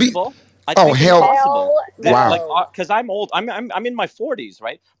it's to be? possible. I Oh think it's hell, possible Hell that, wow. like, no. because I'm old. I'm in my 40s,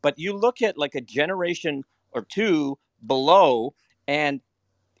 right? But you look at like a generation or two below, and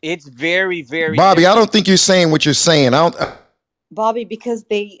it's very, very Bobby, I different. don't think you're saying what you're saying. I don't. Bobby, because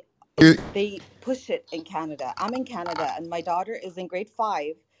You they push it in Canada. I'm in Canada and my daughter is in grade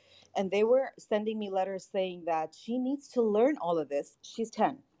 5 and they were sending me letters saying that she needs to learn all of this. She's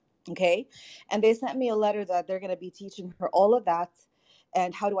 10. Okay? And they sent me a letter that they're going to be teaching her all of that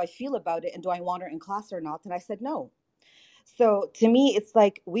and how do I feel about it and do I want her in class or not? And I said no. So to me it's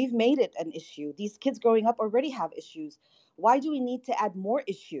like we've made it an issue. These kids growing up already have issues. Why do we need to add more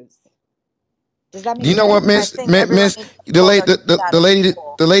issues? Does that make you know what, I sense? think everyone Miss, needs to hold their status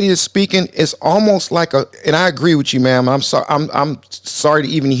equal. the lady that's speaking is almost like a, and I agree with you, ma'am. I'm sorry to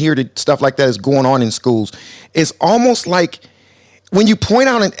even hear that stuff like that is going on in schools. It's almost like when you point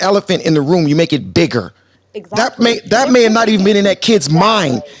out an elephant in the room, you make it bigger. Exactly. That They're may have not pushing even been it. in that kid's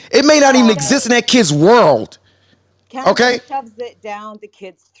mind. Exactly. It may not even exist in Exactly. that kid's world. Canada Okay, shoves it down the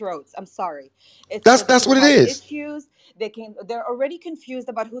kids' throats. I'm sorry. It's so they that's can what it hide is. issues. They're already confused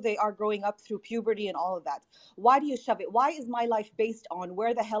about who they are growing up through puberty and all of that. Why do you shove it? Why is my life based on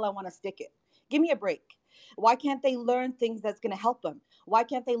where the hell I want to stick it? Give me a break. Why can't they learn things that's going to help them? Why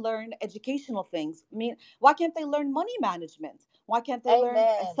can't they learn educational things? I mean, why can't they learn money management? Why can't they learn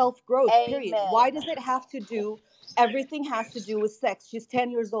Amen. self growth? Period. Amen. Why does it have to do? Everything has to do with sex. She's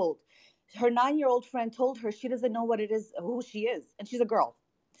 10 years old. Her 9-year-old friend told her she doesn't know what it is, who she is, and she's a girl.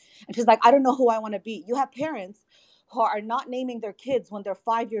 And she's like, I don't know who I want to be. You have parents who are not naming their kids when they're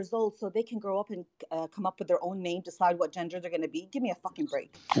 5 years old so they can grow up and come up with their own name, decide what gender they're going to be. Give me a fucking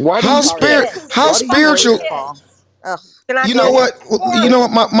break. Why do I'm How you sorry. care? spirit? This is How Why do you fucking spiritual? care? kids. Ugh. Can I You get know in? what? You know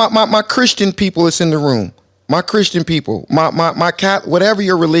what? My Christian people is in the room. My Christian people, my cat, whatever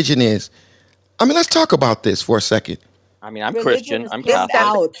your religion is. I mean, let's talk about this for a second. I mean, I'm Religion Christian. is I'm This thrown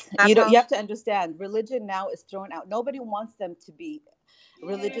Catholic. Stephanie. out. Can I You talk? have to understand. Religion now is thrown out. Nobody wants them to be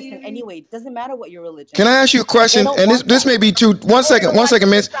religious in any way. Doesn't matter what your Can religion I is. ask you a They question? don't And want this that. may be too. They don't One want to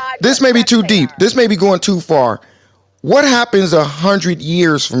second, miss. decide This what may be sex too they deep. are. This may be going too far. What happens 100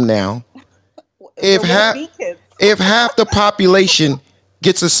 years from now if There won't half be kids. if half the population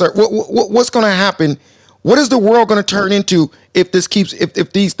gets a certain? What's going to happen? What is the world going to turn into if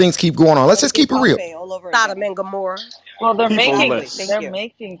these things keep going on? Let's It'll just be keep it real. Pompeii all over Sodom again. and Gomorrah. Well, Exactly. Thank they're peopleless. you.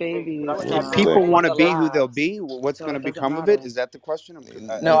 making babies. That's If sick. people want In to the be who they'll labs, be, what's so going to it doesn't become of it? matter. Is that the question?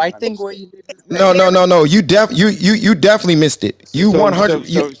 But No, I but think what you did is but No, make. no, Jerry, no, no. You definitely missed it. So, You so, 100 so,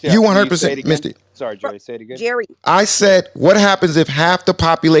 you so, yeah. you Can you say it 100% missed again? it. Sorry, bro, Joey. Say it again. Jerry, I said, what happens if half the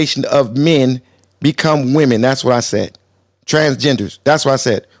population of men become women? That's what I said. Transgenders. That's what I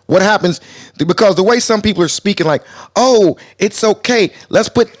said. What happens? Because the way some people are speaking, like, oh, it's okay. Let's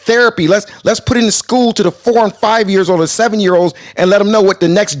put therapy. Let's put it in school to the 4 and 5 years old, or 7 year olds, and let them know what the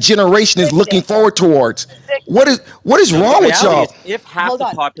next generation is looking Sickening. forward towards. What is No, the wrong with reality is, y'all? if half Hold the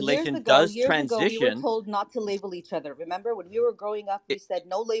on. Years population ago, does years ago, we were transition, told not to label each other. Remember, when we were growing up, we it, said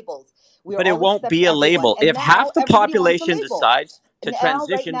no labels. We but it all won't accept be a everyone. label. And If now half the everybody wants a population label. decides to And now,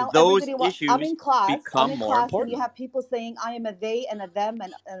 right transition, now, those everybody want. I'm issues in class. I'm become in more class, and you important. have people saying I am a they and a them,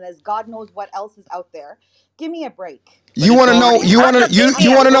 and as God knows what else is out there. Give me a break. But You it's want to what know? are already you You want talking to about? happening. Give you me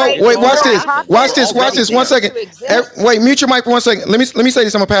you a want to know? break. It's Wait, watch The this. happening. Watch We're this. Watch already population this. One there. ceased second. to exist. Wait, mute your mic for 1 second. Let me say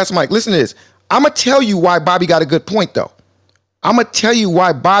this. I'm gonna pass the mic. Listen to this. I'm gonna tell you why Bobby got a good point though. I'm gonna tell you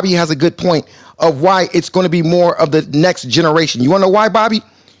why Bobby has a good point of why it's going to be more of the next generation. You want to know why, Bobby?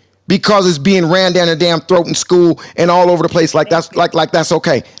 Because it's being ran down the damn throat in school and all over the place. Like Thank that's you. like that's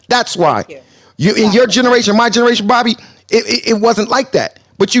okay. That's why. Thank you. You in your Exactly. generation, my generation, Bobby, it wasn't like that.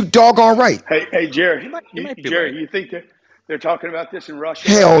 But you doggone right. Hey, Jerry, You might be right. Jerry, you think that they're talking about this in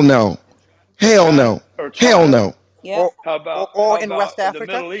Russia right Hell now, no. or Hell China, no. or Hell China? no. Yep. Or, or How in about West in the Africa?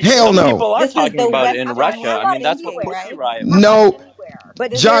 Middle East? Hell Some no. people are This is talking the about it in Western Russia. How I world about mean, that's what thinking, anywhere? Pussy right? Riot How about was. No. anywhere?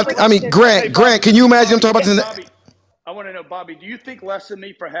 But is John, I everybody mean serious? Hey, Grant, Bobby, can you imagine I'm Bobby, talking about this? Bobby. I want to know, Bobby, do you think less of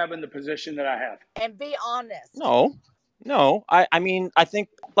me for having the position that I have? And be honest. No, no. I mean, I think.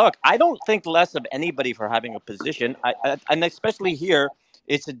 Look, I don't think less of anybody for having a position. And especially here,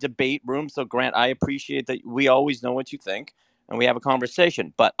 it's a debate room. So, Grant, I appreciate that we always know what you think and we have a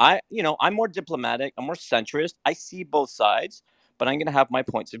conversation. But I'm more diplomatic. I'm more centrist. I see both sides, but I'm going to have my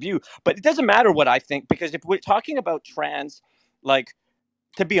points of view. But it doesn't matter what I think because if we're talking about trans, like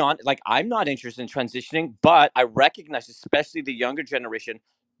to be honest, like I'm not interested in transitioning, but I recognize, especially the younger generation,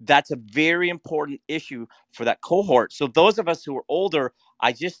 that's a very important issue for that cohort. So those of us who are older,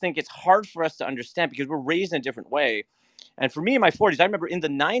 I just think it's hard for us to understand because we're raised in a different way. And for me in my 40s, I remember in the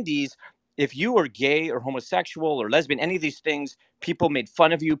 90s, if you were gay or homosexual or lesbian, any of these things, people made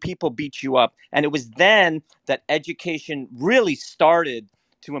fun of you, people beat you up. And it was then that education really started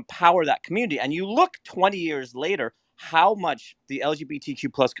to empower that community. And you look 20 years later, how much the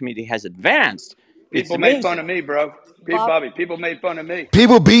LGBTQ plus community has advanced. It's People made fun amazing. of me, bro. Bob, Bobby, people made fun of me.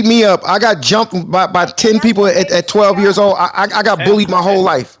 People beat me up. I got jumped by And 10 that's people what made at us so 12 years old. young. I got And, bullied my and, whole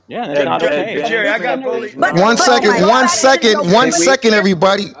life. Yeah, and it's and not okay. but Jerry, this I got generation bullied. But One but do now, you second, look one at it as second, one nobility, second, Jerry?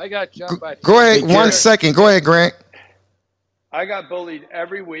 everybody. I got jumped by Go 10 ahead, Hey, one Jerry. Jerry, second. Go ahead, Grant. I got bullied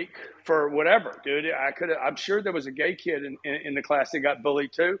every week for whatever, dude. I'm sure there was a gay kid in the class that got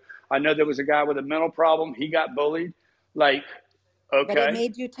bullied too. I know there was a guy with a mental problem. He got bullied. Like, but it okay.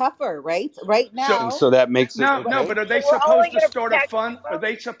 made you tougher, right? Right So, now, So that makes it no, okay? but are So they we're only supposed to going to start a protect you fund? Are from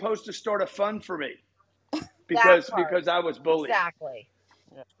they supposed to start a fund for me? that Because part. I was bullied. Exactly.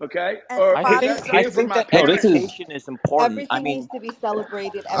 Okay. and Or I is think Bobby, that I paying for think my that No, this parents? is education is important. I everything needs mean, to be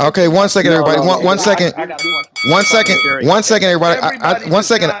celebrated. Okay, Everything one needs to second, be no, everybody. no, One, no. one celebrated. I second. got a question. One second. Jerry. One second, everybody. Everybody One does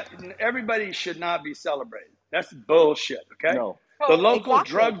second. not. Everybody should not be celebrated. That's bullshit. Okay. No. The Totally. local Exactly,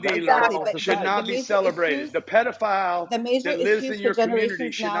 drug dealer exactly. Exactly. should But not be celebrated. The pedophile the major that lives issues in for your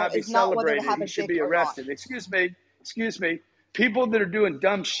community generations should now not be is not whether to celebrated. have He a should dick be or not. arrested. Excuse me. Excuse me. People that are doing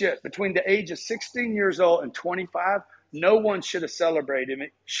dumb shit between the age of 16 years old and 25, no one should have celebrated me.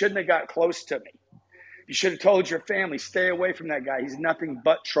 Shouldn't have got close to me. You should have told your family, stay away from that guy. He's nothing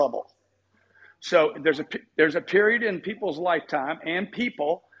but trouble. So there's a period in people's lifetime and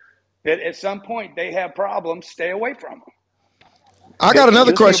people that at some point they have problems. Stay away from them. I got That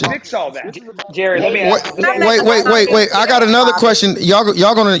another This is you question. about fix all that. this is about Jerry, let Hey, me Bobby, Wait, ask you I'm this going to real make wait, a quick. wait, wait, comment wait. I got there, another Bobby. question. Y'all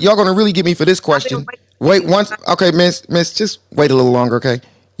gonna really get me for this Bobby, I'm question. waiting for Wait, you. once. Okay, miss, just wait a little longer, okay?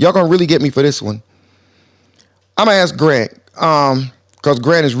 Y'all gonna really get me for this one. I'm gonna ask Grant, because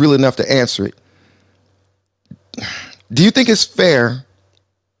Grant is real enough to answer it. Do you think it's fair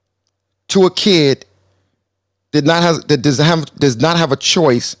to a kid that does not have a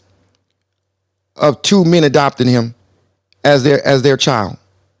choice of two men adopting him as their child?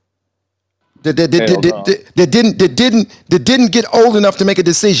 That, that, that, hell that, no. that, that didn't get old enough to make a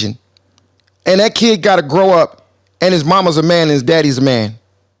decision. And that kid got to grow up, and his mama's a man and his daddy's a man.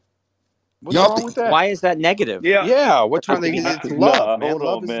 What's Y'all, wrong with that? why is that negative Yeah. Yeah, for what's that wrong? to be I, It's negative? love, Nah, man. hold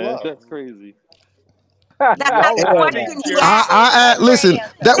Love on, is man. love. That's crazy. That's Nah, not the hold on Whoa. now. question he Jerry. asked. Let listen. him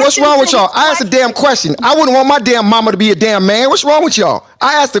answer. What's Listen wrong to with y'all? his I asked a damn question. question. I wouldn't want my damn mama to be a damn man. What's wrong with y'all?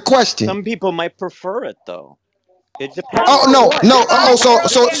 I asked a question. Some people might prefer it though. It depends Oh on no, what. no. Oh,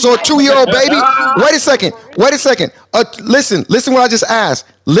 so a 2 year old baby. Wait a second. Wait a second. Listen. What I just asked.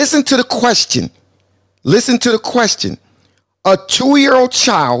 Listen to the question. Listen to the question. A 2 year old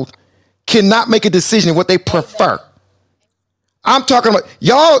child cannot make a decision what they prefer. I'm talking about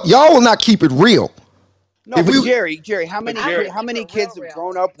y'all. Y'all will not keep it real. No, If but we, Jerry, how I'm many gonna how keep many it real, kids have real.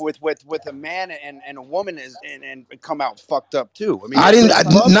 grown up with a man and a woman and come out fucked up too? I mean, I didn't. there's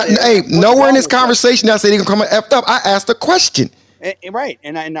love there. Hey, What's nowhere in wrong this with that? conversation did I say they gonna come effed up. I asked a question. Right,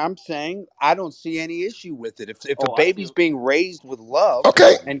 and I'm saying I don't see any issue with it. If a Oh, I see. baby's being raised with love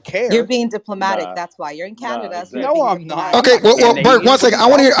Okay. and You're care, being diplomatic. Nah, That's why you're in nah, Canada, so you're no, being exactly. I'm not. I'm diplomatic. Okay. not Well, Bert, Canadian. one What are second. you I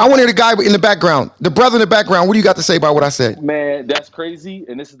want to hear. talking I want to hear the about? guy in the background, the brother in the background. What do you got to say about what I said? Man, that's crazy,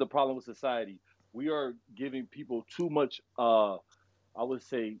 and this is the problem with society. We are giving people too much I would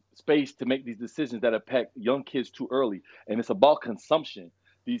say space to make these decisions that affect young kids too early. And it's about consumption.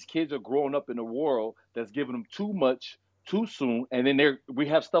 These kids are growing up in a world that's giving them too much too soon. And then we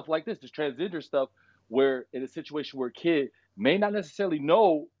have stuff like this transgender stuff, where in a situation where a kid may not necessarily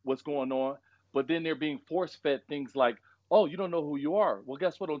know what's going on, but then they're being force fed things like, oh, you don't know who you are. Well,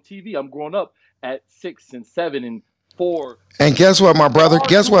 guess what? On TV, I'm growing up at 6 and 7 and 4. And guess what, my brother? Far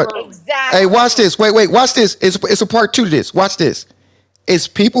Guess too what? early. Hey, Far too watch early. this. Wait. Watch this. It's a part two to this. Watch this. It's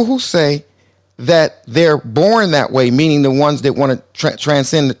people who say that they're born that way, meaning the ones that want to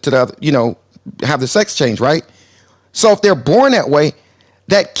transcend to the other, have the sex change, right? So if they're born that way,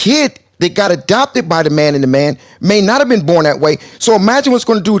 that kid that got adopted by the man and the man may not have been born that way. So imagine what's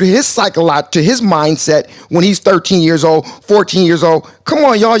going to do to his to his mindset when he's 13 years old, 14 years old. Come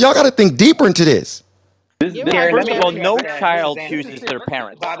on, y'all. Y'all got to think deeper into this. You're No, right, first of all, Bobby. no But child this is chooses it. their Let me say,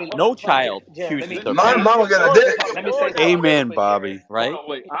 parents. Bobby, No Bobby, child Jerry, chooses their My parents. mama got a dick. let me say something real Amen, quick, Jerry. Bobby. Hold Right? on,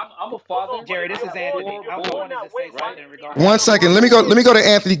 wait. I'm a father Jerry, this of is Anthony. four I boys, wanted to say right? something I regarding One have what second. one Let me Bobby go. boy. Let me said. go to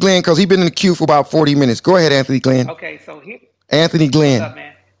Anthony Glenn because he's been in the queue for about 40 minutes. Go ahead, Anthony Glenn. Okay, so here, Anthony what's Glenn. up,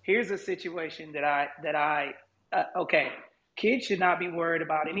 man? Here's a situation okay. Kids should not be worried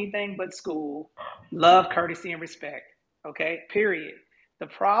about anything but school, love, courtesy, and respect. Okay, period. The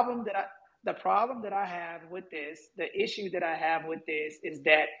problem that I the problem that I have with this, the issue that I have with this is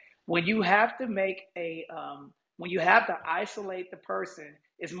that when you have to make when you have to isolate the person,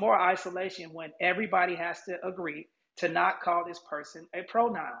 it's more isolation when everybody has to agree to not call this person a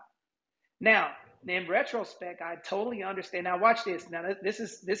pronoun. Now, in retrospect, I totally understand. Now, watch this. Now, this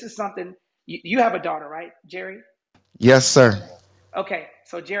is something you have a daughter, right, Jerry? Yes, sir. Okay,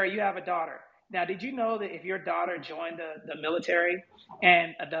 so Jerry, you have a daughter. Now, did you know that if your daughter joined the military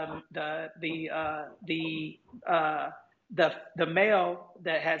and uh, the male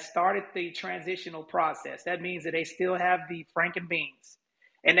that has started the transitional process, that means that they still have the Franken beans,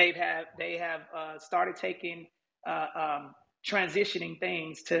 and they have started taking transitioning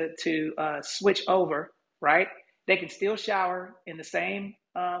things to switch over, right? They can still shower in the same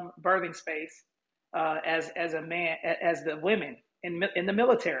birthing space as a man as the women in the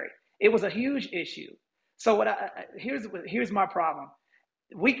military. It was a huge issue. So here's my problem.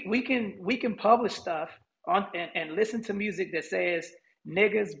 We can publish stuff and listen to music that says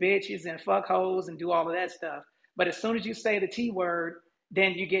niggas, bitches, and fuck hoes and do all of that stuff. But as soon as you say the T word,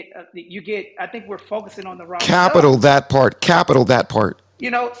 then you get. I think we're focusing on the wrong stuff. Capital that part. Capital that part.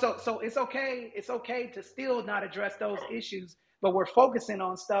 So it's okay to still not address those issues, but we're focusing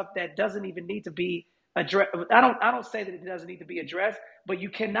on stuff that doesn't even need to be addressed. I don't say that it doesn't need to be addressed, but you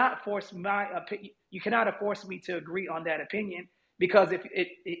cannot force my opinion. You cannot force me to agree on that opinion, because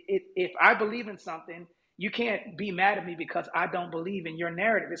if I believe in something, you can't be mad at me because I don't believe in your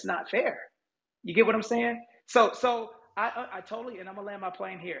narrative. It's not fair. You get what I'm saying? So I totally, and I'm gonna land my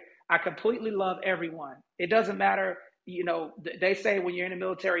plane here. I completely love everyone. It doesn't matter. They say when you're in the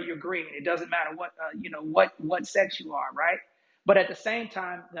military, you're green. It doesn't matter what sex you are, right? But at the same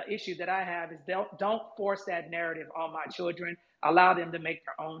time, the issue that I have is don't force that narrative on my children. Allow them to make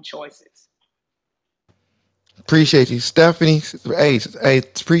their own choices. Appreciate you, Stephanie. Hey,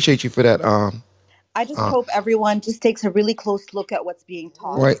 appreciate you for that. I just Uh, hope everyone just takes a really close look at what's being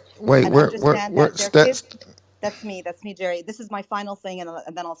taught wait. and understand Where, that their kids. That's me, Jerry. This is my final thing, and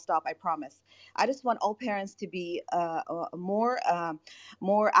then I'll stop. I promise. I just want all parents to be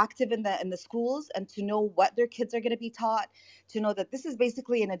more active in the schools and to know what their kids are going to be taught. To know that this is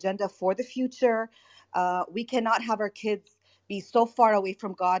basically an agenda for the future. We cannot have our kids be so far away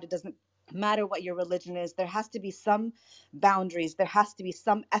from God. It doesn't matter what your religion is. There has to be some boundaries. There has to be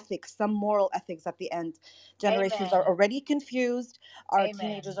some ethics, some moral ethics at the end. Generations are Amen. already confused. Our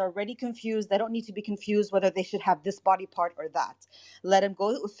teenagers Amen. are already confused. They don't need to be confused whether they should have this body part or that. Let them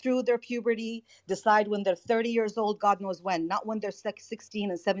go through their puberty, decide when they're 30 years old, God knows when, not when they're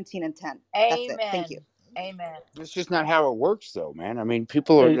 16 and 17 and 10. That's it. Thank you. Amen. Amen. That's just not how it works, though, man. I mean,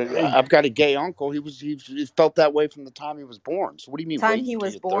 people are. Hey, hey, I've got a gay uncle. He felt that way from the time he was born. So what do you mean Time wait he until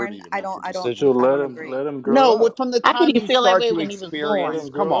was you're born, 30 to I make don't the I don't so decision? I let don't him agree. let him No, grow what up. from the How could time he you feel that start way to when he was Let born? experience,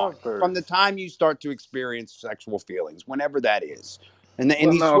 him come grow on, up from the first. time you start to experience sexual feelings, whenever that is, and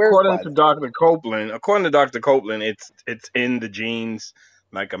Well, he no, swears by that. According to Dr. Copeland, it's in the genes.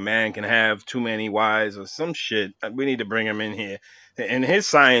 Like a man can have too many wives or some shit. We need to bring him in here. And his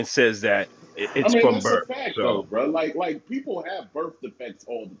science says that I it's mean, from that's a birth. fact, though, So bro. Like people have birth defects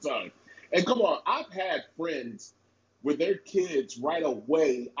all the time. And come on, I've had friends with their kids right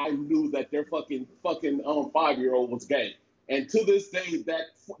away. I knew that their fucking 5-year-old was gay, and to this day,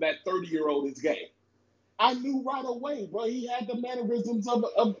 that 30-year-old is gay. I knew right away, bro. He had the mannerisms of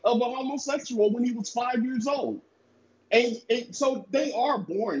a homosexual when he was 5 years old, and so they are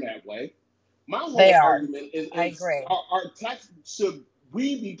born that way. My They whole are. argument I is agree. our tax should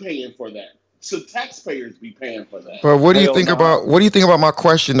we be paying for that? Should taxpayers be paying for that? But Hell nah. what do you think about my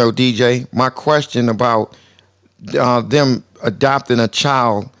question though, DJ? My question about them adopting a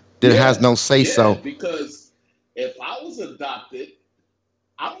child that has Yeah, no say yeah, so. because if I was adopted,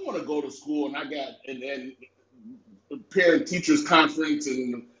 I don't want to go to school and and parent teachers conference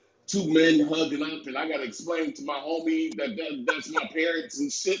and two men hugging up and I got to explain to my homie that's my parents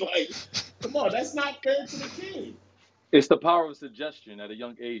and shit. Like, come on, that's not fair to the kid. It's the power of suggestion at a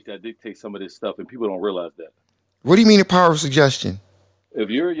young age that dictates some of this stuff, and people don't realize that. What do you mean the power of suggestion? If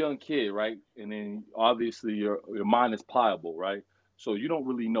you're a young kid, right, and then obviously your mind is pliable, right, so you don't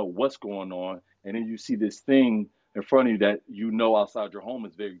really know what's going on, and then you see this thing in front of you that you know outside your home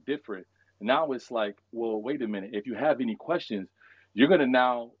is very different. And now it's like, well, wait a minute. If you have any questions, you're gonna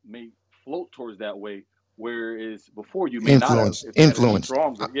now may float towards that way, whereas before you may not have Influence, if you had a influence.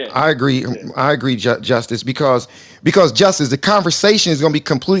 stronger, yeah, I agree. yeah. I agree, Justice, because Justice, the conversation is going to be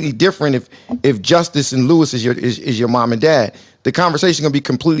completely different if Justice and Lewis is your mom and dad. The conversation is going to be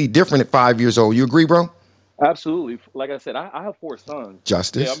completely different at 5 years old. You agree, bro? Absolutely. Like I said, I have four sons.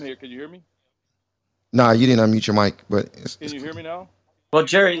 Yeah, I'm Justice. here. Can you hear me? Nah, you didn't unmute your mic, but Can you hear me now? Well,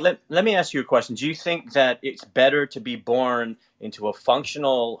 Jerry, let me ask you a question. Do you think that it's better to be born into a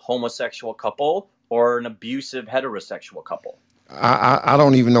functional homosexual couple or an abusive heterosexual couple? I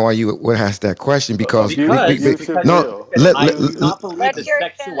don't even know why you would ask that question because Because Abusive because no male. because let, I let, do Abusive. not believe Let that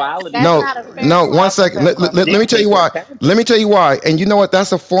Jerry finish. sexuality That's no not a fair no one second question. let me tell you why let me parenting. tell you why and you know what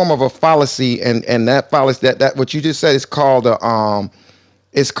that's a form of a fallacy and that fallacy that what you just said is called a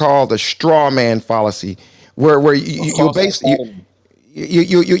it's called a straw man fallacy where A you'll false base dichotomy.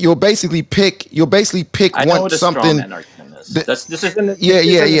 you'll basically pick I know one what a straw something man argument is. that This isn't a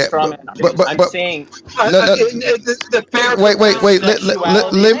yeah straw man argument. but I'm saying no, no, The fair wait.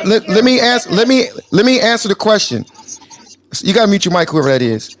 sexuality. Let Let Jerry me answer. finish. Let me answer the question. You gotta mute your mic, whoever that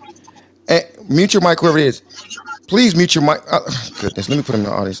is. Mute your mic, whoever it is. Please mute your mic. Goodness, let me put him in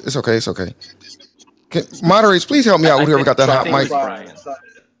the audience. It's okay. It's okay. Moderators, please help me out I with whoever think got that I hot think it It's was mic. Brian. Brian.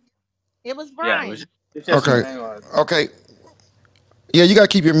 It was Yeah, Brian. it's just Okay. me. Hang on. Okay. Yeah, you gotta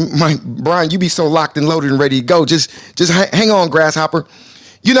keep your mic, Brian. You be so locked and loaded and ready to go. Just hang on, grasshopper.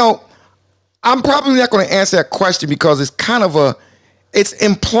 You know, I'm probably not going to answer that question because it's kind of it's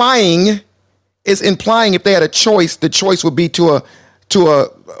implying if they had a choice, the choice would be to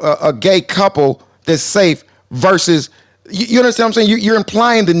a gay couple that's safe versus you understand what I'm saying? You're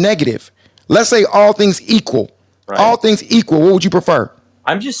implying the negative. Let's say all things equal. All Right. things equal, what would you prefer?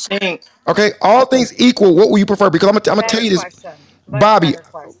 I'm just saying. Okay, all things equal, what would you prefer? Because I'm gonna tell Better you this, question. Much Bobby. better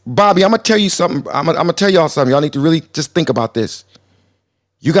question. Bobby, I'm gonna tell you something. I'm gonna tell y'all something. Y'all need to really just think about this.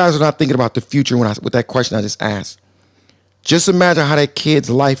 You guys are not thinking about the future with that question I just asked. Just imagine how that kid's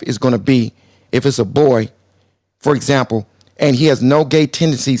life is gonna be if it's a boy, for example, and he has no gay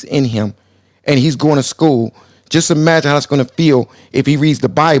tendencies in him, and he's going to school. Just imagine how it's going to feel if he reads the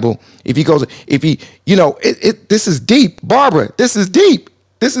Bible, if he goes, if he, this is deep, Barbara. This is deep.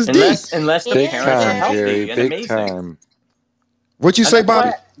 This is deep. Unless the Is Big parents are time, it? Jerry. healthy and Big amazing. time. What you And say, that's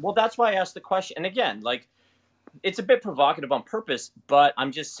Bobby? why that's why I asked the question. And again, like it's a bit provocative on purpose, but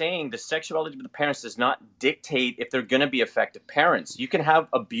I'm just saying the sexuality of the parents does not dictate if they're going to be effective parents. You can have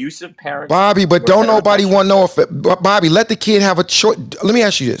abusive parents Bobby, but who are don't nobody heterosexual. want to know if Bobby, let the kid have a choice. Let me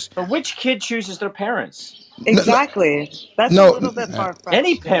ask you this. But which kid chooses their parents? No, no, Exactly. That's a no, little bit far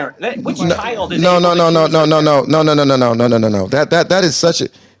Any fetched parent. Which no, question. child is no, able no, to no, no, choose no, their no, parents? no, no, no, no, no, no, no, no, no, no. That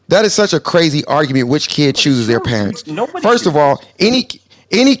is such a crazy argument. Which kid But it's chooses their true. parents? Nobody First of chooses. all, any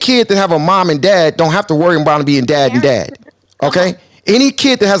kid that have a mom and dad don't have to worry about being dad and Parents, dad. come Okay? on. Any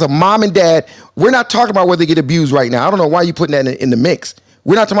kid that has a mom and dad, we're not talking about whether they get abused right now. I don't know why you putting that in the mix.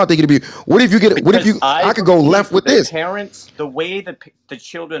 We're not talking about they get abused. What if you get? What if Because you? I I could go believe left with the this. parents, the way the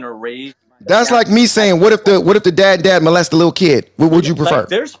children are raised, That's like that's me has saying, what if the dad molest the little kid? What would you like prefer?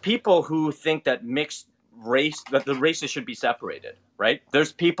 there's people who think that mixed race that the races should be separated, right?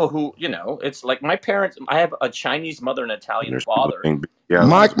 There's people who, it's like my parents. I have a Chinese mother and Italian There's people father. think together.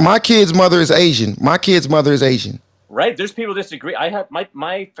 My kid's mother is Asian. My kid's mother is Asian. Right. There's people disagree. I have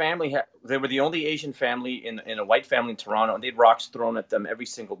my family. They were the only Asian family in a white family in Toronto, and they had rocks thrown at them every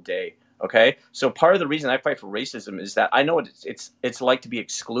single day. Okay. So part of the reason I fight for racism is that I know what it's like to be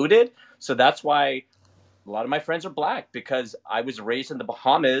excluded. So that's why a lot of my friends are black, because I was raised in the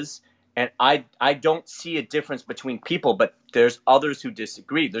Bahamas, and I don't see a difference between people. But there's others who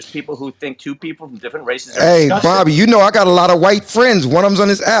disagree. There's people who think two people from different races are Hey, disgusting. Bobby, you know I got a lot of white friends. One of them's on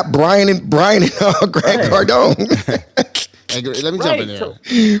this app, Brian and Grant Right. Cardone. Hey, let me jump in Right. there.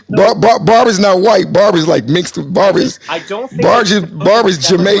 Barbara's not white. Barbara's like mixed with I don't think that you can look at the Barbara's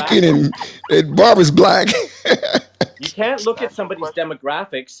Jamaican demographics. and Barbara's black. You can't look at somebody's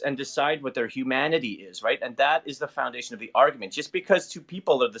demographics and decide what their humanity is, right? And that is the foundation of the argument. Just because two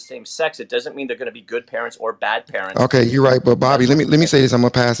people are the same sex, it doesn't mean they're going to be good parents or bad parents. Okay, you're right, but Bobby, That's what let me say this. I'm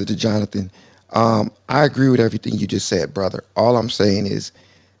gonna pass it to Jonathan. I agree with everything you just said, brother. All I'm saying is,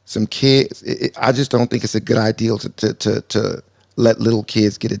 some kids. I just don't think it's a good idea to let little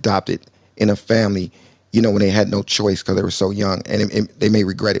kids get adopted in a family. When they had no choice because they were so young, and they may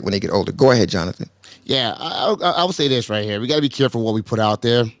regret it when they get older. Go ahead, Jonathan. Yeah, I will say this right here. We got to be careful what we put out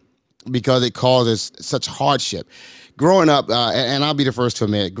there because it causes such hardship. Growing up, and I'll be the first to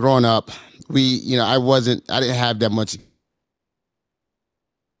admit, growing up, I didn't have that much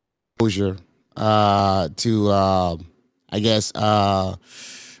exposure to, I guess,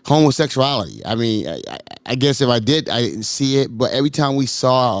 homosexuality. I mean, I guess if I did, I didn't see it. But every time we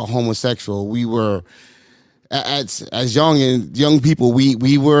saw a homosexual, we were as young people,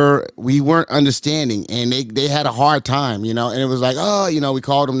 we weren't understanding, and they had a hard time, and it was like, oh, we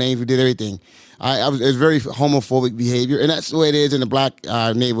called them names, we did everything. It was very homophobic behavior, and that's the way it is in the black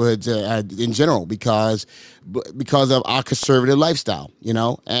neighborhoods in general because of our conservative lifestyle,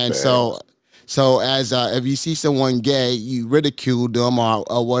 and so as if you see someone gay, you ridicule them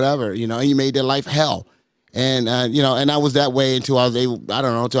or whatever, and you made their life hell. And and I was that way until I was able, I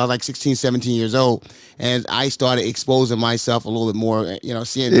don't know, until I was like 16, 17 years old, and I started exposing myself a little bit more,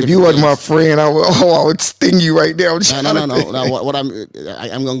 seeing. If you wasn't my friend, I would sting you right now. No. What I'm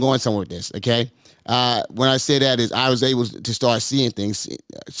going to go on somewhere with this, okay? When I say that is I was able to start seeing things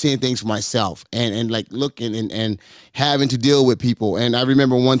for myself, and like looking and having to deal with people. And I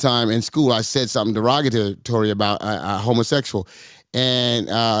remember one time in school I said something derogatory about a homosexual, and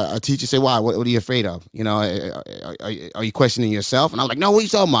a teacher said, "Why? What are you afraid of? Are you questioning yourself?" And I was like, "No, what are you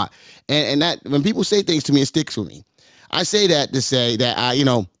talking about?" And that when people say things to me, it sticks with me. I say that to say that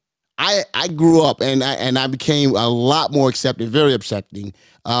I grew up and I became a lot more accepting, very accepting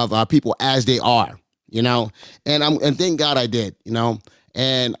of people as they are, and thank God I did,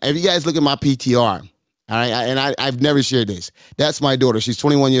 And if you guys look at my PTR, all right, I've never shared this. That's my daughter. She's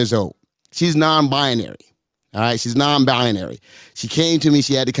 21 years old. She's non-binary. All right, she's non-binary. She came to me.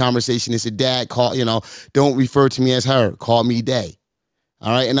 She had the conversation and said, "Dad, don't refer to me as her. Call me Day."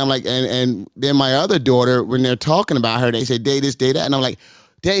 All right, and I'm like, and then my other daughter, when they're talking about her, they say Day this, Day that, and I'm like,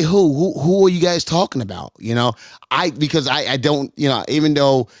 Day who are you guys talking about? Because I don't, even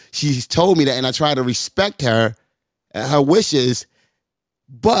though she's told me that, and I try to respect her wishes.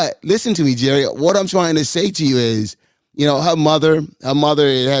 But listen to me, Jerry. What I'm trying to say to you is, her mother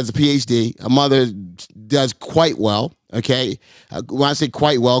has a PhD. Her mother does quite well. Okay, when I say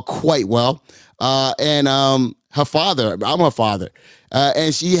quite well, and her father, I'm her father,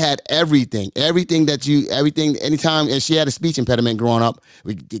 and she had everything. Anytime, and she had a speech impediment growing up.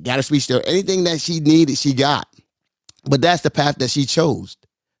 We got a speech there. Anything that she needed, she got. But that's the path that she chose.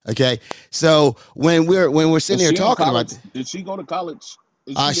 Okay, so when we're Is sitting here she in talking college? about, Did she go to college?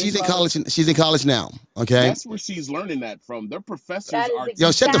 Is she in she's in college? college. She's in college now. Okay. That's where she's learning that from. Their professors That is are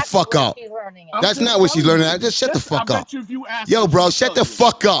Yo, shut the exactly fuck where up. she's learning it. I'm That's just not what she's telling learning. you. Just shut the I fuck up. bet you if you ask Yo, her, bro, she'll shut tell the you.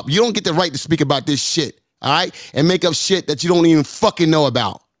 fuck up. You don't get the right to speak about this shit. All right? And make up shit that you don't even fucking know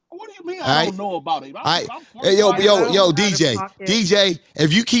about. What do you mean All I right? don't know about it? All right. I'm Hey, yo, 45 yo, years Wow, yo, old. out of DJ. pocket. DJ,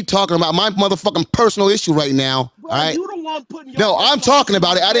 if you keep talking about my motherfucking personal issue right now, all Bro, right? you the one putting your No, I'm personal talking issue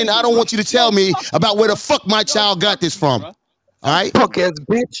about on it. I Facebook, don't bro. want you to tell Yo, me fuck you, about where the bro. fuck my Yo, child got fuck this you, from. bro. All Fuck right? you. Punk ass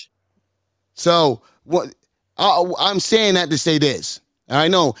bitch. So what I'm saying that to say this. I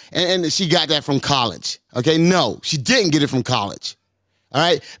know, and she got that from college. Okay, no, she didn't get it from college. All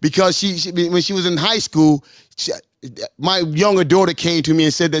right, because she when she was in high school, My younger daughter came to me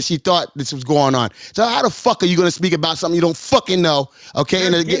and said that she thought this was going on. So how the fuck are you going to speak about something you don't fucking know? Okay,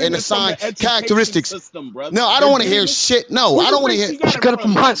 They're and getting it from assign the education characteristics. system, brother. No, I don't They're want to hear getting it. shit. No, Who I you don't want to think hear. she got She it got it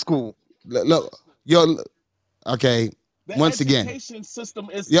from from, high man? school. Look, yo, okay. The Once again, education system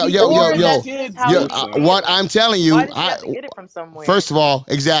is teaching Or these yo. that's just kids how yo this, they man. what feel. I'm telling Why you, does he have to get it from somewhere? first of all,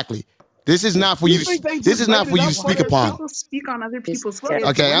 exactly. This is not for You you think to. they This just is made not for it you up to for speak But upon. themselves? people speak on other It's people's Brother,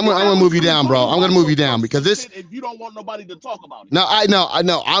 kids, Okay, man. I'm when gonna, the I'm hell gonna are move we you gonna down, talk bro. I'm gonna about move your you down personal because this. shit if you don't want nobody to talk about it? No, I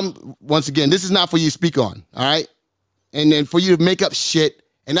know. Once again, this is not for you to speak on. All right, and then for you to make up shit,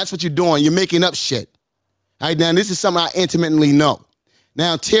 and that's what you're doing. You're making up shit. All right, now this is something I intimately know.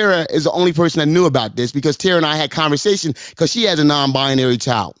 Now Tara is the only person that knew about this because Tara and I had conversation because she has a non-binary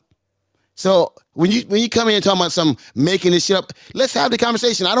child. So when you come in and talk about some making this shit up, let's have the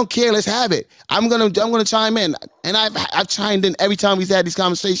conversation. I don't care. Let's have it. I'm gonna chime in, and I've chimed in every time we've had these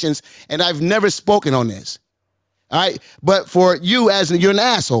conversations, and I've never spoken on this. All right, but for you you're an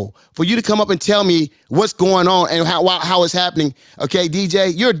asshole for you to come up and tell me what's going on and how it's happening. Okay,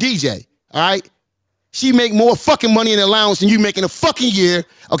 DJ, you're a DJ. All right, she make more fucking money in allowance than you make in a fucking year,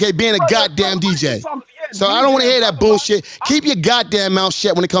 okay, being a Brother, goddamn what are you DJ. talking? Yeah, So I don't want to DJ, hear that brother, but bullshit. Keep your goddamn mouth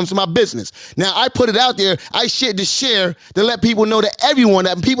shut when it comes to my business. Now, I put it out there. I shit to share to let people know that everyone,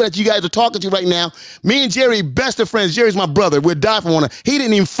 that people that you guys are talking to right now, me and Jerry, best of friends. Jerry's my brother. We're die for one. He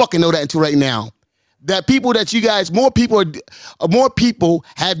didn't even fucking know that until right now. That people that you guys, more people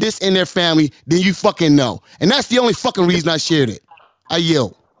have this in their family than you fucking know. And that's the only fucking reason I shared it. I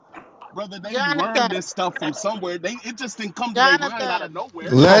yield. brother, they Jonathan, learned this stuff from somewhere. It just didn't come to their mind out of Jonathan.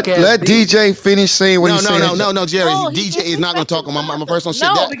 nowhere. Punk ass Let nigga. DJ finish saying what No, he's no, saying. no, no, no, Jerry. No, he DJ didn't is not gonna talk finish, on my Jonathan. personal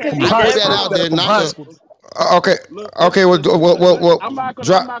shit. No, That because From he I high put just that school. He out got spoke. it there, from not high to. school. Okay, Look, okay. listen, listen, listen. I'm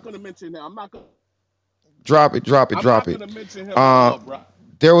Drop, not gonna mention him. I'm drop not it. gonna mention him at Uh, all, bro.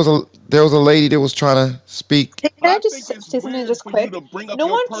 there was a lady that was trying to speak. Hey, But can I I think just it's say something weird just for you quick? to bring up No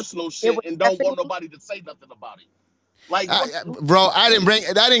your one. personal It shit was and don't want Stephanie. nobody to say nothing about it. Like, what? Bro, I didn't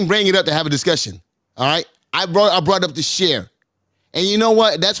bring it up to have a discussion. All right, I brought up to share, and you know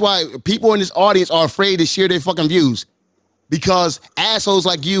what? That's why people in this audience are afraid to share their fucking views because assholes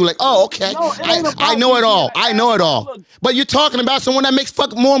like you, like, oh, okay, No, it ain't I about know me it being all. an I know it asshole. all. Look, But you're talking about someone that makes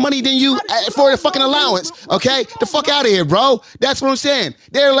fuck more money than you you for the don't fucking know me, allowance. brother. Okay, You the don't fuck know out of here, me, bro. That's what I'm saying.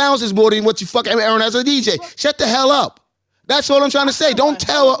 Their allowance is more than what you fucking earn as a DJ. brother. Shut the hell up. That's what I'm trying I to say. have Don't a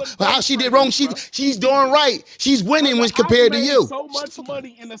hell tell of her a how day she did wrong. trading, bro. She's doing right. She's winning Brother, when I've compared to made you. so much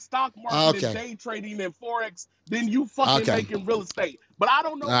money in the stock market and Okay. day trading and forex than you fucking Okay. make in real estate. But I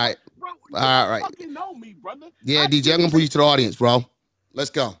don't All know what, right. bro. You All don't right. fucking know me, brother. Yeah, I DJ, I'm didn't gonna put make. you to the audience, bro.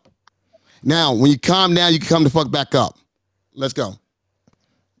 Let's go. Now, when you calm down, you can come the fuck back up. Let's go.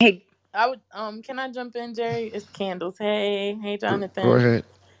 Hey, I would can I jump in, Jerry? It's Candles. Hey, Go Jonathan. ahead.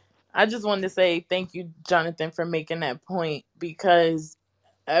 I just wanted to say thank you, Jonathan, for making that point because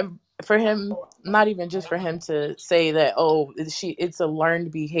uh, for him, not even just for him to say that, oh, it's a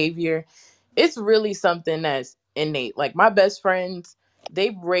learned behavior. It's really something that's innate. Like my best friends,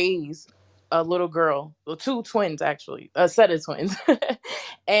 they raise a little girl, well, two twins actually, a set of twins,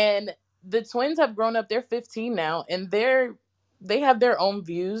 and the twins have grown up. They're 15 now, and they have their own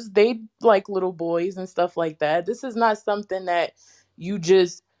views. They like little boys and stuff like that. This is not something that you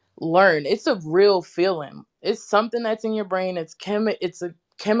just learn. It's a real feeling. It's something that's in your brain. It's a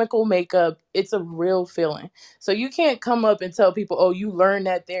chemical makeup. It's a real feeling. So you can't come up and tell people, "Oh, you learn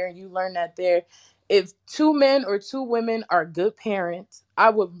that there and you learn that there." If two men or two women are good parents,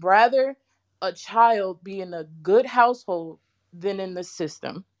 I would rather a child be in a good household than in the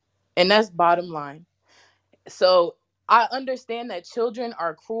system. And that's bottom line. So I understand that children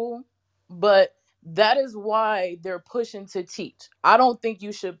are cruel, but that is why they're pushing to teach. I don't think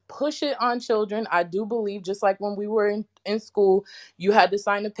you should push it on children. I do believe, just like when we were in school, you had to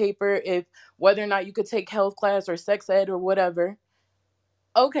sign a paper if whether or not you could take health class or sex ed or whatever.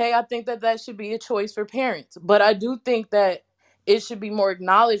 Okay, I think that should be a choice for parents. But I do think that it should be more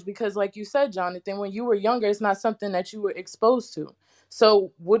acknowledged because, like you said, Jonathan, when you were younger, it's not something that you were exposed to.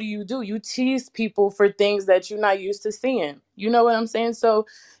 So what do? You tease people for things that you're not used to seeing. You know what I'm saying? So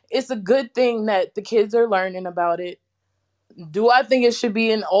it's a good thing that the kids are learning about it. Do I think it should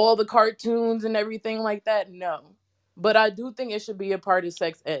be in all the cartoons and everything like that? No. But I do think it should be a part of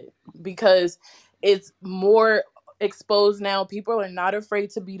sex ed because it's more exposed now. People are not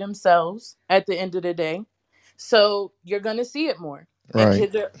afraid to be themselves at the end of the day. So you're gonna see it more. And Right,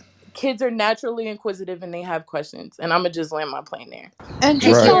 kids are naturally inquisitive and they have questions. And I'm gonna just land my plane there. And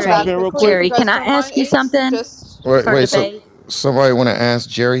hey, just right. so Pop Jerry. in that real quickly, if quick. you Jerry, guys can I don't mind, ask you Ace, something just for Wait. So debate? somebody want to ask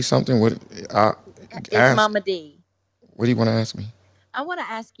Jerry something? Uh, It's ask. Mama D. What do you want to ask me? I want to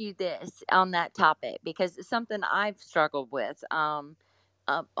ask you this on that topic because it's something I've struggled with on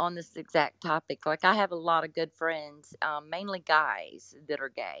this exact topic. Like I have a lot of good friends, mainly guys that are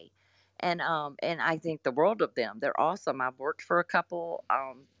gay, and I think the world of them. They're awesome. I've worked for a couple,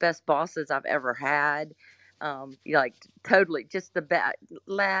 best bosses I've ever had. Like totally, just the best,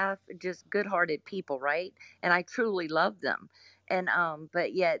 laugh, just good-hearted people, right? And I truly love them.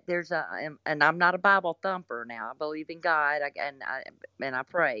 But yet there's and I'm not a Bible thumper now. I believe in God, and I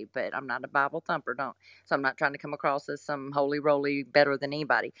pray, but I'm not a Bible thumper. Don't So I'm not trying to come across as some holy roly better than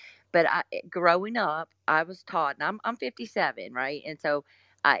anybody. But growing up, I was taught, and I'm 57, right? And so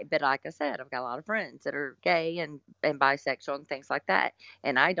but like I said, I've got a lot of friends that are gay and bisexual and things like that,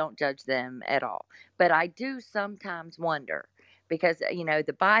 and I don't judge them at all. But I do sometimes wonder because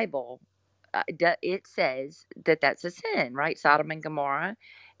the Bible, it says that that's a sin, right? Sodom and Gomorrah.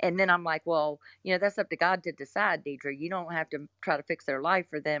 And then I'm like, well, that's up to God to decide, Deidre. You don't have to try to fix their life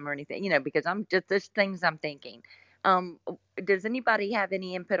for them or anything, because I'm just, there's things I'm thinking. Does anybody have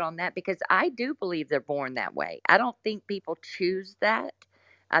any input on that? Because I do believe they're born that way. I don't think people choose that.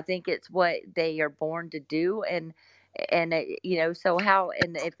 I think it's what they are born to do. So how,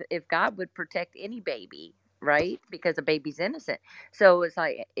 and if God would protect any baby, right? Because a baby's innocent, so it's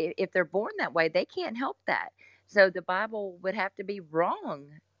like if they're born that way, they can't help that. So the Bible would have to be wrong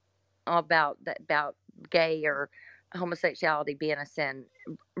about gay or homosexuality being a sin,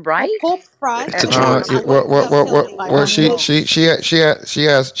 Well, right? Pope Francis, It's a Am I I choice. want wrong? to jump in on Like that. on Pope, she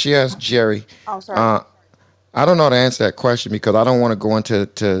asked sorry. Jerry. I don't know how to answer that question because I don't want to go into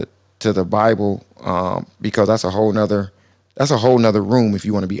to the Bible because that's a whole nother room if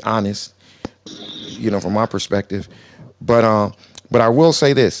you want to be honest, from my perspective. But I will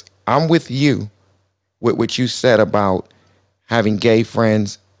say this: I'm with you with what you said about having gay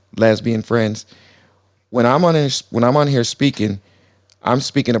friends, lesbian friends. When I'm on here speaking, I'm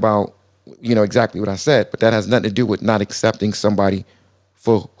speaking about exactly what I said, but that has nothing to do with not accepting somebody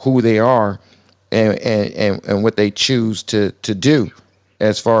for who they are and what they choose to do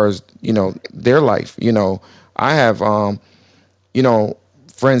as far as their life. I have you know,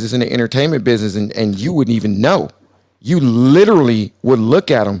 friends that's in the entertainment business, and you wouldn't even know. You literally would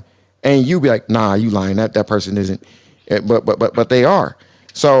look at them, and you'd be like, "Nah, you lying. That person isn't." But they are.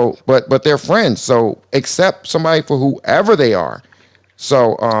 So, but they're friends. So accept somebody for whoever they are.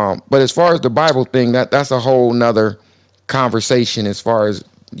 So, but as far as the Bible thing, that's a whole nother conversation as far as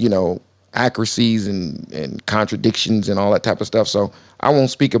accuracies and contradictions and all that type of stuff. So I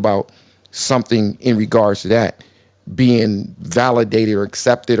won't speak about something in regards to that being validated or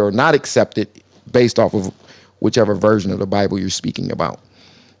accepted or not accepted based off of whichever version of the Bible you're speaking about.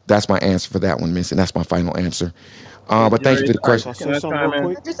 That's my answer for that one, Miss, and that's my final answer. Hey, But thank you Jerry, for the question. Can I can say I something real chime in?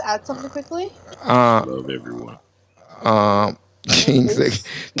 quick? Can I just add something quickly? Love everyone. King said, Please.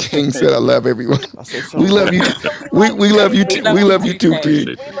 King said, "I love everyone. I say We something love real you. quick. We We love you we love too, you We too. King. love We you love you too, too, Kay. King.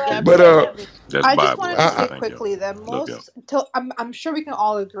 Appreciate We you. We love love you, you But Kay. too. That's I just Bible wanted to answer. say Thank you. quickly that Love y'all. I'm sure we can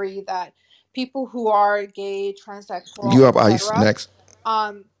all agree that people who are gay, transsexual, you up, Ice? etc., Next.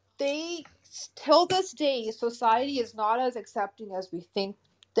 um, they till this day, society is not as accepting as we think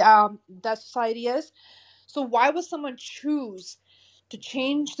that society is. So why would someone choose to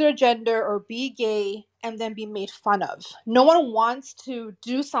change their gender or be gay and then be made fun of? No one wants to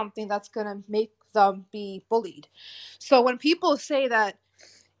do something that's gonna make them be bullied. So when people say that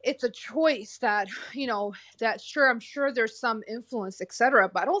it's a choice that that sure, I'm sure there's some influence, etc.,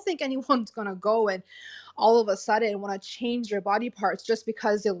 but I don't think anyone's gonna go and all of a sudden want to change their body parts just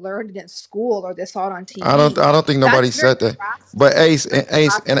because they learned it in school or they saw it on I don't. TV. I don't think That's nobody very said that. But drastic. Ace Very and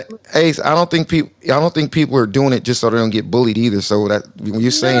Ace and drastic move. Ace, I don't think people. I don't think people are doing it just so they don't get bullied either. So that when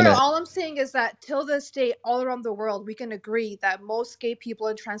you're No, no, saying no. that, All I'm saying is that till this day, all around the world, we can agree that most gay people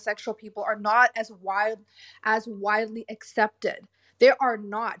and transsexual people are not as widely accepted. They are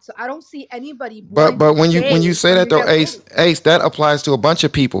not. So I don't see anybody but wanting to be when you gay say when that you though, get Ace, bullied. Ace, that applies to a bunch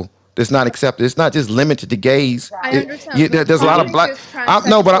of people that's not accepted. It's not just limited to gays. I understand. So the There's a lot of topic black. is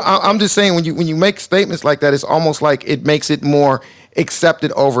No, but transsexual and I'm gay. just saying when you make statements like that, it's almost like it makes it more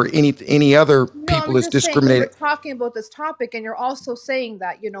accepted over any other No, people I'm that's just saying we were discriminated. talking about this topic, and you're also saying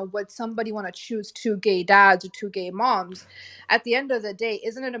that, would somebody want to choose two gay dads or two gay moms? At the end of the day,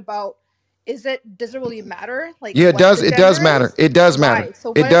 isn't it about, does it really matter like Yeah, it what does. the It does gender matter. is? It does matter. Why?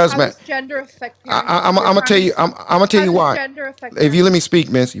 So It what, does how matter. does gender affect parenting? I'm You're gonna tell trying you. to, I'm gonna tell how you does why. gender affect If you let parenting? me speak,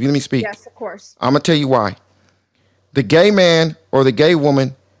 Miss. If you let me speak, Yes, of course. I'm gonna tell you why. The gay man or the gay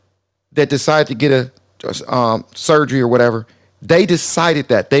woman that decided to get a surgery or whatever, they decided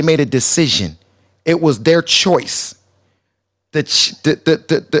that they made a decision. It was their choice.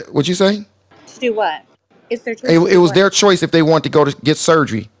 What you say? To do what? It's their choice to It do was what? their choice if they want to go to get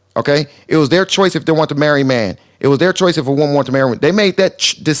surgery. Okay, it was their choice if they want to marry a man. It was their choice if a woman wanted to marry a woman. They made that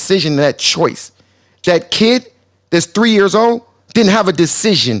decision, that choice. That kid that's 3 years old didn't have a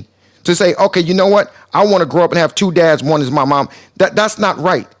decision to say, okay, you know what? I want to grow up and have two dads. One is my mom. That's not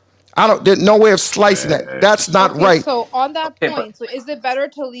right. I don't. There's no way of slicing that. That's Facts. not Okay, right. so on that Okay, but point, so is it better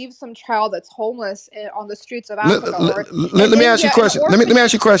to leave some child that's homeless on the streets of Let, Africa let, or let in me ask you a India in an question. Let me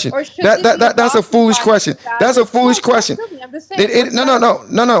ask you a orphanage, question. or should they be That's a adopted foolish by question. two dads That's or a two foolish moms? Not question. silly. I'm just saying, what's No, no, better? no,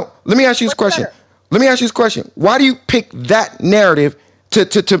 no, no. Let me ask you this What's question. better? Let me ask you this question. Why do you pick that narrative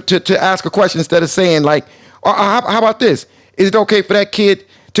to ask a question instead of saying like, or how about this? Is it okay for that kid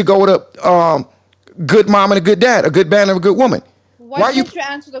to go with a good mom and a good dad, a good man and a good woman? Why Why you? can't you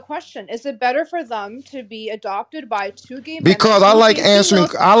answer the question? Is it better for them to be adopted by two gay men or Because I two like gay answering.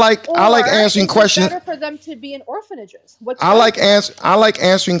 females, I like or answering is it questions. better for them to be in orphanages? What's better for them? I like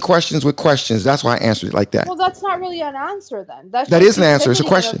answering questions with questions. That's why I answered it like that. Well, that's not really an answer then. That's That just is an you answer. It's a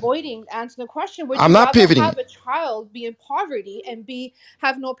pivoting and question. avoiding answering the question. Would I'm you not rather pivoting. have a child be in poverty and be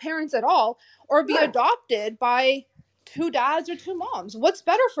have no parents at all, or be adopted by two dads or two moms? What's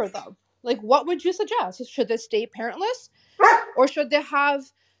better for them? Like, what would you suggest? Should they stay parentless, or should they have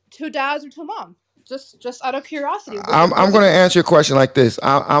two dads or two moms? Just out of curiosity, I'm what going would to you answer your suggest? question like this.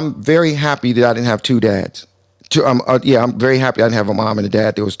 I'm very happy that I didn't have two dads. Yeah, I'm very happy I didn't have a mom and a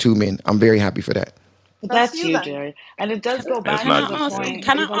dad. There was two men. I'm very happy for that. That's That's you you, then. Jerry. And it does go That's back Can to not I the ask? necessarily point.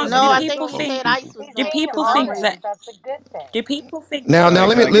 Can I true ask? for No, Do I most think people he most think? said people. ICE was Do gay people for think some that? reason. That's a good thing. Do people think Now, that? now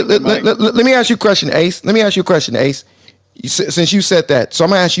Can I get in there? let me ask you a question, Ace. Let me ask you a question, Ace. Since you said that, so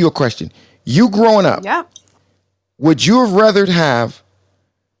I'm going to ask you a question. You growing up, Yeah. would you have rather have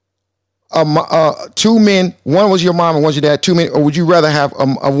two men? One was your mom and one was your dad. Two men, or would you rather have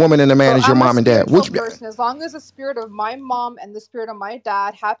a woman and a man So as your I'm a mom and dad? spiritual Which person. As long as the spirit of my mom and the spirit of my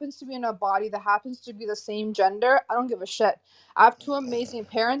dad happens to be in a body that happens to be the same gender, I don't give a shit. I have two amazing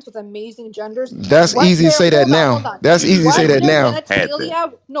parents with amazing genders. that's What easy to their say that hold on, now. hold on. That's easy to say What that Niggas their now. had that.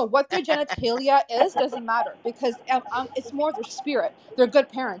 genitalia no, what their genitalia is doesn't matter because it's more their spirit. They're good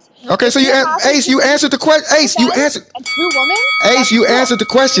parents. Okay, If so they happen Ace, to you be answered the question. two Ace, you men answered. and two women, Ace, that's you cool. answered the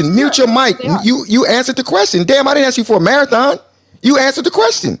Their question. Mute spirit. your That's who mic. they are. You answered the question. Damn, I didn't ask you for a marathon. You answered the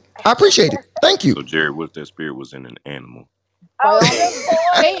question. I appreciate it. Thank you. So Jerry, what if that spirit was in an animal? By Oh, all good means. point.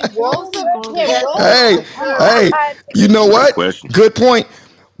 Hey, wolves Too of good. hey, Yeah, wolves that's Hey, too. Come on. true. hey, you know Good what? question. Good point.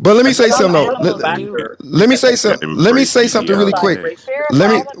 But let me say another Some something though. important animals Let, do. factor let is me that say the Got something. to Let me embrace say something really bestiality, quick. man. Spirit Let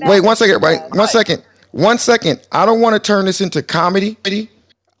me all the wait one second. Right, does. one second. 1 second. I don't want to turn this into comedy.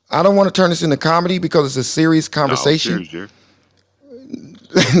 I don't want to turn this into comedy because it's a serious No, I'm conversation. serious, Jerry.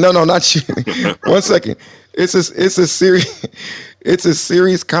 No, no, not you. 1 second. It's a serious it's a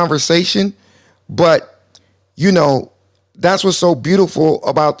serious conversation, but you know that's what's so beautiful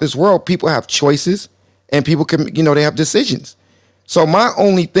about this world. People have choices, and people can they have decisions. So my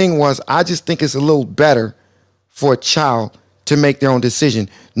only thing was I just think it's a little better for a child to make their own decision,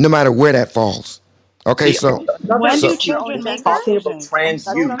 no matter where that falls. Okay, see so another When so do issue Your own children make gender? talking about decisions? I'm trans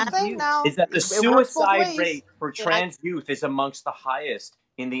That's youth what I'm confused. saying now. is that the It works both suicide ways. rate for And I trans youth is amongst the highest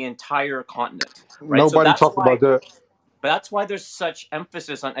in the entire continent, right? So Nobody talk about that. that's why there's such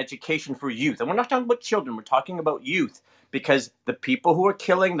emphasis on education for youth. And we're not talking about children, we're talking about youth because the people who are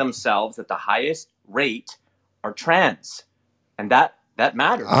killing themselves at the highest rate are trans. And that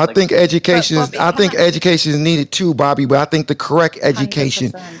matters. I Like think But education is Bobby, I can think education is needed too, Bobby, but I think the correct hundred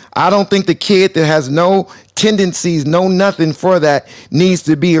education. percent. I don't think the kid that has no tendencies, no nothing for that needs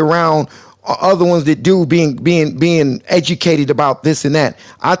to be around other ones that do being educated about this and that.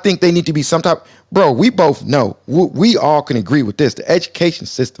 I think they need to be some type. Bro, we both know. We all can agree with this. The education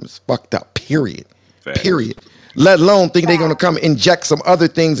system is fucked up. Period. Facts. Period. Let alone think they're gonna Fact. come inject some other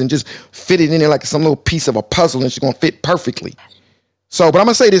things and just fit it in there like some little piece of a puzzle and it's gonna fit perfectly. So, but I'm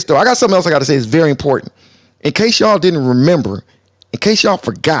gonna say this though. I got something else I gotta say. It's very important. In case y'all didn't remember, in case y'all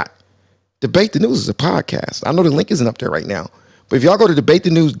forgot, Debate the News is a podcast. I know the link isn't up there right now, but if y'all go to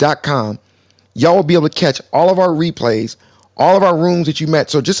debatethenews.com, y'all will be able to catch all of our replays, all of our rooms that you met.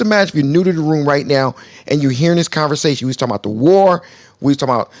 So just imagine if you're new to the room right now and you're hearing this conversation. We was talking about the war. We was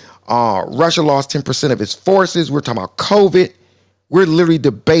talking about Russia lost 10% of its forces. We're talking about COVID. We're literally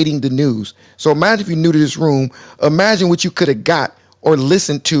debating the news. So imagine if you're new to this room, imagine what you could have got or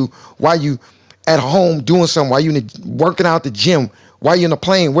listened to while you at home doing something, while you working out at the gym, while you're in a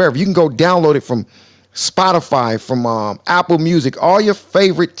plane, wherever. You can go download it from Spotify, from Apple Music, all your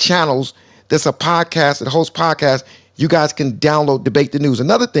favorite channels that's a podcast that hosts podcasts. You guys can download Debate the News.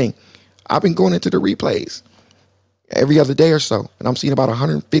 Another thing, I've been going into the replays every other day or so, and I'm seeing about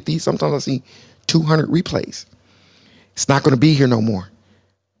 150, sometimes I see 200 replays. It's not going to be here no more.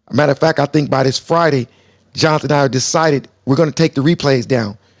 Matter of fact, I think by this Friday, Jonathan and I decided we're going to take the replays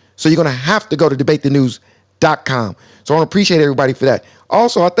down. So you're going to have to go to debatethenews.com. So I want to appreciate everybody for that.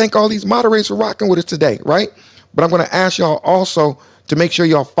 Also, I thank all these moderators for rocking with us today, right? But I'm going to ask y'all also to make sure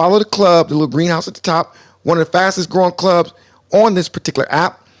y'all follow the club, the little greenhouse at the top, one of the fastest growing clubs on this particular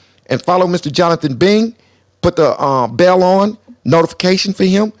app, and follow Mr. Jonathan Bing. Put the bell on, notification for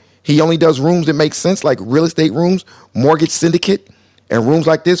him. He only does rooms that make sense, like real estate rooms, mortgage syndicate, and rooms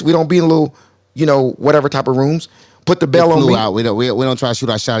like this. We don't be in little, whatever type of rooms. Put the It bell on flew me. out. We don't try to shoot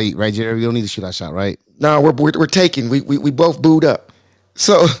our shot, right, Jerry? We don't need to shoot our shot, right? No, we're taking. We both booed up.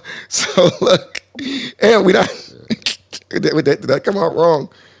 So look, and we not. Did that come out wrong?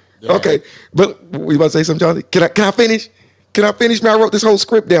 Yeah. Okay, but we about to say something, Jonathan. Can I finish? Can I finish? Man, I wrote this whole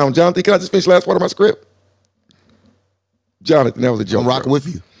script down, Jonathan. Can I just finish the last part of my script? Jonathan, that was a I'm joke, bro. rocking with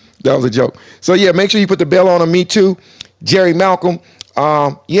you. That was a joke. So yeah, make sure you put the bell on Me Too, Jerry Malcolm.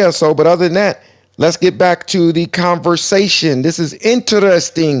 But other than that, let's get back to the conversation. This is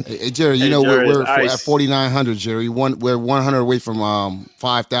interesting. Hey, Jerry, Hey, Jerry, it's we're at Ice. 4,900, Jerry. We're 100 away from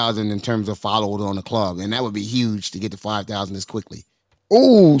 5,000 in terms of followers on the club, and that would be huge to get to 5,000 this quickly.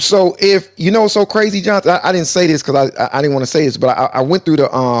 Ooh, so if so crazy, Jonathan. I didn't say this because I didn't want to say this, but I went through the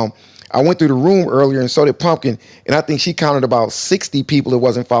room earlier, and so did Pumpkin, and I think she counted about 60 people that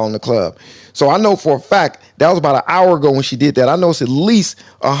wasn't following the club. So I know for a fact that was about an hour ago when she did that. I know it's at least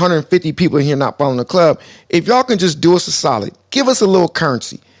 150 people in here not following the club. If y'all can just do us a solid, give us a little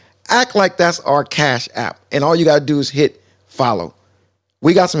currency, act like that's our cash app, and all you gotta do is hit follow.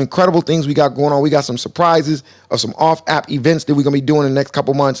 We got some incredible things we got going on. We got some surprises of some off-app events that we're going to be doing in the next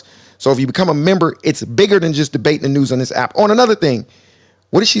couple months. So if you become a member, it's bigger than just debating the news on this app. On another thing,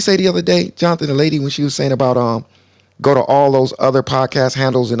 what did she say the other day, Jonathan, the lady, when she was saying about go to all those other podcast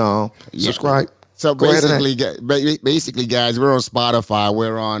handles and subscribe? So Go ahead basically, guys, we're on Spotify,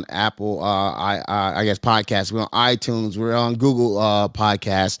 we're on Apple, I guess podcasts, we're on iTunes, we're on Google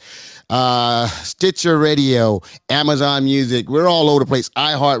Podcasts, Stitcher Radio, Amazon Music, we're all over the place.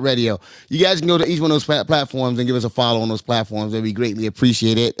 iHeartRadio. You guys can go to each one of those platforms and give us a follow on those platforms. It'd be greatly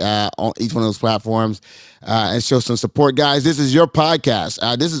appreciated on each one of those platforms. And show some support, guys. This is your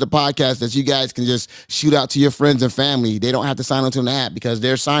podcast. This is the podcast that you guys can just shoot out to your friends and family. They don't have to sign on to an app because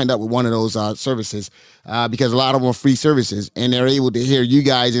they're signed up with one of those services. Because a lot of them are free services, and they're able to hear you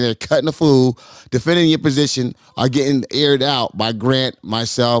guys and they're cutting the fool, defending your position, are getting aired out by Grant,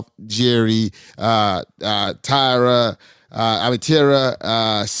 myself, Jerry, Tyra. Tara,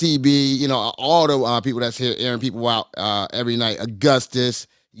 CB, all the people that's here airing people out every night. Augustus,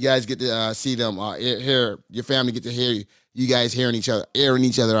 you guys get to see them. Hear your family get to hear you guys hearing each other, airing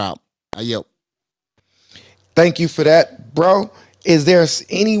each other out. Yo. Thank you for that, bro. Is there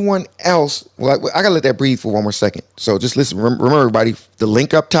anyone else? Well, I gotta let that breathe for one more second. So just listen. Remember, everybody, the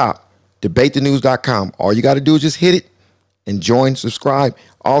link up top, debatethenews.com. All you got to do is just hit it and join, subscribe.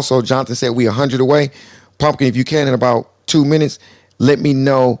 Also, Jonathan said we 100 away. Pumpkin, if you can, in about 2 minutes, let me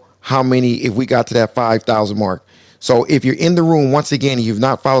know how many, if we got to that 5,000 mark. So if you're in the room, once again, and you've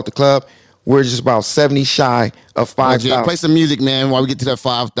not followed the club, we're just about 70 shy of 5,000. Play some music, man, while we get to that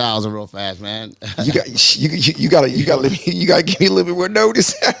 5,000 real fast, man. you gotta give me a little bit more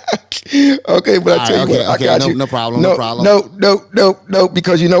notice. Okay, but I tell you what, I got you. No problem. No,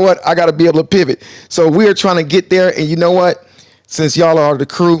 because you know what? I gotta be able to pivot. So we're trying to get there, and you know what? Since y'all are the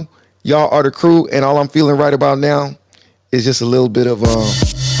crew, and all I'm feeling right about now is just a little bit of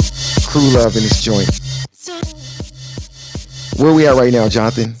crew love in this joint. Where we at right now,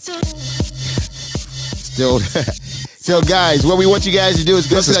 Jonathan? Still. So, guys, what we want you guys to do is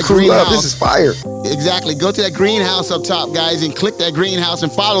go to that greenhouse. This is fire. Exactly. Go to that greenhouse up top, guys, and click that greenhouse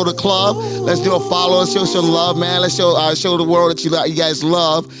and follow the club. Let's do a follow. Let's show some love, man. Let's show the world that you guys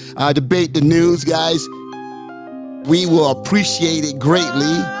love. Debate the news, guys. We will appreciate it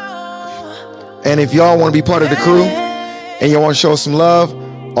greatly. And if y'all want to be part of the crew and you want to show some love,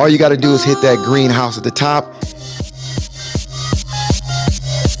 all you got to do is hit that greenhouse at the top.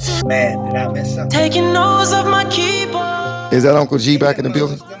 Man, did I mess up? Taking notes of my keyboard. Is that Uncle G back in the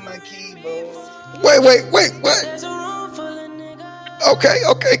building? Wait, what?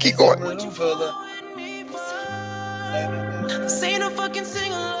 Okay, keep going. Juan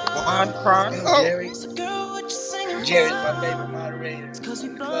Cross, Jerry. Jerry's my favorite moderator in the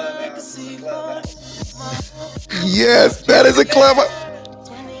clubhouse. Yes, that is a clever.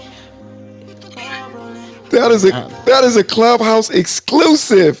 That is a clubhouse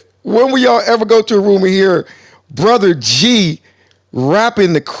exclusive. When will y'all ever go to a room and hear Brother G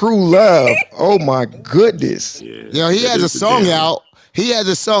rapping the crew love? Oh my goodness. Yeah, he has a song out. He has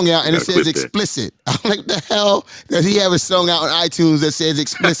a song out You and it gotta says quit that. explicit. I'm like, the hell does he have a song out on iTunes that says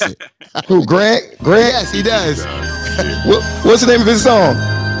explicit? Who? Grant? Grant? Yes, he does. What's the name of his song?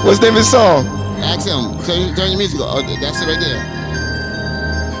 What's the name of his song? Ask him. Turn your music on. Oh, that's it right there.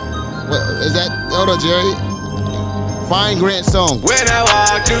 What is that? Hold on, Jerry. Find Grant's song. When I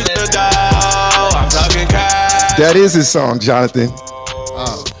walk through the door, I'm talking cash. That is his song, Jonathan.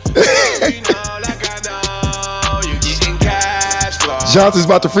 Jonathan's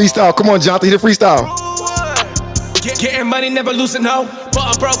about to freestyle. Come on, Jonathan, hit a freestyle. Getting money, never losing hope. But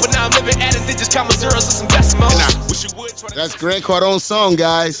I'm broke, but now I'm living at it. They just count my zeros and some decimals. That's Grant Cardone's song,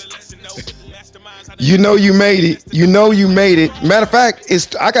 guys. You know you made it. You know you made it. Matter of fact,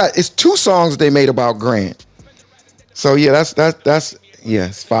 it's 2 songs they made about Grant. So yeah, that's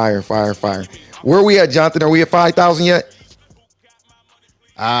yes, fire. Where are we at, Jonathan? Are we at 5,000 yet?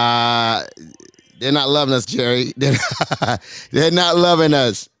 They're not loving us, Jerry. They're not loving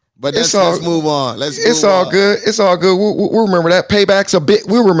us. But let's move on. It's all good. It's all good. We'll remember that. Payback's a bit.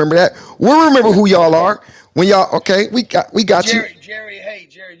 We'll remember that. We'll remember who y'all are when y'all. Okay, we got you. Jerry, hey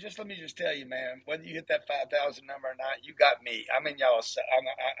Jerry, let me tell you, man. Whether you hit that 5,000 number or not, you got me. I'm in y'all.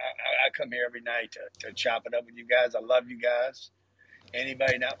 I come here every night to chop it up with you guys. I love you guys.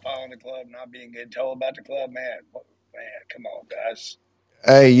 Anybody not following the club, not being getting told about the club, man, come on, guys.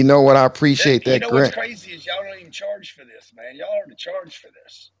 Hey, you know what? I appreciate that, You know what's Grant. crazy is y'all don't even charge for this, man. Y'all are to charge for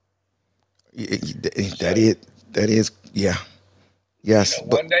this. That is, yeah. Yes, You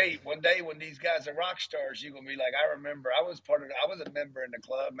know, one day when these guys are rock stars, you're gonna be like, I remember I was a member in the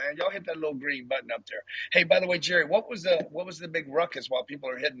club, man. Y'all hit that little green button up there. Hey, by the way, Jerry, what was the big ruckus while people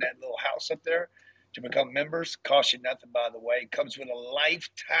are hitting that little house up there to become members? Cost you nothing, by the way. Comes with a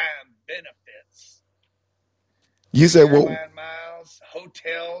lifetime benefits. You said airline miles,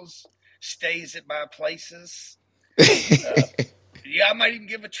 hotels, stays at my places. Yeah, I might even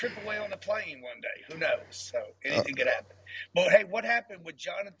give a trip away on a plane one day. Who knows? So anything could happen. But hey, what happened with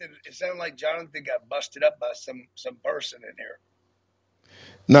Jonathan? It sounded like Jonathan got busted up by some person in here.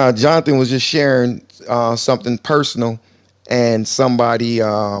 No, Jonathan was just sharing something personal, and somebody.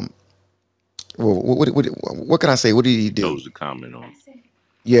 What can I say? What did he do? Chose to comment on.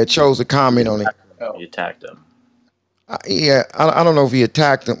 Yeah, chose to comment on it. He attacked him. I don't know if he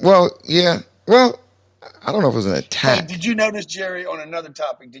attacked him. Well, yeah. Well, I don't know if it was an attack. Hey, did you notice, Jerry, on another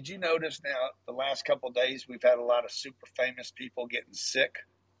topic, did you notice now the last couple of days we've had a lot of super famous people getting sick?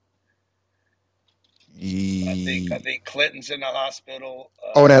 I think Clinton's in the hospital.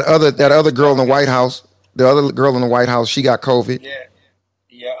 That other girl in the White House. The other girl in the White House, she got COVID.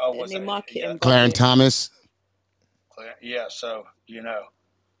 Yeah. Oh, was it? Clarence Thomas. Yeah. So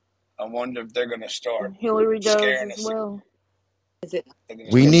I wonder if they're going to start Hillary does scaring as us. well.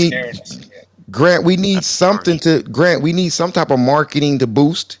 We need Grant. We need something to Grant. We need some type of marketing to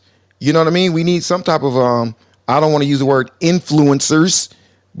boost. You know what I mean? We need some type of I don't want to use the word influencers,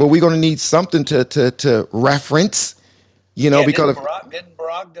 but we're going to need something to reference. Because didn't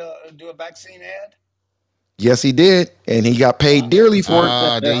Barack do a vaccine ad? Yes, he did, and he got paid dearly for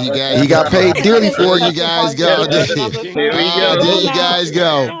it. There you guys he got paid dearly for it. You guys go. There you guys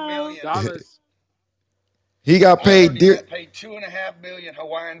go. He got paid dearly. Paid $2.5 million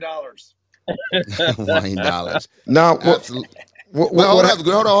Hawaiian dollars. Hawaiian dollars. Now, hold on.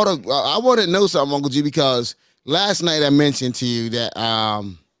 I want to know something, Uncle G, because last night I mentioned to you that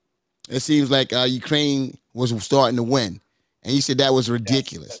it seems like Ukraine was starting to win, and you said that was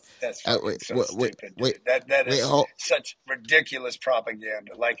ridiculous. That's stupid. That is such ridiculous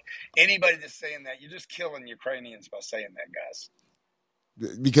propaganda. Like anybody that's saying that, you're just killing Ukrainians by saying that, guys.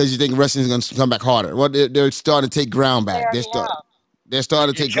 Because you think Russians are going to come back harder. Well, they're starting to take ground back. They're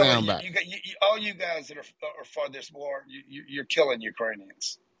starting to take ground back. All you guys that are for this war, you're killing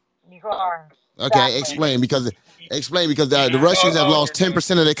Ukrainians. You are. Okay, explain because the Russians have lost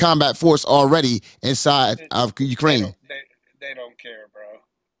 10% of their combat force already inside of Ukraine. They don't care, bro.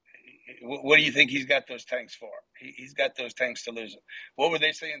 What do you think he's got those tanks for? He's got those tanks to lose them. What were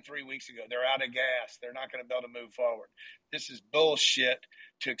they saying 3 weeks ago? They're out of gas. They're not going to be able to move forward. This is bullshit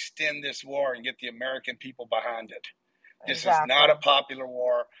to extend this war and get the American people behind it. This is not a popular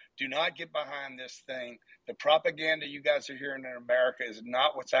war. Do not get behind this thing. The propaganda you guys are hearing in America is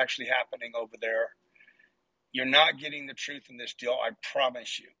not what's actually happening over there. You're not getting the truth in this deal. I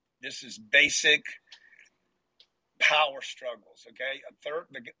promise you. This is basic power struggles, okay?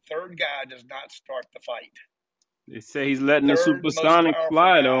 The third guy does not start the fight. They say he's letting the supersonic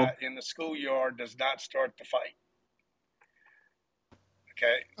fly, though. In the schoolyard does not start the fight.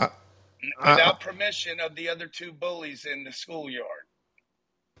 Okay? Without permission of the other two bullies in the schoolyard.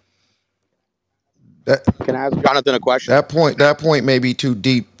 That Can I ask Jonathan a question? that point may be too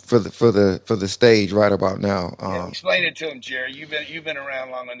deep for the stage right about now. Yeah, explain it to him, Jerry. You've been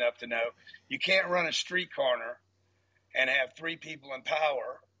around long enough to know you can't run a street corner and have three people in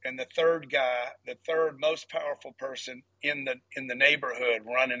power, and the third guy, the third most powerful person in the neighborhood,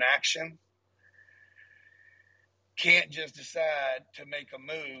 run an action. Can't just decide to make a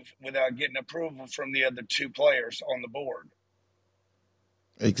move without getting approval from the other two players on the board.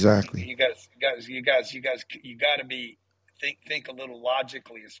 Exactly. You got to be think a little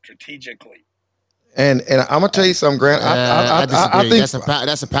logically and strategically. And I'm gonna tell you something, Grant. I I disagree. think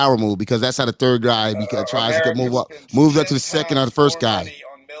That's a power move because that's how the third guy tries to America move up, spends moves up to 10 the second or the times first more guy. money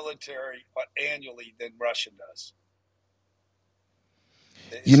on military annually than Russia does.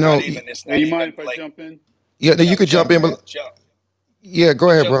 you It's not know. even. It's Hey, not you even mind if I like. jump in? Yeah, you Yeah, could jump jump, in, man, but jump. yeah, go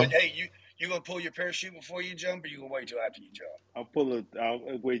But ahead, jump. bro. But hey, you gonna pull your parachute before you jump, or you gonna wait till after you jump? I'll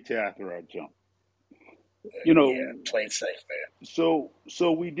wait till after I jump. You Yeah, know, play it safe, man. so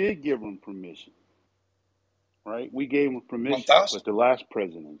we did give him permission, right? We gave him One permission, thousand. but the last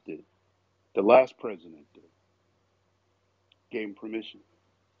president did. The last president did. Gave him permission.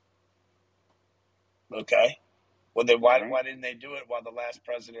 Okay. Well, then All why right. why didn't they do it while the last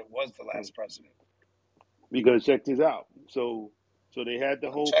president was the last president? Because check this out. So they had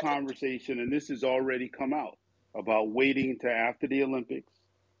the I'm whole checking. conversation, and this has already come out about waiting to after the Olympics.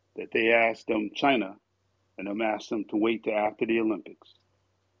 That they asked them China, and them asked them to wait to after the Olympics,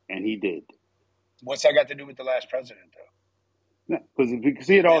 and he did. What's that got to do with the last president, though? No, because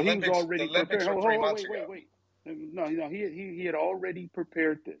he was The already prepared. Olympics were 3 months Wait, ago. No, he had already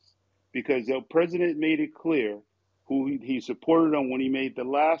prepared this because the president made it clear who he supported him when he made the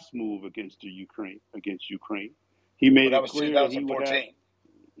last move against Ukraine. He Well, made that it was clear that he would have. 2014.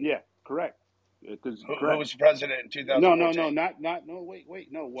 Yeah, correct. Because Who correct. was the president in No, 2014? not no.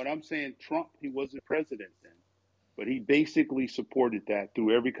 Wait. No, what I'm saying, Trump. He wasn't president then, but he basically supported that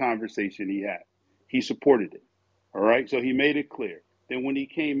through every conversation he had. He supported it. All right. So he made it clear. Then when he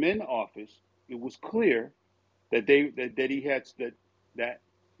came in office, it was clear that he had that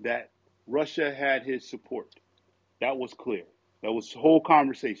that Russia had his support. That was clear. That was the whole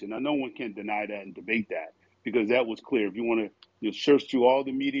conversation. Now, no one can deny that and debate that because that was clear. If you want to search through all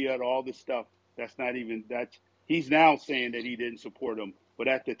the media and all this stuff, that's not even that's. He's now saying that he didn't support him, but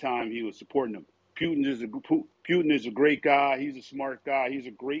at the time he was supporting him. Putin is a great guy. He's a smart guy. He's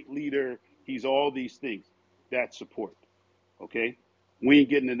a great leader. He's all these things. That's support. Okay, we ain't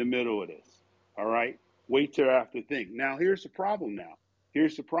getting in the middle of this. All right, wait till after thing. Now here's the problem.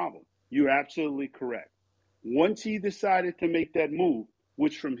 Here's the problem. You're absolutely correct. Once he decided to make that move,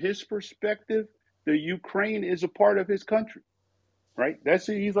 which from his perspective, the Ukraine is a part of his country, right? That's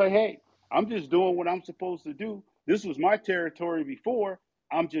it. He's like, hey, I'm just doing what I'm supposed to do. This was my territory before.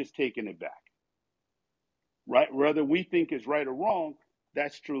 I'm just taking it back, right? Whether we think is right or wrong,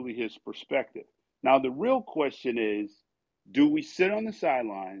 that's truly his perspective. Now, the real question is, do we sit on the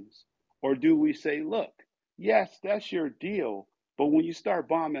sidelines or do we say, look, yes, that's your deal, but when you start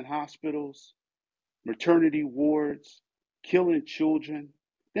bombing hospitals, maternity wards, killing children,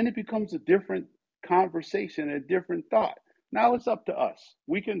 then it becomes a different conversation, a different thought. Now it's up to us.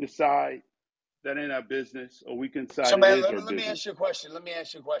 We can decide that ain't our business, or we can So, decide it man, is let our me, let me business. ask you a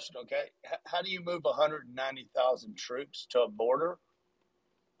question. Okay? How do you move 190,000 troops to a border?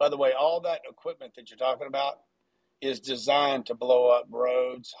 By the way, all that equipment that you're talking about is designed to blow up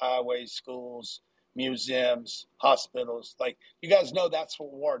roads, highways, schools, museums, hospitals. Like, you guys know that's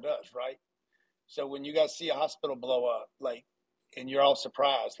what war does, right? So when you guys see a hospital blow up, like, and you're all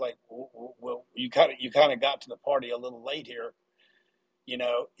surprised, like, well, you kind of got to the party a little late here.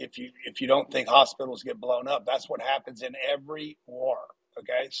 If you don't think hospitals get blown up, that's what happens in every war.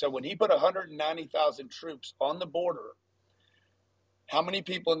 Okay, so when he put 190,000 troops on the border, how many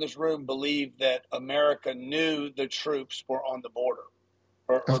people in this room believe that America knew the troops were on the border,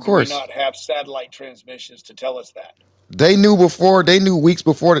 or Of do we course, not have satellite transmissions to tell us that? they knew before. They knew weeks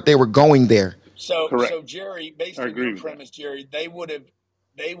before that they were going there. Correct. So Jerry, based I on your agree with that. premise, Jerry, they would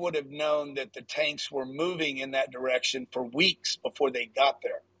have known that the tanks were moving in that direction for weeks before they got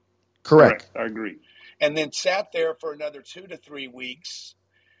there, Correct. Correct. I agree. and then sat there for another 2 to 3 weeks.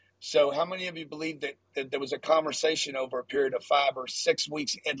 So how many of you believe that there was a conversation over a period of 5 or 6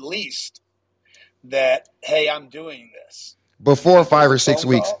 weeks at least that, hey, I'm doing this? Do you Before think there five was or a six phone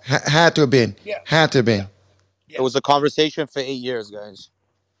weeks, call? had to have been. Yeah, Had to have yeah, been. It yeah, was a conversation for 8 years, guys.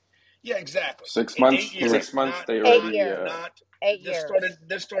 yeah, exactly. Six Eight months. Correct. Six years, months. not They eight not already. years. not. 8 years.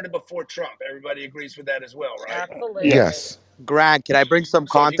 This started before Trump. Everybody agrees with that as well, right? Yeah. Absolutely. Yes. Grant, can I bring some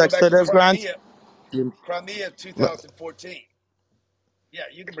So if you go context back to to this, Grant? Crimea L- 2014. Yeah,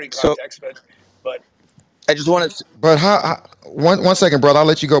 you can bring So context, but I just want to. But one second, brother, I'll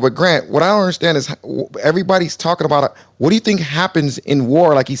let you go. But Grant, what I don't understand is everybody's talking about what do you think happens in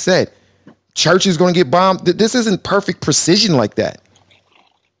war? Like he said, church is going to get bombed. This isn't perfect precision like that.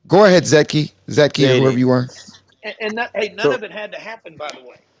 Go ahead, Zetki, or whoever Zadie. you are. Hey, none So of it had to happen, by the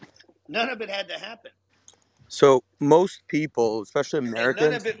way. None of it had to happen. so most people, especially And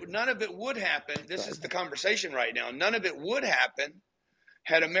Americans. none of it would happen. Go This ahead. is the conversation right now. None of it would happen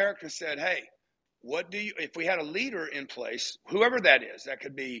had America said, "Hey, what do you?" If we had a leader in place, whoever that is, that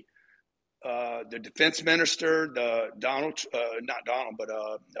could be the defense minister, the Donald, not Donald, but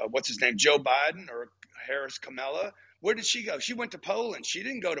what's his name, Joe Biden or Harris Kamala. Where did she go? She went to Poland. She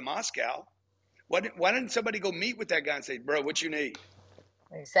didn't go to Moscow. Why didn't somebody go meet with that guy and say, "Bro, what you need?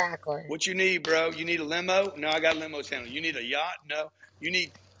 Exactly. What you need, bro? You need a limo? No, I got limos handled. You need a yacht? No. You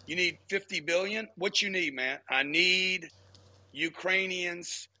need 50 billion? What you need, man? I need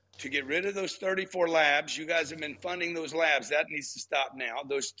Ukrainians to get rid of those 34 labs. You guys have been funding those labs. That needs to stop now.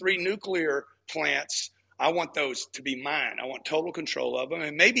 Those 3 nuclear plants, I want those to be mine. I want total control of them.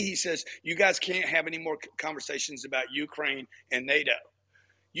 And maybe he says, you guys can't have any more conversations about Ukraine and NATO.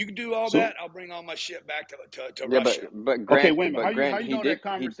 You can do all So that. I'll bring all my shit back to Yeah, Russia. okay, Grant, wait a minute. but How Grant, you he know that did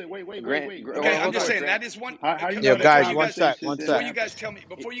he conversation? Wait. Let Okay, me I'm hold just on, before saying Grant. that is one. how you know Yeah, that guys, Before you one guys, sec, conversation one didn't before sec. you guys happen? tell me,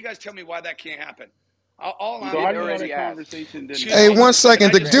 He, before you guys tell me why that can't happen, all he So I'm, how did you know already that ask. conversation didn't excuse Hey, me, happen? one can second.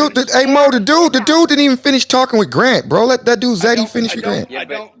 I The just dude, Grant, finish? hey it Mo, the already dude, did the dude happen. didn't even finish talking with Grant, bro. Let that dude Zeddy finish with Grant. Yeah,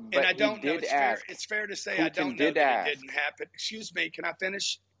 And but I he don't know. did ask. It's fair to say I Putin don't know did that it ask. didn't happen. Excuse me, can I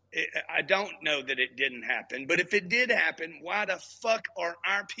finish? I don't know that it didn't happen, but if it did happen, why the fuck are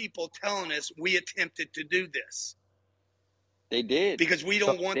our people telling us we attempted to do this? They did. Because we So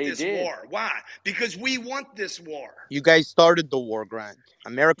don't want They this did. war. Why? Because we want this war. you guys started the war, Grant.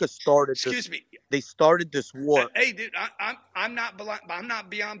 America started this. Excuse me. They started this war. Hey, dude, I'm not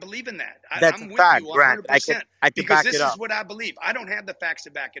beyond believing that. That's a I'm with you fact, Grant. 100% I could because back it this is up. what I believe. I don't have the facts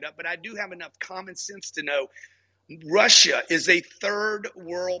to back it up, but I do have enough common sense to know Russia is a third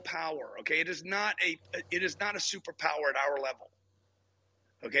world power. Okay, it is not a superpower at our level.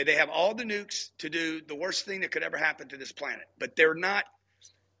 Okay, they have all the nukes to do the worst thing that could ever happen to this planet, but they're not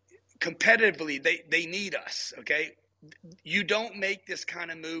competitively. They need us. Okay, you don't make this kind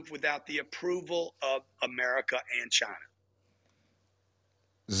of move without the approval of America and China.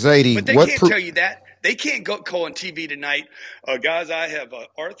 Zadie, But they what can't proof? tell you that. They can't go on TV tonight, guys. I have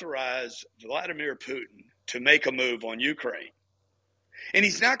authorized Vladimir Putin to make a move on Ukraine, and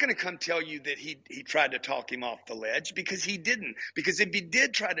he's not going to come tell you that he tried to talk him off the ledge because he didn't. Because if he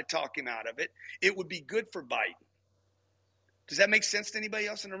did try to talk him out of it, it would be good for Biden. Does that make sense to anybody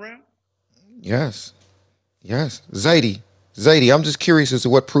else in the room? Yes, yes. Zadie, I'm just curious as to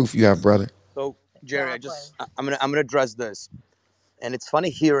what proof you have, brother. So, Jerry, Exactly. I'm gonna address this, and it's funny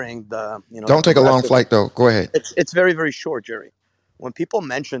hearing the Don't take a long progressive. flight though. Go ahead. It's very very short, Jerry. When people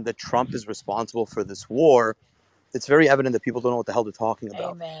mention that Trump is responsible for this war, it's very evident that people don't know what the hell they're talking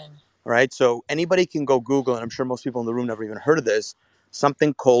about. Amen. All right, so anybody can go Google, and I'm sure most people in the room never even heard of this.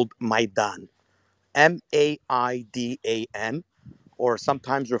 Something called Maidan, Maidan, or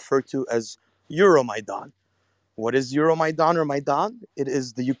sometimes referred to as Euromaidan. What is Euromaidan or Maidan? It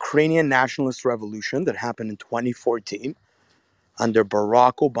is the Ukrainian nationalist revolution that happened in 2014 under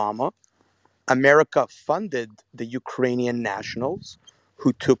Barack Obama. America funded the Ukrainian nationals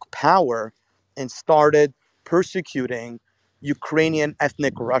who took power and started persecuting Ukrainian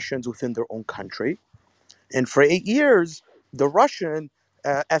ethnic Russians within their own country. And for 8 years, the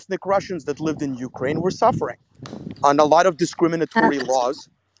ethnic Russians that lived in Ukraine were suffering on a lot of discriminatory laws.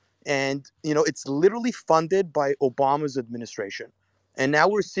 And it's literally funded by Obama's administration. And now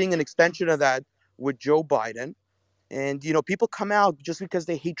we're seeing an extension of that with Joe Biden. And people come out just because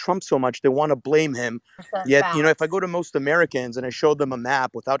they hate Trump so much, they want to blame him. Percent Yet, if I facts. go to most Americans and I show them a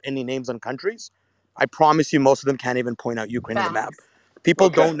map without any names on countries, I promise you most of them can't even point out Ukraine on the map. Facts. People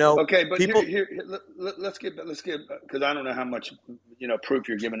Okay, don't know. okay, but People let's get because I don't know how much proof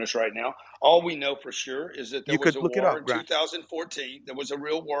you're giving us right now. All we know for sure is that there You was could a look it war up, in Grant. 2014. There was a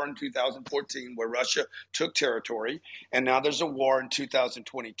real war in 2014 where Russia took territory, and now there's a war in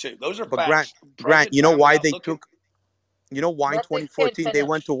 2022. Those are But Grant, facts, present you know time why without they looking. took why in Let this kid 2014 they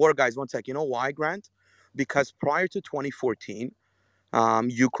went finish. to war, guys? One sec. You know why, Grant? Because prior to 2014,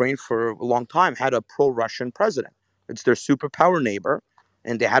 Ukraine for a long time had a pro-Russian president. It's their superpower neighbor,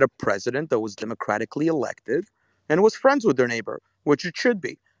 and they had a president that was democratically elected and was friends with their neighbor, which it should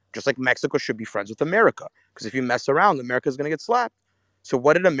be. Just like Mexico should be friends with America, because if you mess around, America's going to get slapped. So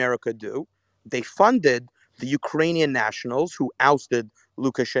what did America do? They funded the Ukrainian nationals who ousted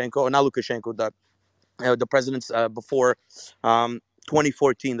Lukashenko, or not Lukashenko, the presidents before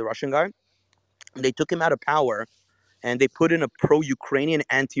 2014, the Russian guy. They took him out of power and they put in a pro-Ukrainian,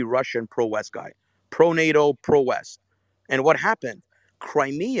 anti-Russian, pro-West guy, pro-NATO, pro-West. And what happened?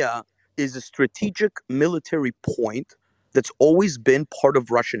 Crimea is a strategic military point that's always been part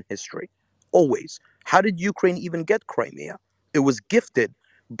of Russian history. Always. How did Ukraine even get Crimea? It was gifted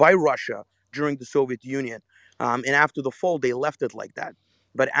by Russia during the Soviet Union. And after the fall, they left it like that.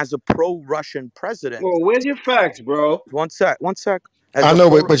 But as a pro-Russian president, Well, where's your facts, bro? one sec. As I a know,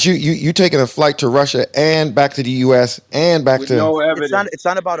 pro, but you taking a flight to Russia and back to the U.S. and back With to. no it's not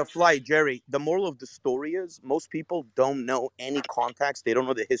evidence. about a flight, Jerry. The moral of the story is most people don't know any context. They don't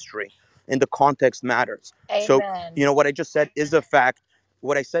know the history, and the context matters. So Amen. you know what I just said is a fact.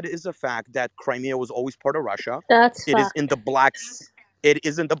 What I said is a fact that Crimea was always part of Russia. That's It is in fact. the It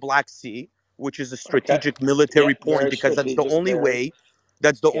is in the Black Sea, which is a Okay. strategic Yeah, military point very because that's the strategic. only Very way.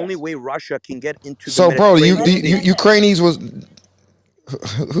 That's the only yes. way Russia can get into the So, bro, Let Mediterranean him Sea. finish. Ukrainians was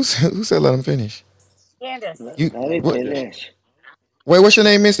who said let him finish? Candace. You Let me what? finish. Wait, what's your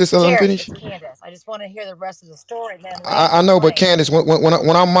name, Miss? This let him Jerry, finish. it's Candace. I just want to hear the rest of the story and then land I your know, but plane. Candace, when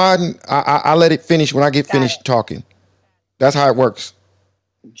I'm modding, I let it finish when I get Got it. finished talking. That's how it works.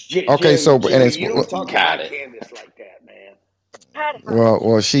 Okay, Jerry, so and Jerry, it's you don't talk Got about it. Candace like that, man. Had her.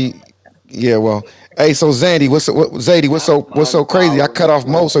 well, yeah, well, hey, so Zandy, Zadie, what's I'm so crazy? I following cut the off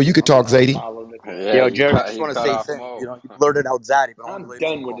Mo so flow. you could talk, I'm Zadie. following the flow. Yeah, Yo, Jerry, I just he want to cut say off thing. You Mo. know, you blurted out Zaddy, but only I'm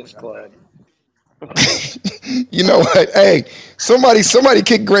ladies can done call with me this that. Go ahead. club. You know what? Hey, somebody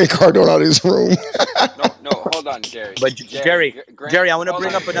kick Grant Cardone out of this room. No, no, hold on, Jerry. But Jerry, Jerry, I want to hold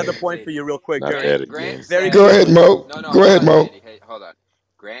bring on, up another Jerry, point for Zadie. you real quick, Not Jerry. that Grant again. Very said, Go quickly. ahead, Mo. no, no, Go hold ahead, on, Mo. Zadie. Hey, hold on.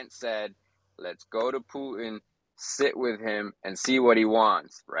 Grant said, let's go to Putin, sit with him, and see what he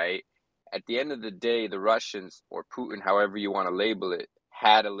wants, right? At the end of the day, the Russians, or Putin, however you want to label it,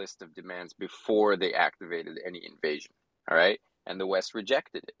 had a list of demands before they activated any invasion, all right? And the West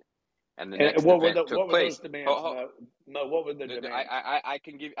rejected it. And the And next event took what were those place. demands, Mo? Mo, what were the demands? I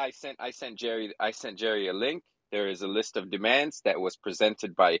can give. I sent Jerry a link. There is a list of demands that was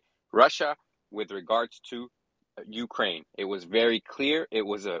presented by Russia with regards to Ukraine. It was very clear. It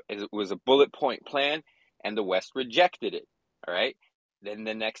was a bullet point plan, and the West rejected it. All right. Then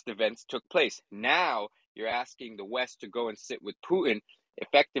the next events took place. Now you're asking the West to go and sit with Putin.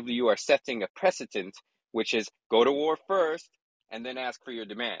 Effectively, you are setting a precedent, which is go to war first and then ask for your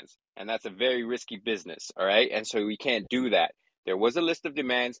demands. And that's a very risky business, all right? And so we can't do that. There was a list of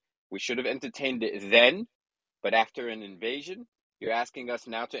demands. We should have entertained it then, but after an invasion, you're asking us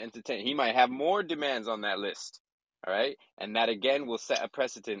now to entertain. He might have more demands on that list, all right? And that again will set a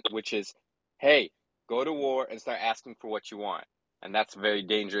precedent, which is, hey, go to war and start asking for what you want. And that's a very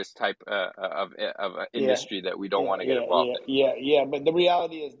dangerous type of Yeah, industry that we don't want to get involved in. yeah. But the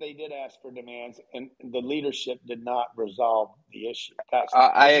reality is, they did ask for demands, and the leadership did not resolve the issue.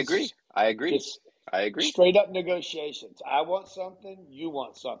 I This agree. is I agree. just I agree. straight up negotiations. I want something, you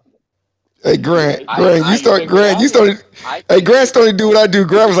want something. Hey, You know, Grant, you figure it You out. started. I Hey, think Grant it was started to do what I do.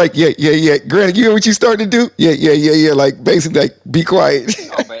 Grant was like, yeah. Grant, you hear what you started to do? Yeah. Like basically, like be quiet.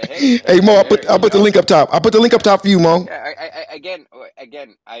 no, but hey, Hey, hey, Mo, Jerry, I put the link up top. I put the link up yeah, top for you, Mo. yeah.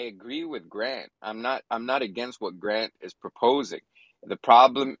 Again, I agree with Grant. I'm not against what Grant is proposing. The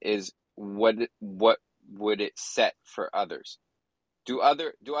problem is what would it set for others? Do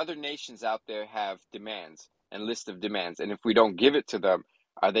other nations out there have demands and list of demands? And if we don't give it to them,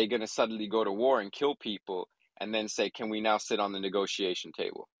 are they going to suddenly go to war and kill people and then say, "Can we now sit on the negotiation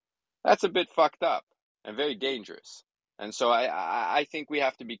table?" That's a bit fucked up and very dangerous. And so I think we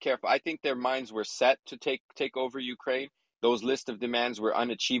have to be careful. I think their minds were set to take over Ukraine. Those list of demands were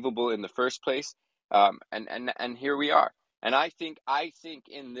unachievable in the first place. And here we are. And I think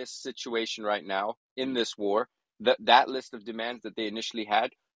in this situation right now, in this war, that list of demands that they initially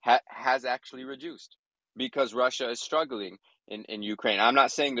had has actually reduced because Russia is struggling in Ukraine. I'm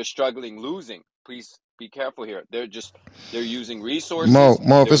not saying they're struggling losing. Please be careful here. They're using resources.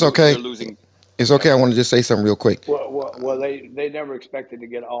 Mo, if They're it's okay, losing. it's Yeah, okay. I go ahead. want to just say something real quick. Well, they never expected to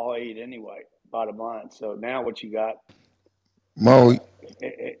get all eight anyway. Bottom line. So now what you got? Mo,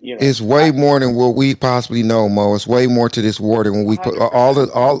 You know, it's way more than what we possibly know, Mo. It's way more to this war than when we put all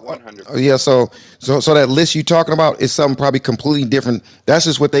the 100%. all. Yeah, 100%. so that list you talking about is something probably completely different. That's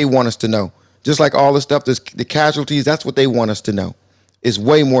just what they want us to know. Just like all the stuff, the casualties. That's what they want us to know. It's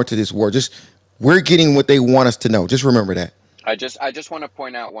way more to this war. Just we're getting what they want us to know. Just remember that. I just want to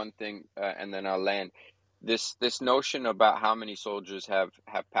point out one thing, and then I'll land. This notion about how many soldiers have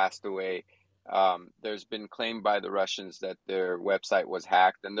passed away. There's been claimed by the Russians that their website was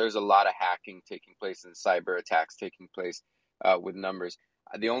hacked, and there's a lot of hacking taking place and cyber attacks taking place with numbers.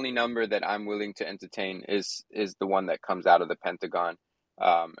 The only number that I'm willing to entertain is the one that comes out of the Pentagon.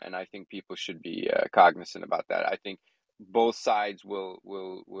 and I think people should be cognizant about that. I think both sides will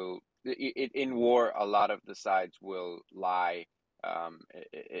in war. A lot of the sides will lie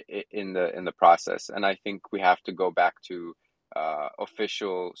in the process, and I think we have to go back to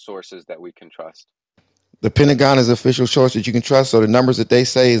official sources that we can trust. The Pentagon is official source that you can trust. So the numbers that they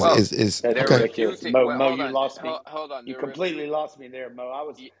say is Well, is That's they're okay. ridiculous. refuting. Well, Mo, hold you on, lost me. hold on. You They're completely refute. lost me there, Mo. I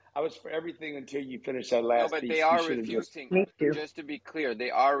was for everything until you finished that No, last but they piece. You are should have just. refuting. Me too. Just to be clear,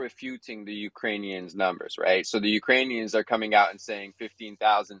 they are refuting the Ukrainians' numbers, right? So the Ukrainians are coming out and saying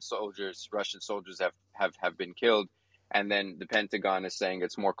 15,000 soldiers, Russian soldiers, have been killed, and then the Pentagon is saying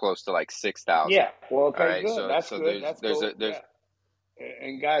it's more close to like 6,000. Yeah. Well, All okay, right, good. so That's good. That's there's cool. a Yeah. there's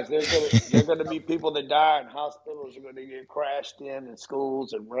And guys, they're gonna be people that die, and hospitals are gonna get crashed in, and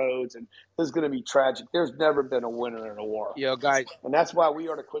schools and roads, and this is gonna be tragic. There's never been a winner in a war, Yo, guys. and that's why we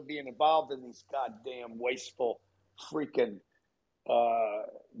ought to quit being involved in these goddamn wasteful, freaking uh,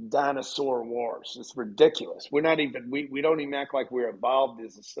 dinosaur wars. It's ridiculous. We're not even we don't even act like we're involved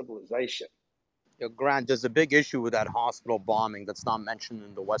as a civilization. Yo, Grant, there's a big issue with that hospital bombing that's not mentioned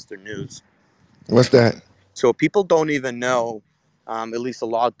in the Western news. What's that? So people don't even know, at least a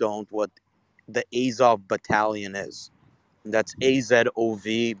lot don't, what the Azov battalion is. And that's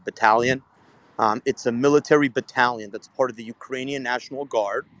AZOV battalion. It's a military battalion that's part of the Ukrainian National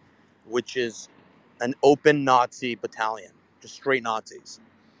Guard, which is an open Nazi battalion, just straight Nazis.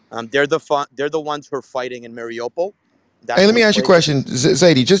 They're the ones who are fighting in Mariupol. Hey, That let me took ask you a place. question,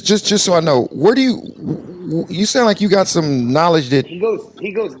 Zadie. Just so I know, where do you sound like you got some knowledge that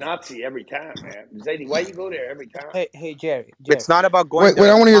He goes Nazi every time, man. Zadie, why you go there every time? Hey, Jerry, It's not about going wait, there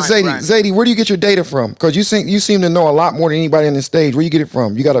I every want to hear time, Zadie. Grant. Zadie, where do you get your data from? Because you seem to know a lot more than anybody on the stage. Where you get it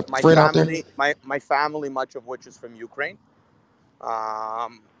from? You got a My friend out there? family, my family, much of which is from Ukraine.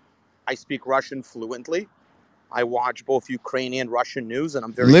 Um, I speak Russian fluently. I watch both Ukrainian and Russian news, and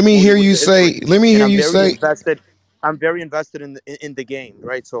I'm very Let me familiar hear with you the history. say. Let me And hear I'm you very say. invested. I'm very invested in the game,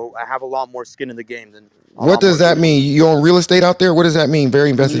 right? So I have a lot more skin in the game than a What lot does more that people. mean? You own real estate out there? What does that mean? Very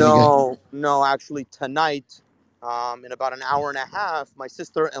invested in the game. No, no, actually, tonight, in about an hour and a half, my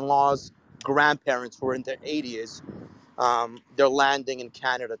sister-in-law's grandparents, who are in their 80s, they're landing in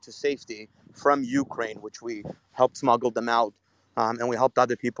Canada to safety from Ukraine, which we helped smuggle them out, and we helped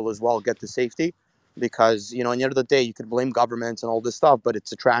other people as well get to safety. Because at the end of the day, you could blame governments and all this stuff, but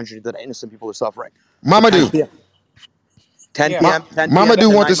it's a tragedy that innocent people are suffering. So Mamadou, 10 yeah, p.m. 10 p.m.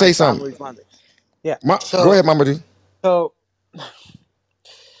 Mamadou want to tonight, my say something. family's landing. yeah. Go So, ahead, Mamadou. so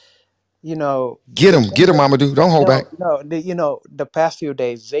Get the him, thing get him, that Mamadou. Don't hold back. the past few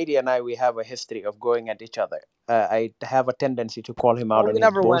days, Zadie and I, we have a history of going at each other. I have a tendency to call him Oh, out we on his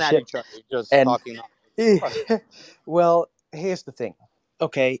never went at bullshit, each other, just and talking. well, here's the thing.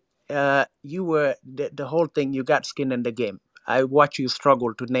 Okay, you were the whole thing. You got skin in the game. I watch you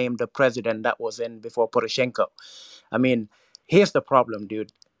struggle to name the president that was in before Poroshenko. I mean, here's the problem,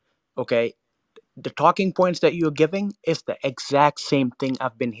 dude. Okay, the talking points that you're giving is the exact same thing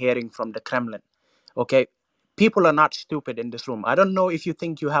I've been hearing from the Kremlin. Okay, people are not stupid in this room. I don't know if you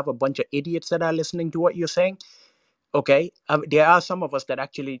think you have a bunch of idiots that are listening to what you're saying. Okay, there are some of us that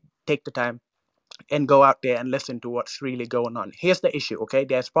actually take the time and go out there and listen to what's really going on. Here's the issue, okay?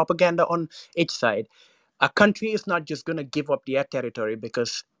 There's propaganda on each side. A country is not just going to give up their territory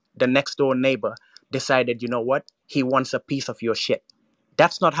because the next door neighbor decided, you know what? He wants a piece of your shit.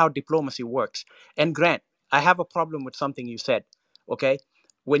 That's not how diplomacy works. And Grant, I have a problem with something you said, okay?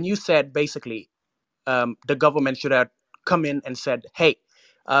 When you said basically the government should have come in and said, hey,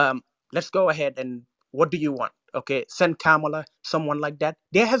 let's go ahead and what do you want? Okay, send Kamala, someone like that.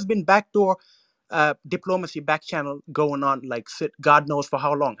 There has been backdoor diplomacy back channel going on like God knows for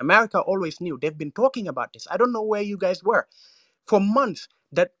how long. America always knew. They've been talking about this. I don't know where you guys were for months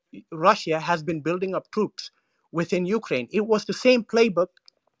that Russia has been building up troops within Ukraine. It was the same playbook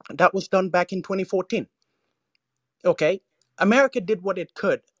that was done back in 2014. Okay, America did what it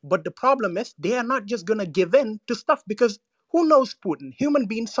could, but the problem is they are not just gonna give in to stuff because who knows Putin? Human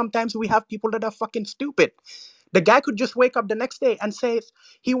beings, sometimes we have people that are fucking stupid. The guy could just wake up the next day and say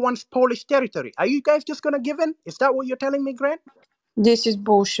he wants Polish territory. Are you guys just gonna give in? Is that what you're telling me, Grant? This is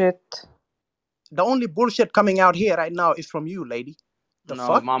bullshit. The only bullshit coming out here right now is from you, lady. The No,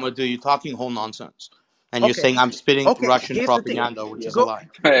 fuck? Mama, you're talking whole nonsense, and you're Okay, saying I'm spitting okay. Russian Here's the thing. propaganda, which is a Go lie.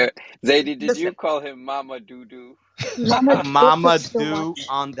 Zadie, did you listen. call him Mama Doo? Mama Mama is the one. do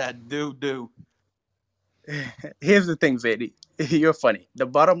on that do. Here's the thing, Zadie. You're funny. The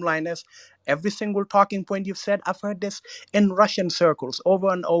bottom line is, every single talking point you've said, I've heard this in Russian circles over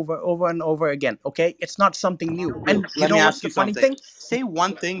and over and over again. Okay, it's not something new. And you Let know me what's ask the you funny something. thing? Say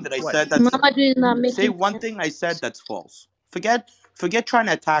one thing that I What? said that's Mama is not say making one sense. thing I said that's false. Forget forget trying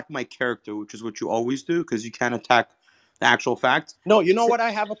to attack my character, which is what you always do, because you can't attack the actual fact. No, you know Say, what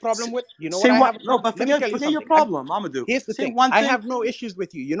I have a problem with? You know what say I what? have a No, problem? but Let me tell you forget your something. problem, Mamadou. Here's the Say thing. one I thing, have no issues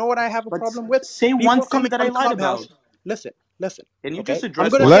with you. You know what I have a but problem with? say one People thing coming that I on lied about. Clubhouse. Listen, listen. Can you just Okay, I'm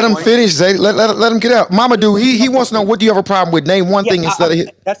address gonna one Let get. him point? finish, Zay. Let him get out. Mama do. He wants to know, what do you have a problem with? Name one Yeah, thing instead of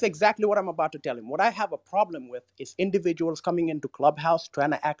his. that's exactly what I'm about to tell him. What I have a problem with is individuals coming into Clubhouse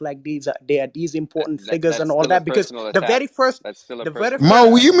trying to act like they are these important figures That's and all still a that. Because personal the attack. very first, That's still a the very personal first, Mo,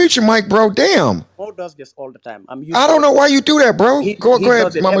 will attack. you mute your mic, bro? Damn. Mo does this all the time. I'm I used to don't it. know why you do that, bro. Go He ahead,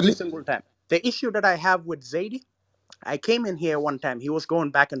 does it Mama every do. single time. The issue that I have with Zadie, I came in here one time. He was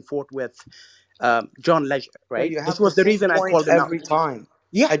going back and forth with John Legere, Yo, right? you This have the was the same reason I point called him out. every time.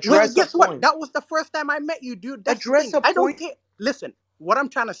 Yeah, well, Address a guess what? point. That was the first time I met you, dude. That's the Address thing. a I don't point. care. Listen, what I'm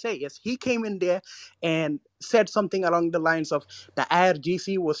trying to say is he came in there and said something along the lines of the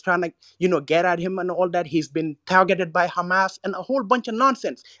IRGC was trying to, get at him and all that. He's been targeted by Hamas and a whole bunch of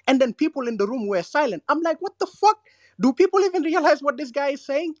nonsense. And then people in the room were silent. I'm like, what the fuck? Do people even realize what this guy is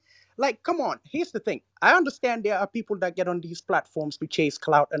saying? Like, come on. Here's the thing. I understand there are people that get on these platforms to chase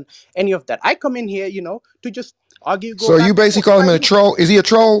clout and any of that. I come in here, to just argue, go So back you and forth. basically call him a troll? Is he a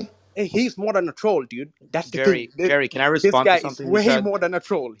troll? He's more than a troll, dude. That's the thing. Jerry, can I This respond to guy is something you way said? more than a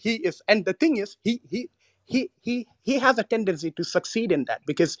troll. He is, and the thing is, he has a tendency to succeed in that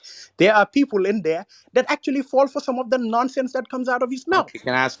because there are people in there that actually fall for some of the nonsense that comes out of his mouth. Okay,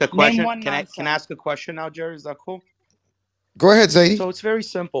 can I ask a Name question? one Can I nonsense. ask a question now, Jerry? Is that cool? Go ahead, Zadie. So it's very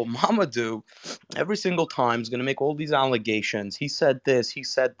simple. Mamadou, every single time, is going to make all these allegations. He said this, he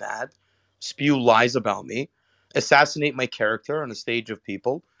said that, spew lies about me, assassinate my character on a stage of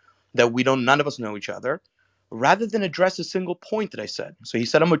people that none of us know each other, rather than address a single point that I said. So he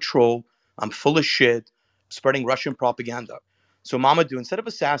said I'm a troll, I'm full of shit, spreading Russian propaganda. So Mamadou, instead of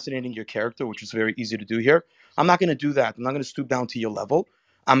assassinating your character, which is very easy to do here, I'm not going to do that. I'm not going to stoop down to your level.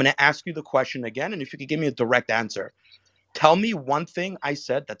 I'm going to ask you the question again, and if you could give me a direct answer. Tell me one thing I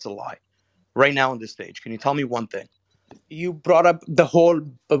said that's a lie right now on this stage. Can you tell me one thing? You brought up the whole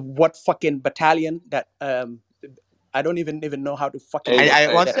what fucking battalion that I don't even know how to fucking Azov,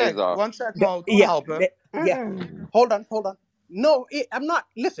 describe One that. sec, Azov. one sec, Mo. Don't Yeah, help him. yeah. Hold on. No, I'm not.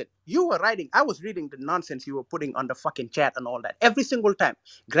 Listen, you were writing. I was reading the nonsense you were putting on the fucking chat and all that. Every single time.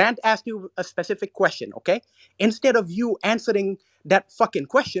 Grant asked you a specific question, okay? Instead of you answering that fucking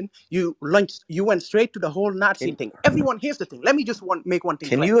question, you went straight to the whole Nazi Can, thing. Everyone, here's the thing. Let me just make one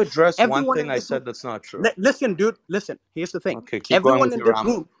thing can clear. you address one Everyone thing in I this room, said that's not true? listen, dude, listen. Here's the thing. Okay, keep going Everyone with in your this ramble.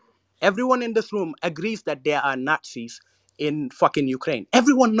 room, everyone in this room agrees that there are Nazis in fucking Ukraine.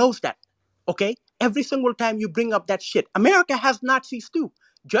 Everyone knows that. Okay? Every single time you bring up that shit. America has Nazis too.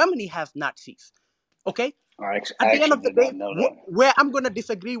 Germany has Nazis. Okay? I At the end actually of the did not day, know that. where I'm going to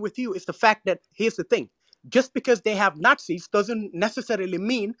disagree with you is the fact that here's the thing. Just because they have Nazis doesn't necessarily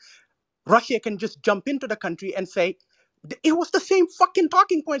mean Russia can just jump into the country and say, it was the same fucking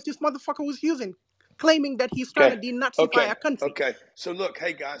talking points this motherfucker was using, claiming that he's trying to Okay. denazify Okay. a country. Okay. So look,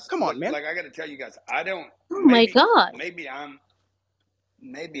 hey guys, Come look, on, man. like I got to tell you guys, I don't. Oh my God.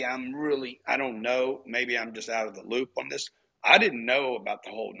 Maybe I'm really. I don't know. Maybe I'm just out of the loop on this. I didn't know about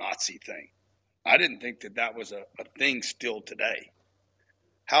the whole Nazi thing. I didn't think that was a thing still today.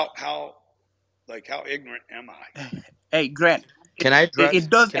 How ignorant am I? Hey, Grant, Can I it address?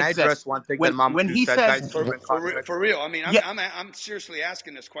 does Can I exist. address one thing that When Mamadou he said, says, guys? To bring For context. real. I mean, yeah, I'm seriously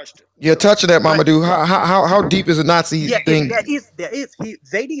asking this question. You're touching that, right, Mama do. How deep is a Nazi yeah, thing? there is.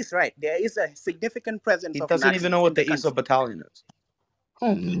 Zaidi is right. There is a significant presence He of doesn't even know Nazis what in the the Azov country, battalion is.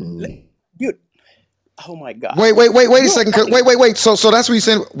 dude. Oh my God, Wait a you're second. fucking. Wait. So that's what you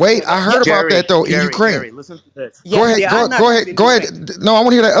saying. Wait, I Yeah, heard about that though in Ukraine. Jerry, listen to this. Go yes, ahead, there are go Nazis ahead, in go Ukraine. ahead. No, I want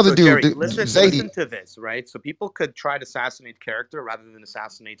to hear that other So dude, Jerry, listen Zadie. to this, right? So people could try to assassinate character rather than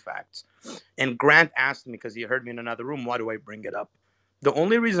assassinate facts. And Grant asked me because he heard me in another room, why do I bring it up? The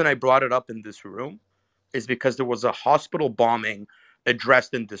only reason I brought it up in this room is because there was a hospital bombing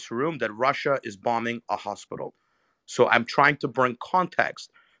addressed in this room that Russia is bombing a hospital. So I'm trying to bring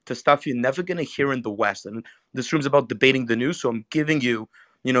context to stuff you're never going to hear in the West. And this room's about debating the news, so I'm giving you,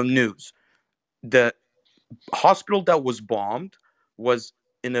 news. The hospital that was bombed was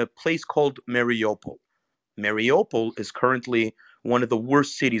in a place called Mariupol. Mariupol is currently one of the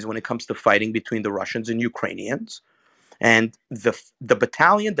worst cities when it comes to fighting between the Russians and Ukrainians. And the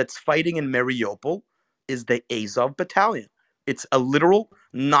battalion that's fighting in Mariupol is the Azov battalion. It's a literal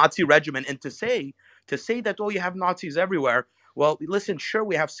Nazi regiment. And to say that, oh, you have Nazis everywhere. Well, listen, sure,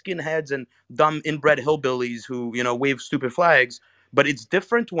 we have skinheads and dumb inbred hillbillies who wave stupid flags, but it's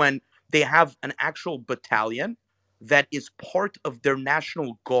different when they have an actual battalion that is part of their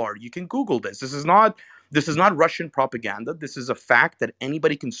national guard. You can Google this. This is not This is not Russian propaganda. This is a fact that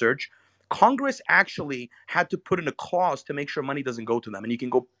anybody can search. Congress actually had to put in a clause to make sure money doesn't go to them, and you can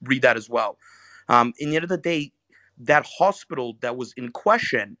go read that as well. In the end of the day, that hospital that was in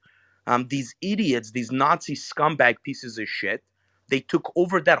question, these idiots, these Nazi scumbag pieces of shit, they took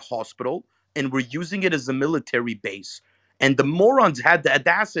over that hospital and were using it as a military base. And the morons had the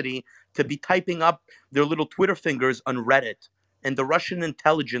audacity to be typing up their little Twitter fingers on Reddit. And the Russian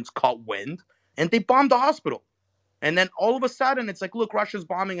intelligence caught wind and they bombed the hospital. And then all of a sudden, it's like, look, Russia's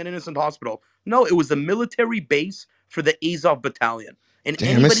bombing an innocent hospital. No, it was a military base for the Azov battalion. And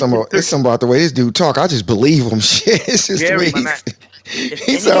Damn, anybody can it's search. something about the way this dude talk. I just believe him. Shit, it's just the Jerry, way my man, if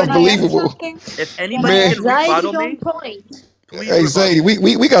he anybody sounds Can I can, add believable. something? if Can I anybody Man, add can right rebuttal on me, point? please hey rebuttal Zadie, me.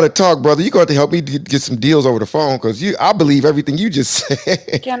 we got to talk, brother. You got to help me get some deals over the phone because I believe everything you just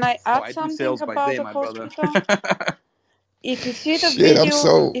said. Can I Oh, add I do something sales by about day, the my brother. hospital? If you see the Shit, I'm video,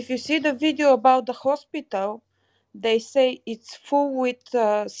 so. if you see the video about the hospital, they say it's full with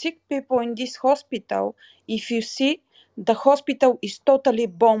sick people in this hospital. If you see, the hospital is totally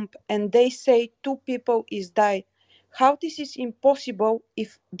bombed, and they say 2 people is died. How this is impossible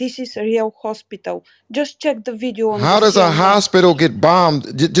if this is a real hospital? Just check the video on the How does a CNN. hospital get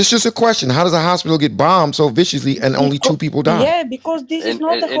bombed? Just a question. How does a hospital get bombed so viciously and only two Because people die? yeah, because this is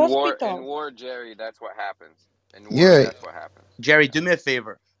not a In hospital. war, Jerry, that's what happens. In war, Yeah. that's what happens. Jerry, do me a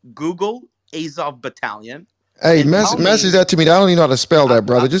favor. Google Azov Battalion Hey, and tell message me that to me. I don't even know how to spell that,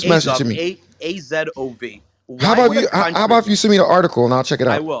 brother. Just message to Azov, me. A-Z-O-V. How Why about would a you? How about if country, you send me the article and I'll check it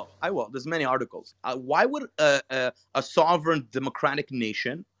I out? will. I will. There's many articles. Why would a sovereign democratic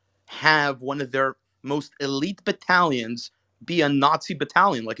nation have one of their most elite battalions be a Nazi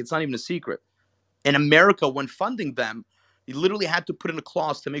battalion? Like it's not even a secret. In America, when funding them, you literally had to put in a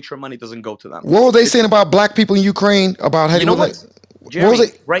clause to make sure money doesn't go to them. What were they It's, saying about black people in Ukraine? About how they you know would like? what, What was Jerry?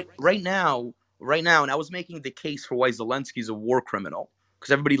 it? Right now, and I was making the case for why Zelensky's a war criminal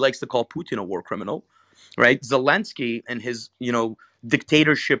because everybody likes to call Putin a war criminal, right? Zelensky and his,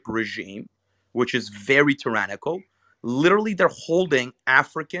 dictatorship regime, which is very tyrannical, literally they're holding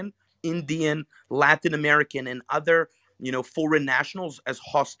African, Indian, Latin American, and other, foreign nationals as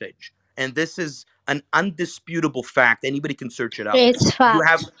hostage. And this is an undisputable fact. Anybody can search it up. It's You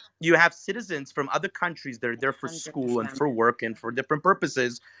have fact. you have citizens from other countries that are there for school and for work and for different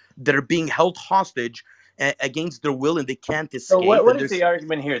purposes that are being held hostage against their will and they can't So escape. what And is there's the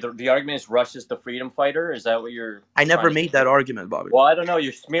argument here? The argument is Russia's the freedom fighter. Is that what you're I trying never to say? made that argument, Bobby. Well, I don't know.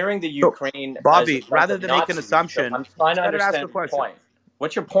 You're smearing the So, Ukraine as a Bobby, bunch rather of than make an Nazis and stuff. assumption, I'm trying to you got to ask a understand your question. point.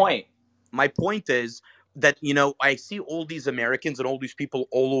 What's your point? My point is that, I see all these Americans and all these people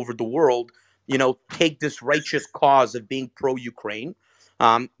all over the world, take this righteous cause of being pro-Ukraine,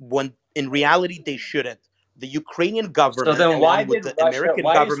 when in reality they shouldn't. The Ukrainian So government, then, along with the American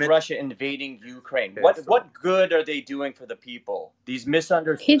Why is government, Russia invading Ukraine? okay, so What good are they doing for the people? These He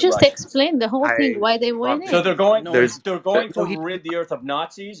misunderstood just Russians. explained the whole thing I, why they went Bobby, So in. there's they're there, going to no, he, rid the earth of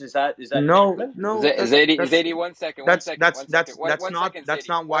Nazis. Is that the no, argument? no, that's Zadie, one second, one that's second, that's one second, that's that's not that's Zadie,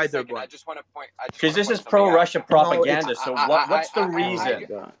 not one why they're second. going. I just Because want to this is point something out. pro-Russia No, it's propaganda. So what's the oh my reason?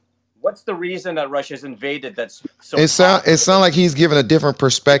 god. What's the reason that Russia's invaded that's so It sound positive? like he's giving a different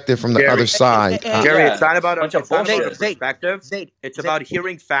perspective from the other Jerry, side. Jerry, Yeah, it's a bunch of it's not about a bullshit. perspective. It's about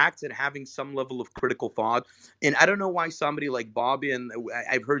hearing facts and having some level of critical thought. And I don't know why somebody like Bobby, and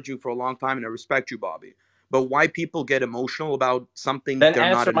I've heard you for a long time, and I respect you, Bobby. But why people get emotional about something Then they're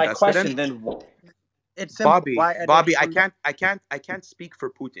not answer my invested in? question. Then It's simple. Bobby, Why I don't Bobby, want. I can't speak for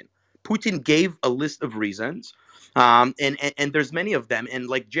Putin. Putin gave a list of reasons, and there's many of them. And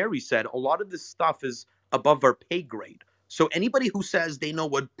like Jerry said, a lot of this stuff is above our pay grade. So anybody who says they know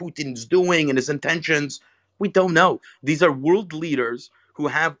what Putin's doing and his intentions, we don't know. These are world leaders who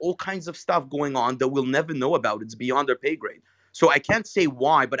have all kinds of stuff going on that we'll never know about. It's beyond their pay grade. So I can't say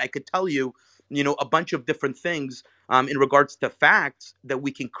why, but I could tell you, a bunch of different things in regards to facts that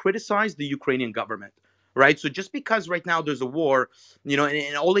we can criticize the Ukrainian government, right? So just because right now there's a war,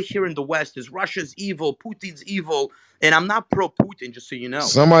 and all I hear in the West is Russia's evil, Putin's evil, and I'm not pro Putin, just so you know.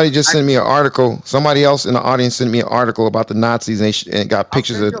 Somebody just I, sent me an article. Somebody else in the audience sent me an article about the Nazis and got I'll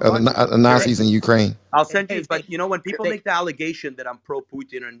pictures send of, you a of bunch of the them. Nazis in Ukraine. I'll Hey, send hey, you, but when people Zay, make the allegation that I'm pro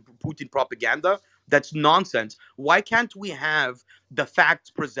Putin and Putin propaganda, that's nonsense. Why can't we have the facts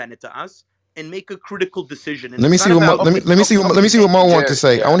presented to us and make a critical decision? And Let me it's see not what Mo, about okay, let me see Zay, what Mo want to Jerry,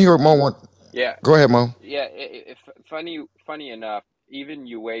 say. I want to hear what Mo want. yeah, Go ahead, Mo. yeah. Funny enough, even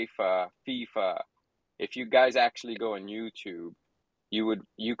UEFA, FIFA, if you guys actually go on YouTube,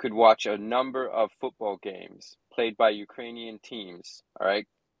 you could watch a number of football games played by Ukrainian teams, all right?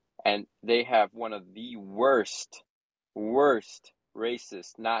 And they have one of the worst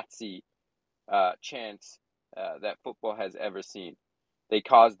racist Nazi chants that football has ever seen. They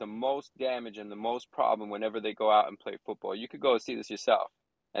cause the most damage and the most problem whenever they go out and play football. You could go see this yourself,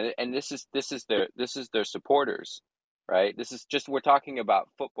 and this is their supporters, right? This is just, we're talking about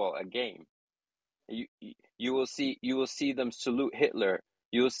football, a game. You will see them salute Hitler.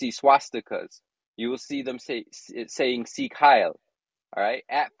 You will see swastikas. You will see them saying "Sieg Heil," all right,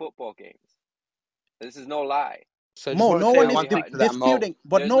 at football games. This is no lie. So I just This want is to a say, I very want to speak to that, Mo. disputing,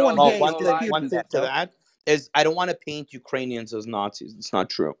 but there's no no one Mo, here there's is one no thing, lie one to disputing thing this. that, to though. that is I don't want to paint Ukrainians as Nazis. It's not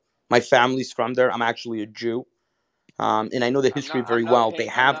true. My family's from there. I'm actually a Jew. And I know the I'm history not very I'm not well. They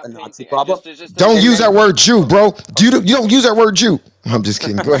paint I'm have a not Nazi painting. And problem. just to Don't say use And that something. word Jew, Oh, bro. oh, You don't use that word Jew. I'm just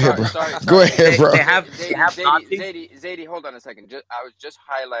kidding. Go ahead, sorry, bro. sorry, Go sorry. ahead, bro. they Zadie, have Nazis Hold on a second. I was just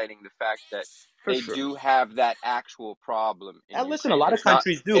highlighting the fact that for they sure. do have that actual problem in And listen, a Ukraine. lot of It's not.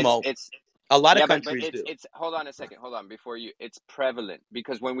 countries do, It's Mo. it's A lot of yeah, but countries do. it's. Hold on a second. Hold on before you. It's prevalent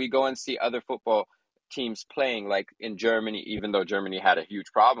because when we go and see other football teams playing, like in Germany, even though Germany had a huge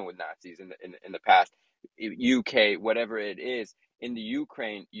problem with Nazis in the past, UK, whatever it is, in the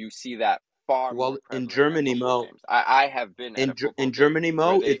Ukraine, you see that far Well, more in prevalent at Germany, football Mo, games. I have been at a football in game Germany,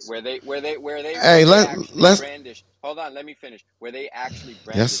 where Mo, they it's where they where they where they Hey, where they actually let's. brandish. Hold on, let me finish. Where they actually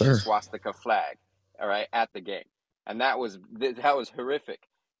Yes, brandish a sir. swastika flag, all right, at the game, and that was horrific,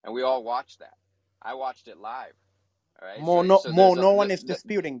 and we all watched that. I watched it live. All right, so so Mo, there's a no one is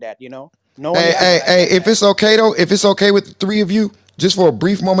disputing that. No one Hey, is yeah, but hey, I hey. disputing get If that. it's okay though, if it's okay with the three of you, just for a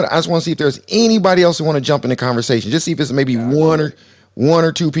brief moment, I just want to see if there's anybody else who want to jump in the conversation. Just see if it's maybe gotcha. one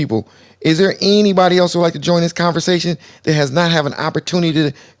or two people. Is there anybody else who would like to join this conversation that has not have an opportunity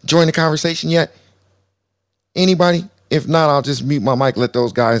to join the conversation yet? Anybody? If not, I'll just mute my mic. Let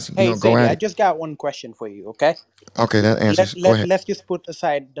those guys, Hey, go Zadie, at I it. just got one question for you, okay? Okay, that answers. Go ahead. Let's just put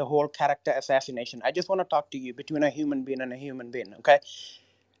aside the whole character assassination. I just want to talk to you between a human being and a human being, okay?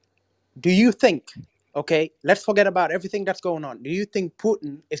 Do you think, okay, let's forget about everything that's going on. Do you think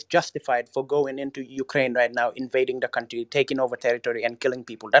Putin is justified for going into Ukraine right now, invading the country, taking over territory, and killing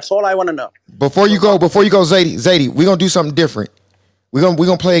people? That's all I want to know. Before you go, Zadie, we're gonna do something different. We're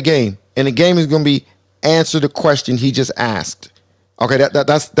gonna play a game, and the game is gonna be answer the question he just asked. Okay,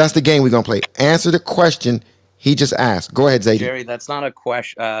 that's the game we're gonna play. Answer the question he just asked. Go ahead, Zadie. Jerry, that's not a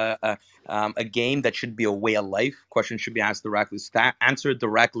question. A game that should be a way of life. Questions should be asked directly. Answered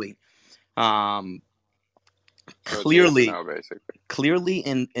directly. Um, So it's a yes or clearly, no, basically. clearly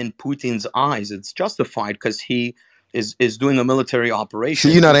in Putin's eyes, it's justified because he is doing a military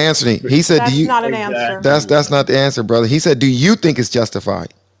See, operation you're not to. answering. He said, "Do That's you?" not an answer. That's Exactly. not the answer, brother. He said, "Do you think it's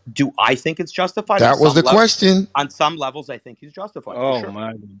justified?" Do I think it's justified on That was some the level? question. On some levels, I think he's justified for Oh sure.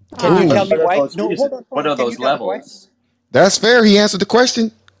 my. Can you tell Ooh, me What are why? those No, reasons? hold What on. are Can you those tell me why? levels? that's fair. He answered the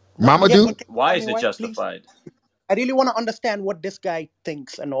question. No, Mama yeah, do. but can you Why tell is me it why, please? justified? I really want to understand what this guy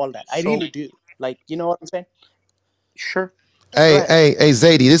thinks and all that. I So really do. Like, you know what I'm saying? sure, go Hey, ahead. hey, hey,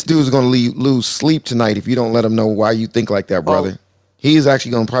 Zadie, this dude's gonna lose sleep tonight if you don't let him know why you think like that, Well, brother. He's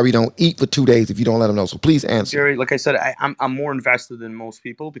actually gonna probably don't eat for 2 days if you don't let him know. So please answer. Jerry, like I said, I'm more invested than most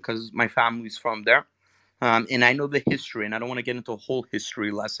people because my family's from there, and I know the history, and I don't want to get into a whole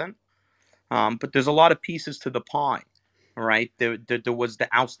history lesson. But there's a lot of pieces to the pie. All right, there was the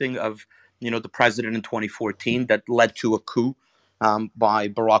ousting of the president in 2014 that led to a coup by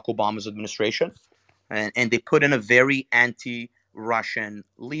Barack Obama's administration, and they put in a very anti-Russian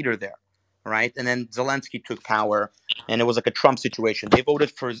leader there, right? And then Zelensky took power, and it was like a Trump situation. They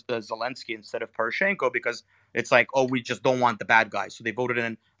voted for Zelensky instead of Poroshenko because it's like, oh, we just don't want the bad guy, so they voted in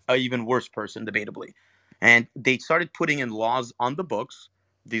an even worse person, debatably, and they started putting in laws on the books.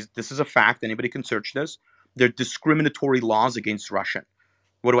 This is a fact. Anybody can search this. They're discriminatory laws against Russia.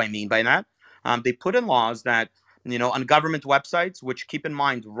 What do I mean by that? They put in laws that, on government websites, which keep in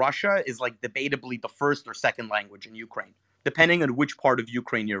mind, Russia is like debatably the first or second language in Ukraine, depending on which part of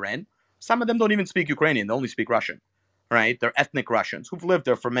Ukraine you're in. Some of them don't even speak Ukrainian, they only speak Russian, right? They're ethnic Russians who've lived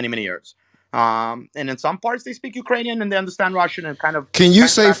there for many, many years. And in some parts, they speak Ukrainian and they understand Russian and kind of, Can you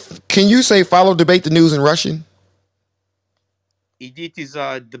kind of say? back. Can you say follow debate the news in Russian? Idit is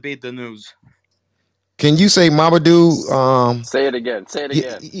debate the news. Can you say Mamadou? Say it again. Say it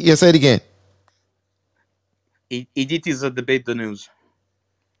again. Yeah, say it again. Idit is debate the news.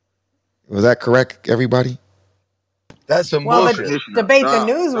 Was that correct, everybody? That's some Well, That's the bullshit. additional. debate the Stop.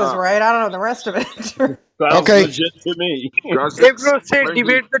 news was Stop. right. I don't know the rest of it. Sounds Okay. legit to me. Hey, Gross. bro, say Frankie.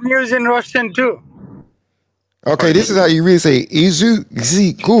 debate the news in Russian too. Okay, Pardon this me? is how you really say Izu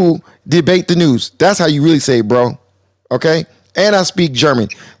cool debate the news. That's how you really say it, bro. Okay? And I speak German.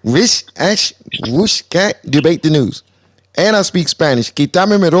 Rish ash whoosh cat debate the news. and I speak Spanish.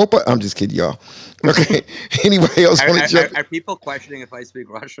 Quítame mi ropa. I'm just kidding, y'all. Okay. Anybody else want to jump? Are people questioning if I speak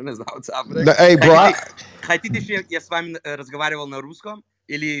Russian? Is that what's happening? No, hey, bro. Хотите, чтобы я с вами разговаривал на русском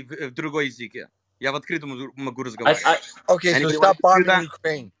или в другой языке? Я в открытом могу разговаривать. Okay, so Anybody want stop to do bombing that?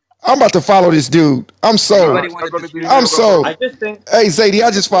 Ukraine. I'm about to follow this dude. I'm sold. Anybody Not want to going to dispute dispute I'm that? your brother. sold. I just think Hey, Zadie,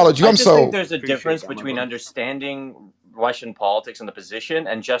 I just followed you. I I'm just think sold. there's a Appreciate difference that, my between brother. understanding Russian politics and the position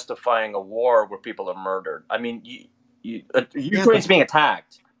and justifying a war where people are murdered. I mean, Yeah, but Ukraine's being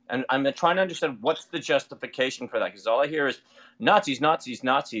attacked, and I'm trying to understand what's the justification for that because all I hear is Nazis, Nazis,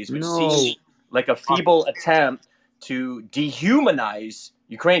 Nazis, which no. seems like a feeble attempt to dehumanize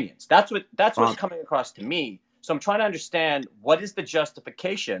Ukrainians. That's what's Bob, coming across to me. So I'm trying to understand what is the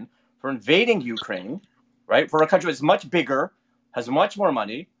justification for invading Ukraine, right? For a country that's much bigger, has much more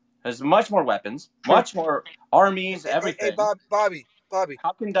money, has much more weapons, sure. much more armies, Hey, everything. Bobby,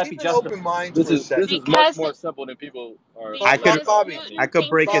 How can that be keep an open justified? mind This for a is this second. is much Because more simple than people I are could Bobby, Putin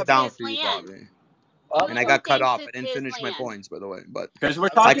break thinks it it's down Bobby, his for you, land. Bobby. And I Putin got cut thinks off. I it's didn't his finish my land. points, by the way, but Because we're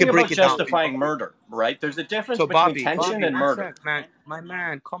I talking could about break it down for you. justifying murder, right? There's a difference So between Bobby, intention and one murder. sec, man, my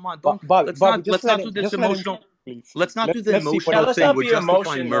man, come on, don't Bobby, let's just let him, not do this please. let's not do the Let's see what Yeah, he emotional has let's to say. thing. not We're be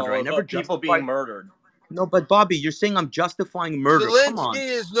justifying murder. emotional I never about people being justified. murdered. No, but Bobby, you're saying I'm justifying murder. Come Zelensky on,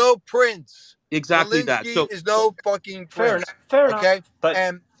 is no prince. exactly that. Zelensky So is no fucking Fair enough. prince. Fair enough. Okay, But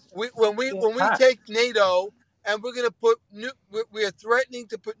and being when we attacked. take NATO and we're gonna put we are threatening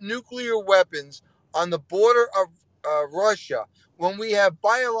to put nuclear weapons on the border of Russia when we have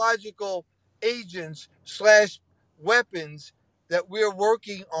biological agents slash weapons that we're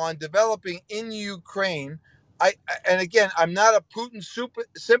working on developing in Ukraine. And again, I'm not a Putin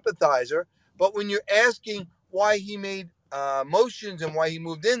sympathizer, but when you're asking why he made motions and why he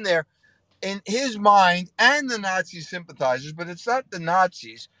moved in there, in his mind and the Nazi sympathizers, but it's not the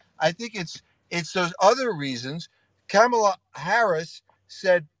Nazis. I think it's those other reasons. Kamala Harris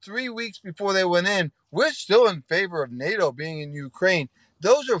said 3 weeks before they went in, we're still in favor of NATO being in Ukraine.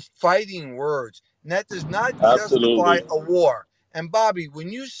 Those are fighting words, and that does not justify absolutely. a war. And Bobby,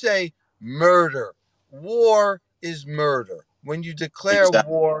 when you say murder, war is murder. When you declare exactly.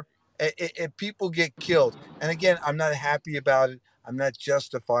 war, people get killed. And again, I'm not happy about it. I'm not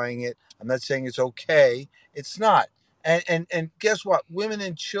justifying it. I'm not saying it's okay. It's not. And guess what? Women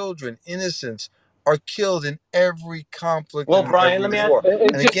and children, innocents, are killed in every conflict Well, and in Brian, every let me ask. war.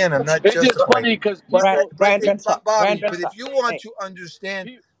 And again, I'm not It's just justifying. funny because But Brian, people Brian, don't stop. Brian, Bobby, don't but if stop. you want Hey, to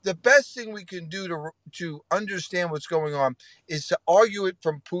understand, pe- the best thing we can do to understand what's going on is to argue it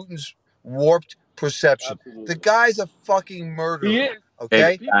from Putin's warped perception. The absolutely guy's a fucking he murderer. is. Okay.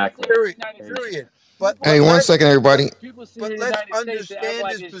 But people sit Exactly. here in the Period. United States. Period. But People Hey, but sit one here. let's second, everybody. People sit but here in the let's United States and act understand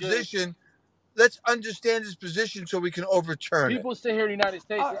like his it's just position. Let's understand his position so we can overturn it. people sit here in the United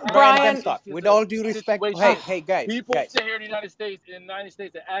States and act Brian, like don't Brian, it's stop. just With a all due respect, situation. hey, guys, People sit here in the United States and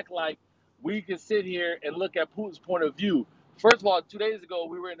act like we can sit here and look at Putin's point of view. First of all, 2 days ago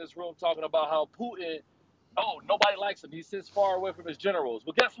we were in this room talking about how Putin, oh, nobody likes him. He sits far away from his generals.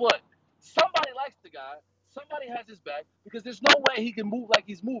 Well, guess what? Somebody likes the guy. Somebody has his back because there's no way he can move like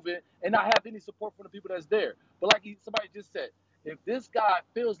he's moving and not have any support from the people that's there. But like somebody just said, if this guy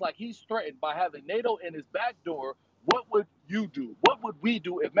feels like he's threatened by having NATO in his back door, what would you do? What would we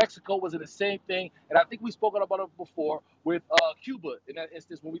do if Mexico was in the same thing? And I think we've spoken about it before with Cuba in that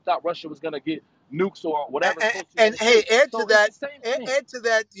instance when we thought Russia was going to get nukes or whatever And, close to the and United hey, States. add to So it's that. the same thing. Add to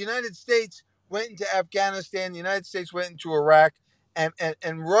that. The United States went into Afghanistan. The United States went into Iraq, and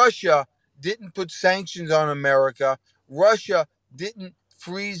Russia didn't put sanctions on America. Russia didn't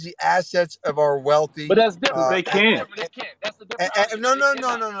freeze the assets of our But wealthy. that's Because different. they That's can't. different. It can't. That's a different argument. No, It no,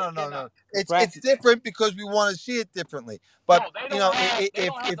 no, cannot. no, no, It no, cannot. no. Brian. It's different because we want to see it differently. No, But they you don't know, have they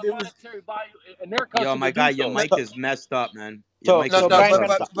don't have if the it was monetary value in their Yo, country to my guy, do your so. no, mic is messed up, man. Your So, mic no, is so no, messed Brian, but up. don't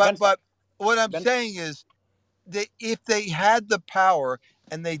but stop. but Don't stop. but what I'm Don't. saying is if they had the power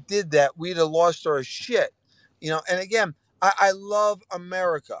and they did that, we'd have lost our shit. And again, I love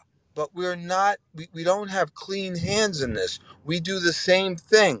America, but we don't have clean hands in this. We do the same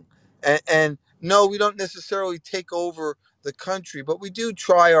thing. And no, we don't necessarily take over the country, but we do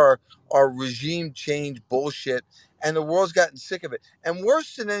try our regime change bullshit, and the world's gotten sick of it. And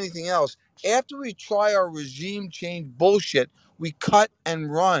worse than anything else, after we try our regime change bullshit, we cut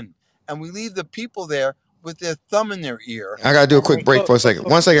and run, and we leave the people there with their thumb in their ear. I gotta do a And quick break So, for a so, second. so,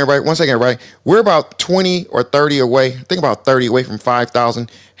 1 second, everybody. 1 second, everybody. We're about 20 or 30 away. I think about 30 away from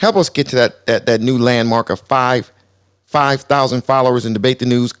 5,000. Help us get to that new landmark of 5,000 followers in Debate the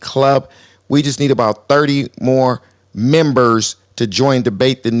News Club. We just need about 30 more members to join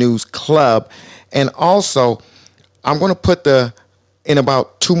Debate the News Club. And also, I'm going to put the in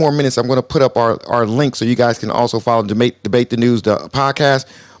about 2 more minutes, I'm going to put up our link so you guys can also follow Debate the News, the podcast.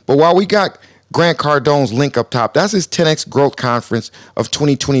 But while we got Grant Cardone's link up top, that's his 10X Growth Conference of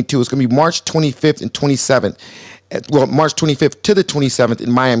 2022. It's going to be March 25th and 27th. Well, March 25th to the 27th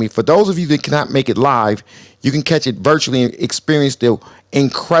in Miami. For those of you that cannot make it live, you can catch it virtually and experience the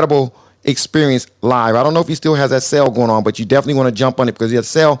incredible experience live. I don't know if he still has that sale going on, but you definitely want to jump on it because he has a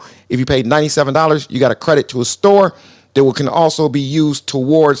sale. If you paid $97, you got a credit to a store that can also be used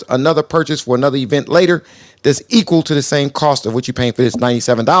towards another purchase for another event later that's equal to the same cost of what you're paying for this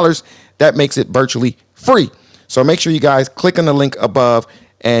 $97. That makes it virtually free. So make sure you guys click on the link above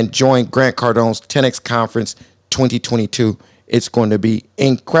and join Grant Cardone's 10X Conference 2022. It's going to be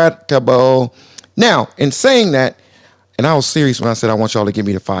incredible. Now, in saying that, and I was serious when I said I want y'all to give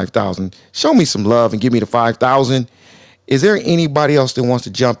me the 5,000. Show me some love and give me the 5,000. Is there anybody else that wants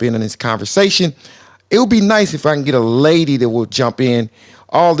to jump in on this conversation? It would be nice if I can get a lady that will jump in.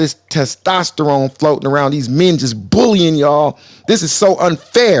 All this testosterone floating around, these men just bullying y'all. This is so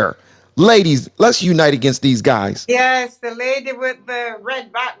unfair. Ladies, let's unite against these guys. Yes, the lady with the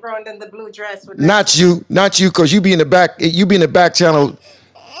red background and the blue dress would like Not you, because you be in the back. You be in the back channel.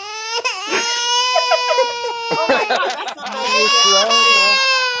 Oh my God, that's not nice of you.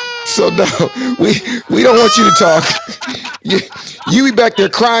 So no, we don't want you to talk. You be back there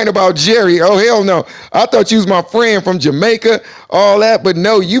crying about Jerry. Oh hell no! I thought you was my friend from Jamaica, all that, but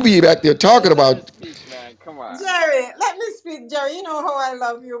no, you be back there talking Let her about. speak, man. Come on. Jerry, let me speak, Jerry. You know how I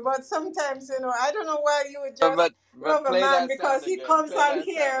love you, but sometimes, I don't know why you would just But love a play man that sound because he again. comes Play on that sound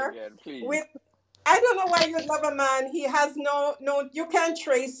here again, please. with. I don't know why you'd love a man. He has no. You can't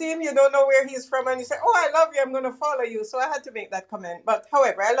trace him. You don't know where he's from, and you say, "Oh, I love you. I'm going to follow you." So I had to make that comment. But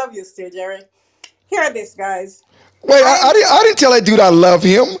however, I love you still, Jerry. Hear this, guys. Wait, I am. I didn't tell that dude I love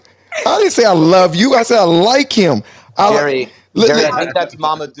him. I didn't say I love you. I said I like him. Okay. Jerry, I think that's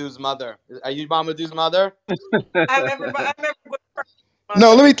Mama Doo's mother. Are you Mama Doo's mother? I'm everybody. I'm every good person,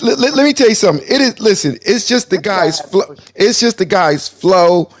 No, mother. let me tell you something. It is listen. It's just the This guy guy's has flow. push. It's just the guy's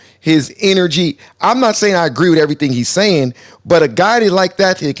flow, his energy. I'm not saying I agree with everything he's saying, but a guy like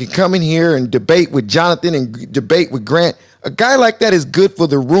that can come in here and debate with Jonathan and debate with Grant. A guy like that is good for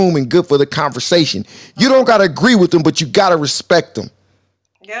the room and good for the conversation. You don't gotta agree with him, but you gotta respect him.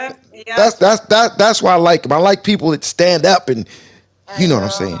 Yeah, you have to. That's why I like him. I like people that stand up and you I know what I'm know.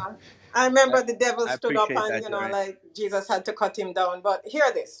 saying. I remember the devil I stood up appreciate and, that, Jerry. like Jesus had to cut him down. But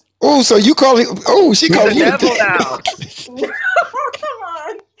hear this. Oh, so you call him? Oh, she He's a calling you devil the. now. Come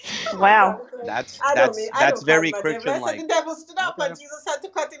on. Come on, Wow. Jonathan. That's I don't mean, that's I that's don't call very him a devil. I Christian said like. the devil stood up Okay. and Jesus had to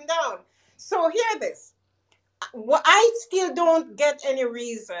cut him down. So hear this. I still don't get any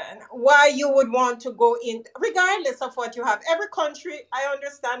reason why you would want to go in, regardless of what you have. Every country, I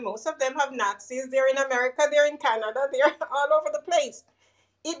understand most of them have Nazis. They're in America, they're in Canada, they're all over the place.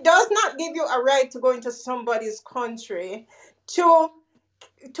 It does not give you a right to go into somebody's country to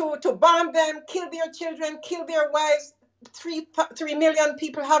to bomb them, kill their children, kill their wives. 3 million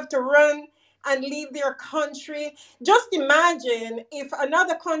people have to run and leave their country. Just imagine if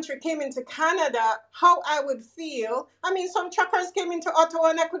another country came into Canada, how I would feel. I mean, some truckers came into Ottawa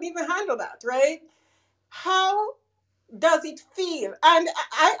and I couldn't even handle that, right? How does it feel? And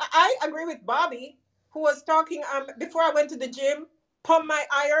I agree with Bobby, who was talking before I went to the gym, pump my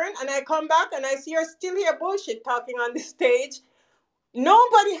iron, and I come back and I see her still here bullshit talking on the stage.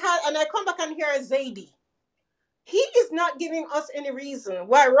 Nobody had, and I come back and hear Zadie. He is not giving us any reason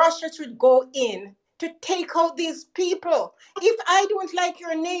why Russia should go in to take out these people. If I don't like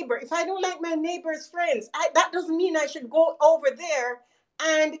your neighbor, if I don't like my neighbor's friends, that doesn't mean I should go over there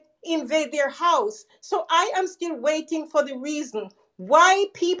and invade their house. So I am still waiting for the reason why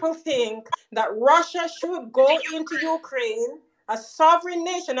people think that Russia should go into Ukraine, a sovereign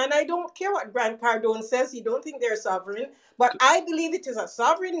nation. And I don't care what Grant Cardone says, he don't think they're sovereign, but I believe it is a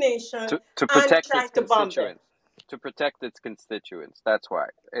sovereign nation To and protect try its to bomb them. constituents. To protect its constituents. That's why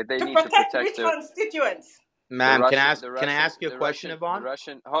they To need to protect protect which constituents? Ma'am, The can I Russian, ask you a the question, Russian, the Yvonne?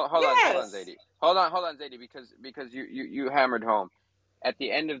 Russian. Hold on, Yes. Zadie. Hold on, Zadie, because you hammered home. At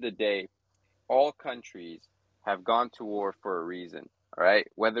the end of the day, all countries have gone to war for a reason. All right,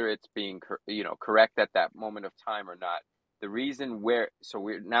 whether it's being correct at that moment of time or not. The reason where so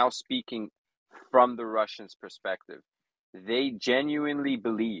we're now speaking from the Russians' perspective. They genuinely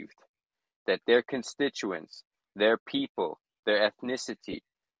believed that their constituents, their people, their ethnicity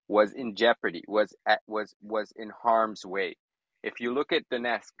was in jeopardy, was in harm's way. If you look at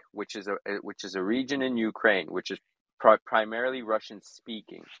Donetsk, which is a region in Ukraine, which is primarily Russian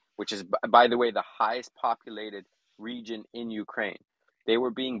speaking, which is by the way the highest populated region in Ukraine, they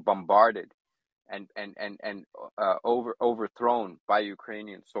were being bombarded overthrown by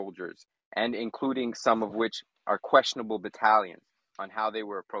Ukrainian soldiers, and including some of which are questionable battalions on how they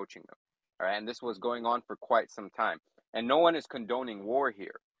were approaching them. All right, and this was going on for quite some time, and no one is condoning war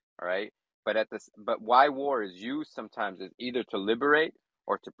here. All right, but why war is used sometimes is either to liberate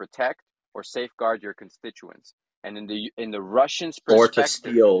or to protect or safeguard your constituents. And in the Russians' Or to perspective,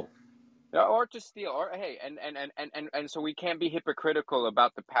 steal. or to steal, or hey, and so we can't be hypocritical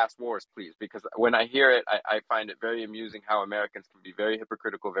about the past wars, please, because when I hear it, I find it very amusing how Americans can be very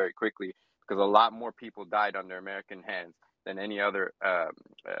hypocritical very quickly, because a lot more people died under American hands than any other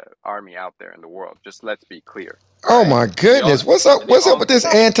army out there in the world. Just let's be clear. All Oh right, my the goodness! What's up? the What's up with this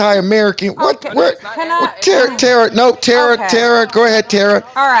So, anti-American? What? no, okay, Where? it's not can anti. I? What? It's Tara, not. Tara, no, Tara, Okay. Tara. Go ahead, Tara.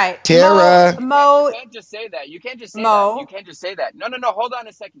 All right, Tara. You Mo, can't just say that. You can't just say that. You Mo. can't just say that. No. Hold on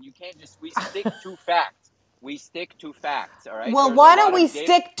a second. You can't just. We stick to facts. We stick to facts. All right. Well, There's a why don't lot we of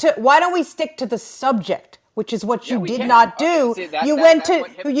data. stick to the subject, which is what Yeah, you we did can. not do. See You that went that's to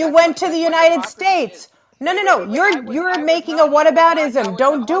what the that's what United hypocrisy is. States. No, no, no. Wait. You're I was making a not. I was not. I whataboutism. was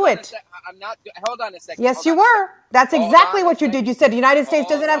not. Don't Hold do on a it. sec. I'm not. Hold on a second. Yes, Hold you on a were. second. That's Hold exactly on a what you did. second. You said the United States Hold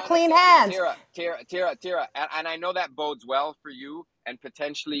doesn't have on a clean second. hands. Tira. And I know that bodes well for you and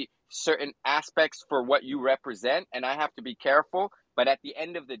potentially certain aspects for what you represent. And I have to be careful. But at the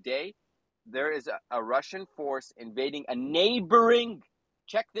end of the day, there is a Russian force invading a neighboring,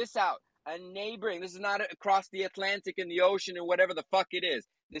 check this out, a neighboring, this is not across the Atlantic and the ocean or whatever the fuck it is.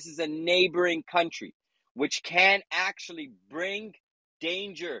 This is a neighboring country, which can actually bring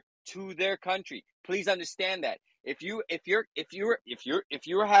danger to their country. Please understand that. If you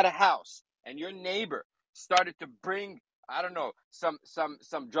had a house and your neighbor started to bring, I don't know,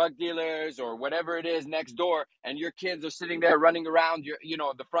 some drug dealers or whatever it is next door, and your kids are sitting there running around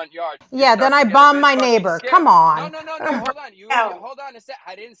the front yard, you Yeah, then start I to get a bomb bit my fucking neighbor. scared. Come No, on. hold on. You hold on a sec.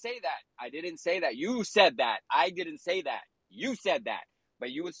 I didn't say that. You said that. I didn't say that. You said that.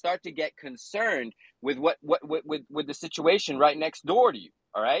 But you would start to get concerned with with the situation right next door to you.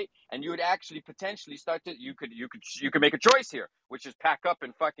 All right, and you would actually potentially start to you could make a choice here, which is pack up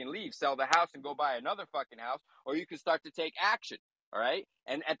and fucking leave, sell the house and go buy another fucking house, or you could start to take action. All right,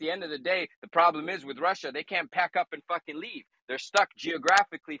 and at the end of the day, the problem is with Russia, they can't pack up and fucking leave. They're stuck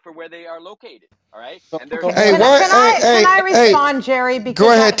geographically for where they are located. All right, and there's Hey, Can I, why? can infrastructure. I can I Hey. respond, Jerry?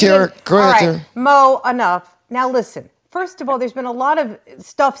 Go Because ahead, he didn't. Tara. Go All ahead, right, Tara. Mo. Enough. Now listen. First of all, there's been a lot of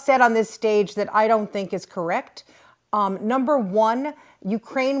stuff said on this stage that I don't think is correct. Number one,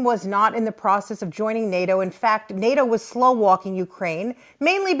 Ukraine was not in the process of joining NATO. In fact, NATO was slow walking Ukraine,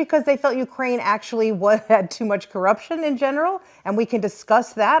 mainly because they felt Ukraine actually had too much corruption in general. And we can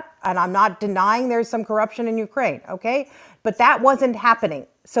discuss that. And I'm not denying there's some corruption in Ukraine, okay? But that wasn't happening.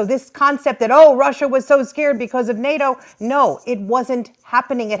 So this concept that, oh, Russia was so scared because of NATO, no, it wasn't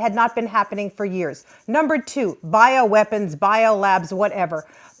happening. It had not been happening for years. Number two, bioweapons, biolabs, whatever.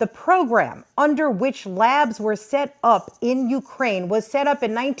 The program under which labs were set up in Ukraine was set up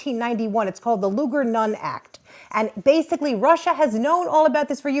in 1991. It's called the Lugar-Nunn Act. And basically, Russia has known all about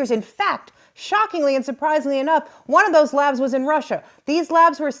this for years. In fact, shockingly and surprisingly enough, one of those labs was in Russia. These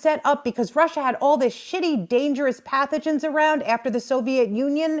labs were set up because Russia had all this shitty, dangerous pathogens around after the Soviet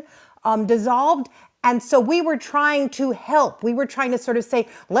Union dissolved. And so we were trying to help. We were trying to sort of say,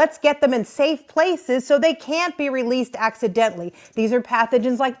 let's get them in safe places so they can't be released accidentally. These are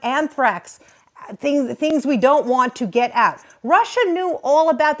pathogens like anthrax, things we don't want to get out. Russia knew all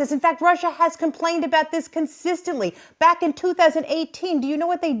about this. In fact, Russia has complained about this consistently. Back in 2018, do you know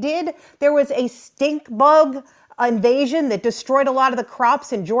what they did? There was a stink bug invasion that destroyed a lot of the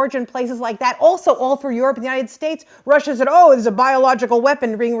crops in Georgia and places like that. Also, all through Europe and the United States, Russia said, oh, there's a biological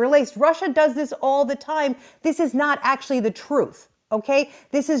weapon being released. Russia does this all the time. This is not actually the truth, okay?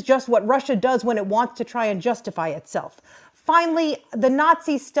 This is just what Russia does when it wants to try and justify itself. Finally, the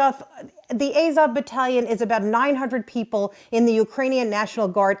Nazi stuff, the Azov battalion is about 900 people in the Ukrainian National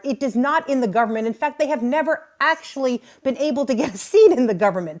Guard. It is not in the government. In fact, they have never actually been able to get a seat in the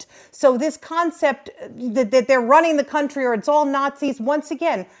government. So this concept that they're running the country or it's all Nazis, once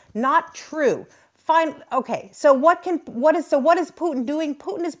again, not true. Fine. Okay. So what is Putin doing?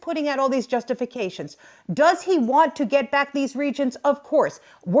 Putin is putting out all these justifications. Does he want to get back these regions? Of course.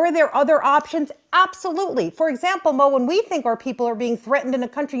 Were there other options? Absolutely. For example, Mo, when we think our people are being threatened in a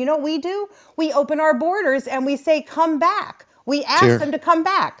country, you know what we do? We open our borders and we say, come back. We ask them to come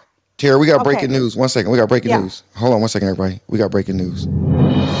back. Tara, we got Okay. breaking news. 1 second. We got breaking Yeah. news. Hold on 1 second, everybody. We got breaking news.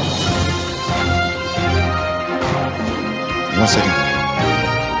 1 second.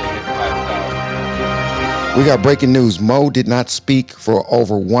 We got breaking news. Mo did not speak for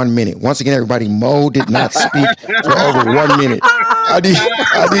over 1 minute. Once again, everybody, Mo did not speak for over 1 minute. I need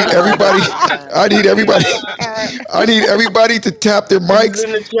everybody. I need everybody. I need everybody to tap their Put it mics.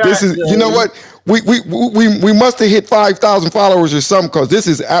 in the This chat, is, you know Jerry. what? We must have hit 5,000 followers or something because this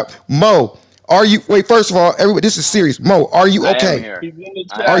is Mo. Are you? Wait, first of all, everybody, this is serious. Mo, are you I am okay? here. He's in the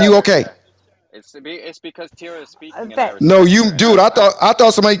I Are am chat. you here. okay? It's because Tira is speaking and I That No, respect her you, and dude. I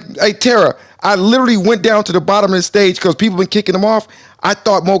thought somebody. Hey, Tara. I literally went down to the bottom of the stage because people been kicking him off. I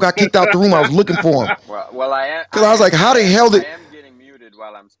thought Mo got kicked out the room. I was looking for him well because I was like, how the hell I did am getting muted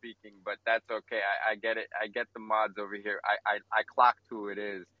while I'm speaking, but that's okay. I get it. I get the mods over here. I clocked who it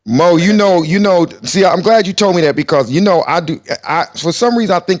is. Mo? But at the You know. See, I'm glad you told me that because you know I do. I for some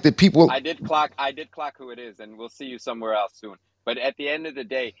reason I think that people. I did clock who it is, and we'll see you somewhere else soon. But at the end of the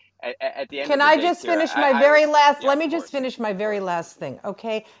day, at the end Can of the I day, just Tira, finish my I very respect. last? Yeah, Let of me just course, finish my of very course. last thing,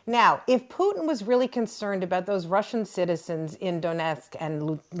 okay? Now, if Putin was really concerned about those Russian citizens in Donetsk and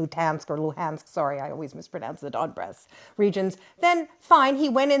Luhansk, sorry, I always mispronounce the Donbass regions, then fine, he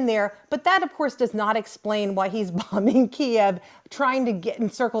went in there. But that, of course, does not explain why he's bombing Kiev, trying to get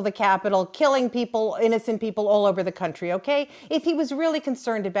encircle the capital, killing people, innocent people all over the country, okay? If he was really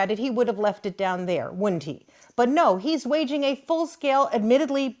concerned about it, he would have left it down there, wouldn't he? But no, he's waging a full scale,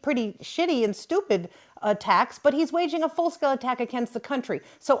 admittedly pretty shitty and stupid attacks, but he's waging a full scale attack against the country.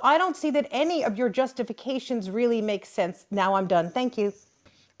 So I don't see that any of your justifications really make sense. Now I'm done. Thank you.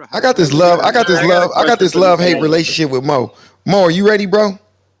 I got this Listen, love. I got this Jerry, I got a love. I got question this for the love hate stage. relationship with Mo. Mo, are you ready, bro?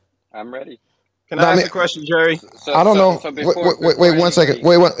 I'm ready. Can No, I I mean ask a question, Jerry? I don't know. Wait Before one second. anybody,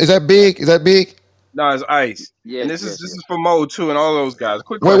 Wait, what is that big? Is that big? No, it's Ice, and yes, yes, this yes. is for Mo too, and all those guys.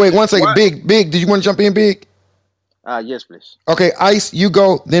 Quick Wait, question: one second. Why? Big. Did you want to jump in, big? Yes, please. Okay, Ice, you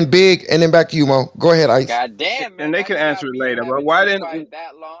go, then Big, and then back to you, Mo. Go ahead, Ice. God damn, And man! they Now can you answer got it me later. But having to be quiet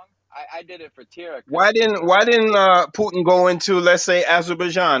that long. I did it for Tira because why didn't Putin go into, let's say,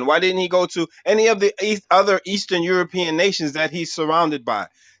 Azerbaijan? Why didn't he go to any of the other Eastern European nations that he's surrounded by?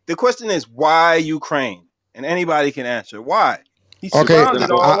 The question is why Ukraine, and anybody can answer why. He's Okay,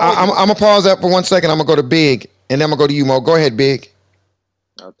 surrounded all I'm over. gonna pause that for 1 second. I'm gonna go to Big, and then I'm gonna go to you, Mo. Go ahead, Big.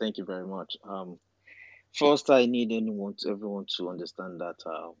 Thank you very much. First, I need everyone to understand that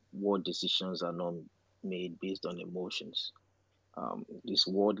war decisions are not made based on emotions. These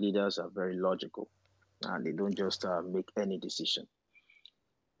world leaders are very logical, and they don't just make any decision.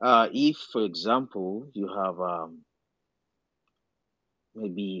 If, for example, you have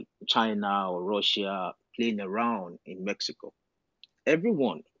maybe China or Russia playing around in Mexico,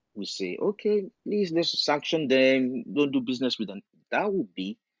 everyone will say, okay, please let's sanction them, don't do business with them. That would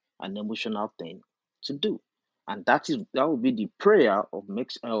be an emotional thing to do. And that would be the prayer of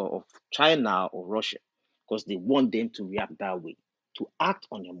of China or Russia, because they want them to react that way, to act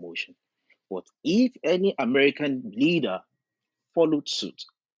on emotion. But if any American leader followed suit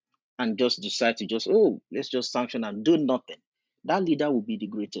and just decide to just, oh, let's just sanction and do nothing, that leader will be the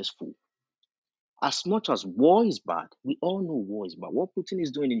greatest fool. As much as war is bad, we all know war is bad. What Putin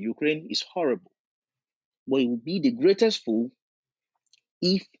is doing in Ukraine is horrible. But he will be the greatest fool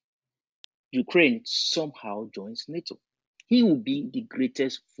if Ukraine somehow joins NATO. He will be the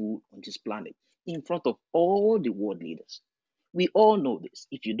greatest fool on this planet in front of all the world leaders. We all know this.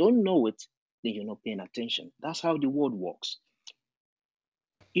 If you don't know it, then you're not paying attention. That's how the world works.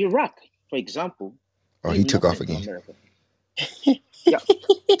 Iraq, for example, Oh, did he took off nothing to again. America. Yeah,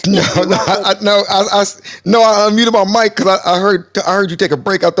 No, yeah, no, Iraq was I unmuted my mic because I heard you take a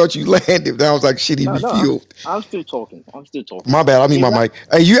break. I thought you landed. I was like, shit, he no, no. I'm, refueled. I'm still talking. I'm still talking. My bad. I mute my Iraq, mic.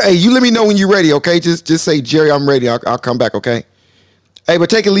 Hey, you let me know when you're ready, okay? Just say, Jerry, I'm ready. I'll come back, okay? Hey, but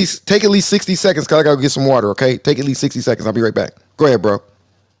take at least 60 seconds because I gotta get some water, okay? Take at least 60 seconds. I'll be right back. Go ahead, bro.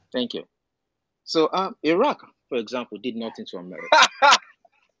 thank you. So, Iraq, for example, did nothing to America,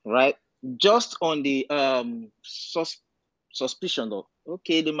 right? Just on the suspicion of,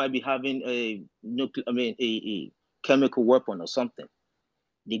 okay, they might be having a nuclear, a chemical weapon or something.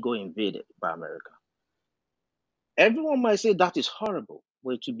 They go invaded by America. Everyone might say that is horrible,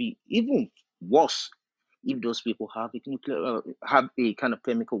 but it would be even worse if those people have a have a kind of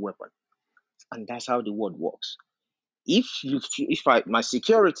chemical weapon, and that's how the world works. If my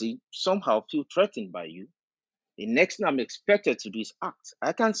security somehow feel threatened by you, the next thing I'm expected to do is act.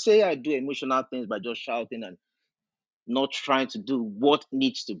 I can't say I do emotional things by just shouting and not trying to do what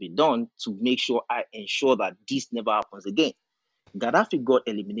needs to be done to make sure I ensure that this never happens again. Gaddafi got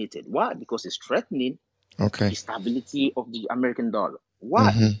eliminated. Why? Because it's threatening Okay. the stability of the American dollar.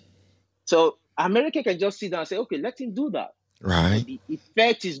 Why? Mm-hmm. So America can just sit down and say, okay, let him do that. Right. But the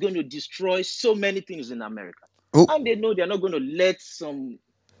effect is going to destroy so many things in America. Oh, And they know they're not going to let some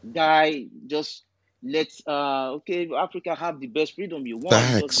guy just let okay, Africa have the best freedom you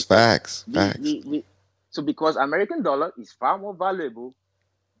want just facts, because facts, we facts. we we So because American dollar is far more valuable,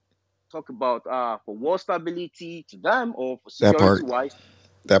 talk about for war stability to them or for That security part. wise,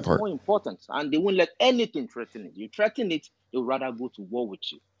 it That is part. more important. And they won't let anything threaten it. You threaten it, they'll rather go to war with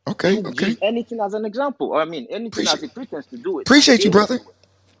you. They Okay. will Okay. use anything as an example. I mean, anything as Appreciate a pretense to do it, and appreciate they you, will brother. do it.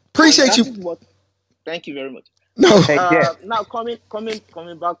 And Appreciate that you. is what. Thank you very much. No. Hey, Jay. Now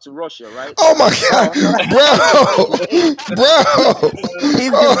coming back to Russia, right? Oh my Uh, God, in bro, bro.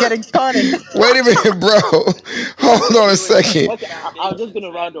 He's just Oh, getting started. wait a minute, bro. Hold on a He was second. okay, laying the I'm just foundations,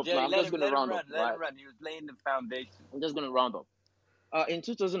 gonna round man. up now. Jerry, I'm just gonna let him round up, run, let him right? run. He was laying the foundations. I'm just gonna round up. In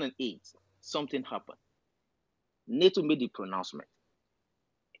 2008, something happened. NATO made the pronouncement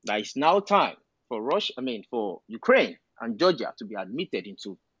that it's now time for Russia, I mean for Ukraine and Georgia to be admitted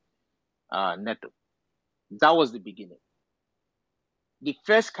into NATO. That was the beginning. The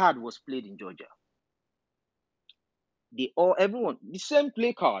first card was played in Georgia. Everyone the same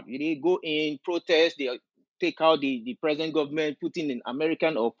play card. They go in protest. They take out the present government, put in an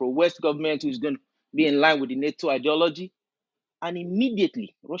American or pro-West government who's going to be in line with the NATO ideology. And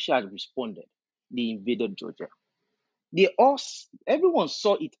immediately Russia responded. They invaded Georgia. Everyone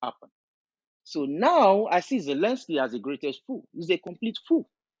saw it happen. So now I see Zelensky as the greatest fool. He's a complete fool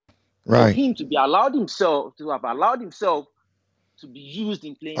for Right. him to have allowed himself to be used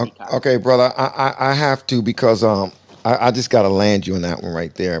in playing the card. Okay, brother. I have to because I just gotta land you on that one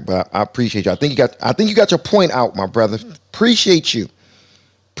right there. But I appreciate you. I think you got your point out, my brother. Appreciate you.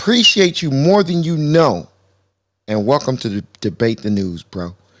 Appreciate you more than you know. And welcome to the debate the news,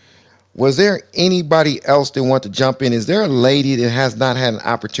 bro. Was there anybody else that want to jump in? Is there a lady that has not had an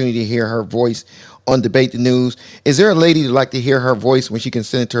opportunity to hear her voice on Debate the News? Is there a lady that like to hear her voice when she can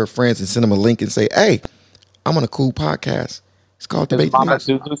send it to her friends and send them a link and say, "Hey, I'm on a cool podcast. It's called Is Debate the Mama News."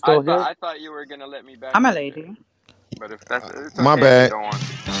 Zuzu still here? I thought you were gonna let me back I'm a in, Jerry. lady. But if that's it's My okay if you bad. don't want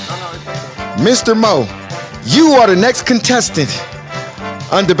to. No, no, it's okay. Mr. Mo, you are the next contestant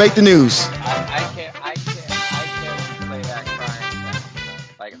on Debate the News. I care when you play that crying sound, man.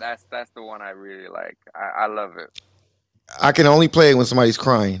 Like that's the one I really like. I love it. I can only play it when somebody's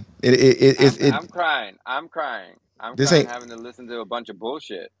crying. I'm crying. I'm crying. I'm This crying ain't. having to listen to a bunch of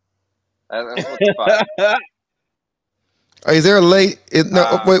bullshit. That's what's fun. Is there a lady? No,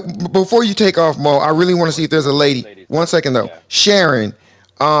 Um, wait. Before you take off, Mo, I really want to see if there's do a the first lady. ladies 1 second though. Yeah. Sharon,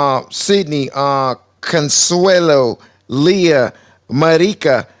 Sydney, Consuelo, Leah,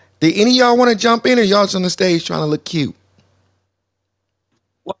 Marika. Did any of y'all want to jump in, or y'all just on the stage trying to look cute?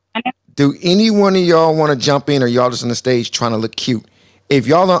 Do any one of y'all want to jump in, or y'all just on the stage trying to look cute? If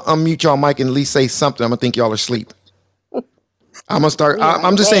y'all don't unmute y'all mic and at least say something, I'm gonna think y'all are asleep. I'm gonna start. We are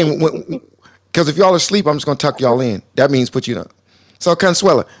I'm just saying, awake. because if y'all are asleep, I'm just gonna tuck y'all in. That means put you down. So,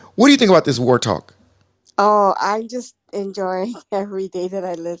 Consuela, what do you think about this war talk? Oh, I'm just enjoying every day that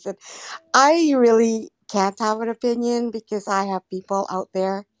I listen. I really can't have an opinion because I have people out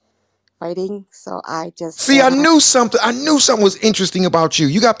there fighting. So I just See, cannot. I knew something was interesting about you.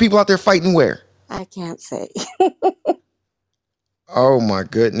 You got people out there fighting where? I can't say. Oh my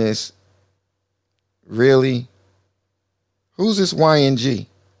goodness. Really? Who's this YNG?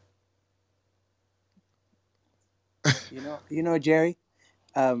 Jerry.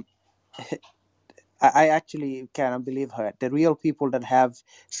 Um, I actually cannot believe her. The real people that have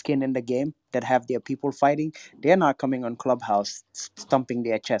skin in the game, that have their people fighting, they're not coming on Clubhouse stumping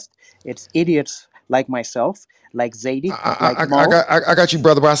their chest. It's idiots like myself, like Zadie, like Mo. I got you,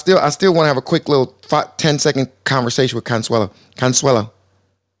 brother. But I still want to have a quick little 10-second conversation with Consuelo. Consuelo,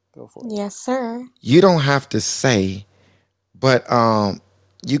 Go for it. Yes, sir. you don't have to say, but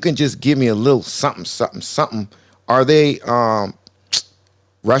you can just give me a little something, something, something. Are they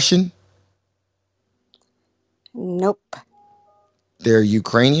Russian? Nope. They're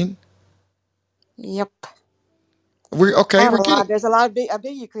Ukrainian. Yep. We're I okay. have We're a lot. getting. There's a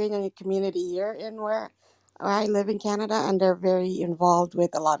big Ukrainian community here in where I live in Canada, and they're very involved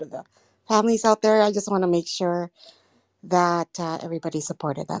with a lot of the families out there. I just want to make sure that everybody's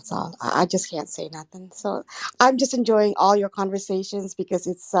supported. That's all. I just can't say nothing. So I'm just enjoying all your conversations because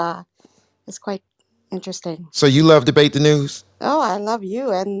it's quite interesting. So you love debate the news? Oh, I love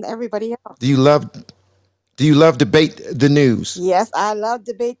you and everybody else. Do you love debate the news? Yes, I love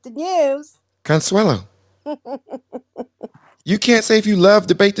debate the news. Consuelo, you can't say if you love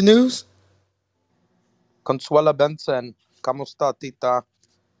debate the news. Consuela Benson, kamusta tita?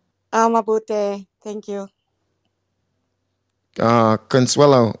 Mabute. Thank you.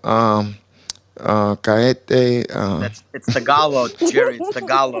 Consuelo, caete, It's Tagalog, Jerry. It's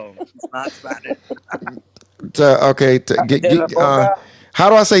Tagalog. It's not Spanish. okay. De la Boga. How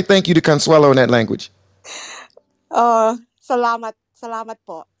do I say thank you to Consuelo in that language? Salamat. Salamat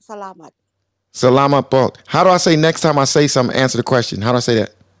po. Salamat. Salama po. How do I say next time I say something? Answer the question. How do I say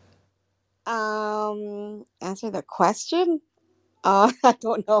that? Answer the question. I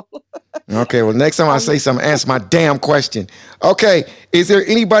don't know. Okay, well, next time I I'm say something, answer my damn question. Okay, is there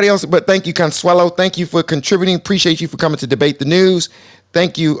anybody else? But thank you, Consuelo. Thank you for contributing. Appreciate you for coming to debate the news.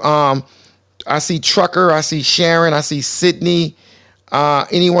 Thank you. I see Trucker. I see Sharon. I see Sydney.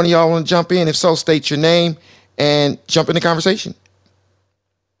 Any one of y'all want to jump in? If so, state your name and jump in the conversation.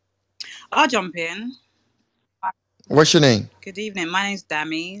 I'll jump in. What's your name? Good evening. My name's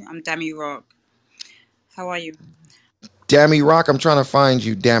Dammy. I'm Dammy Rock. How are you? Dammy Rock. I'm trying to find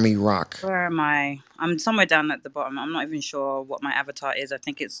you, Dammy Rock. Where am I? I'm somewhere down at the bottom. I'm not even sure what my avatar is. I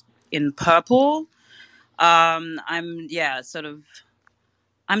think it's in purple. Sort of.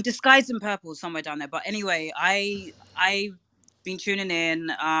 I'm disguised in purple somewhere down there. But anyway, I've been tuning in,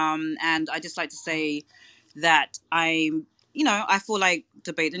 and I just like to say that I feel like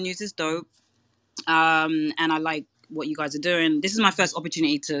Debate the News is dope. And I like what you guys are doing. This is my first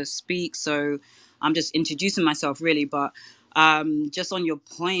opportunity to speak, so I'm just introducing myself really. But just on your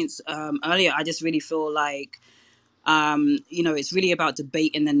points earlier, I just really feel like it's really about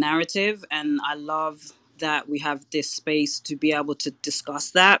debating the narrative, and I love that we have this space to be able to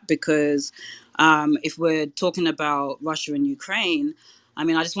discuss that because if we're talking about Russia and Ukraine, I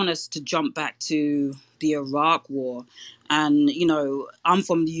mean, I just want us to jump back to the Iraq War. And, I'm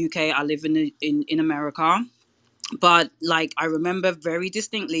from the UK. I live in America. But, like, I remember very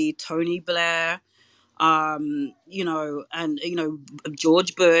distinctly Tony Blair, and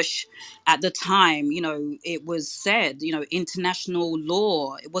George Bush at the time, it was said, international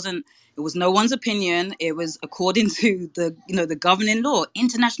law. It was no one's opinion. It was according to the governing law.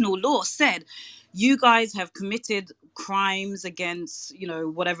 International law said, you guys have committed crimes against,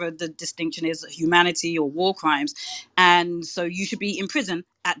 whatever the distinction is, humanity or war crimes, and so you should be in prison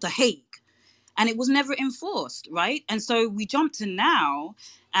at The Hague. And it was never enforced, right? And so we jump to now,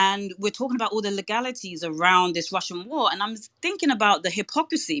 and we're talking about all the legalities around this Russian war, and I'm thinking about the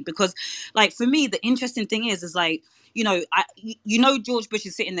hypocrisy because, like, for me, the interesting thing is like, George Bush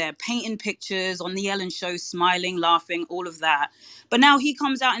is sitting there painting pictures on the Ellen Show, smiling, laughing, all of that, but now he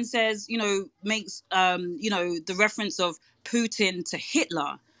comes out and says, makes the reference of Putin to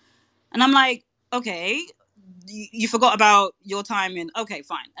Hitler, and I'm like, okay, you forgot about your time in, okay,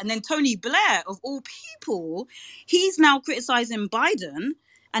 fine. And then Tony Blair, of all people, he's now criticizing Biden,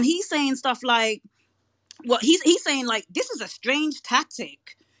 and he's saying stuff like, well, he's saying, like, this is a strange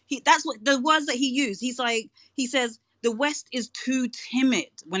tactic. That's what the words that he used. He says the West is too timid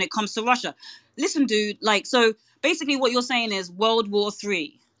when it comes to Russia. Listen, dude, like, so basically what you're saying is World War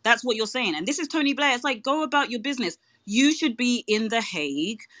III. That's what you're saying. And this is Tony Blair. It's like, go about your business. You should be in The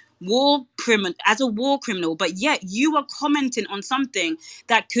Hague as a war criminal, but yet you are commenting on something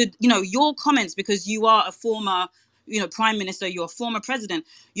that could, your comments, because you are a former prime minister, you're a former president,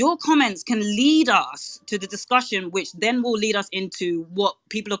 your comments can lead us to the discussion, which then will lead us into what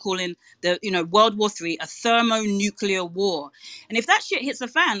people are calling the, World War III, a thermonuclear war. And if that shit hits the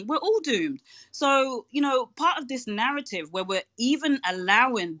fan, we're all doomed. So, part of this narrative where we're even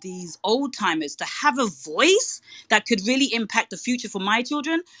allowing these old timers to have a voice that could really impact the future for my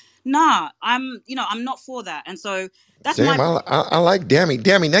children, I'm not for that. And so that's my Damn, I like Dammy.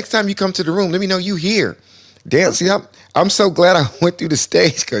 Dammy, next time you come to the room, let me know you here. Damn, see, I'm so glad I went through the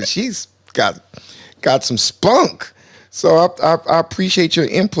stage because she's got some spunk. So I appreciate your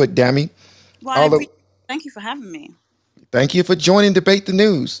input, Dammy. well, Although, thank you for having me. thank you for joining Debate the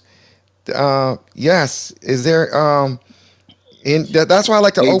News. Yes, is there that's why I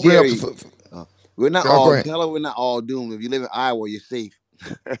like to Hey open it up. Jerry, we're not Oh, go all ahead. tell her we're not all doomed. If you live in Iowa, you're safe.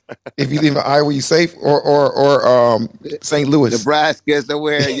 If you live in Iowa, you safe, or St. Louis, Nebraska,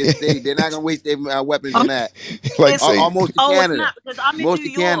 somewhere you're safe. They're not gonna waste their weapons on that. like say, Almost to Canada. Snap, because I'm in Most New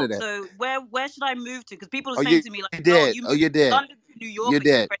to York. Canada. So where should I move to? Because people are Oh, saying to me, like, you're girl, dead. you Oh, moved you're from dead. London to New York. You're Are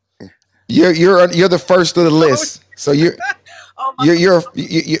you dead. crazy? you're the first of the Oh, list. So oh my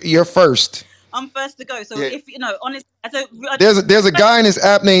you're first. I'm first to go. So Yeah. if honestly, There's a guy in his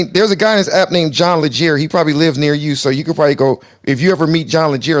app named John Legier. He probably lives near you, so you could probably go if you ever meet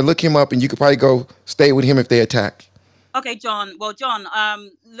John Legier, look him up, and you could probably go stay with him if they attack. okay, John. Well, John,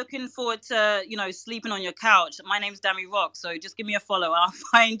 looking forward to sleeping on your couch. My name's Dammy Rock, so just give me a follow. I'll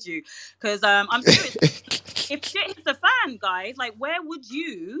find you because I'm serious. If shit hits the fan, guys, like where would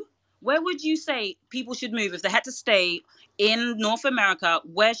you say people should move if they had to stay in North America?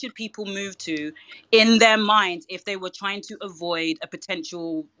 Where should people move to in their minds if they were trying to avoid a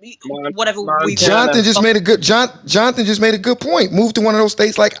potential whatever we Montana. Jonathan just made a good point. Move to one of those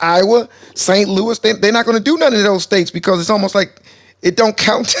states like Iowa, St. Louis. They're not going to do none of those states because it's almost like It don't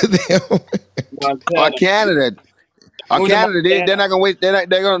count to them. On Or Canada. Canada. Or Go to Canada. They're Montana. not gonna waste. They're not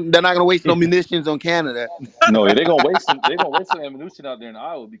gonna waste no munitions on Canada. No, they're gonna waste some. They're gonna waste some ammunition out there in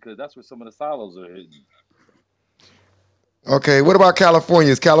Iowa because that's where some of the silos are hidden. Okay, what about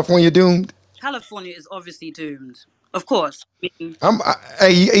California? Is California doomed? California is obviously doomed. Of course. I mean,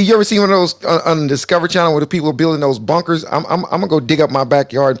 Hey, you ever seen one of those on the Discovery Channel where the people are building those bunkers? I'm gonna go dig up my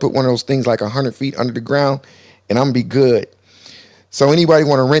backyard and put one of those things like 100 feet under the ground, and I'm gonna be good. So anybody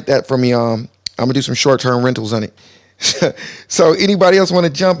want to rent that from me? I'm gonna do some short-term rentals on it. So anybody else want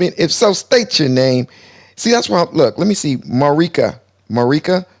to jump in? If so, state your name. See, that's why. Look, let me see. Marika,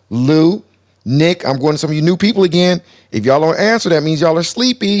 Lou, Nick. I'm going to some of you new people again. If y'all don't answer, that means y'all are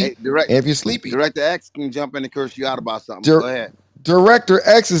sleepy. Hey, And if you're sleepy, Director X can jump in and curse you out about something. Go Dir- ahead. Director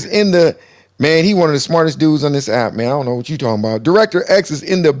X is in the man. He one of the smartest dudes on this app, man. I don't know what you talking about. Director X is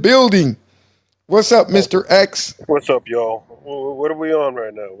in the building. What's up, Mr. X? What's up, y'all? What are we on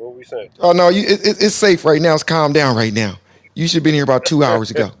right now? What are we saying? Oh no, it's safe right now. It's calm down right now. You should have been here about 2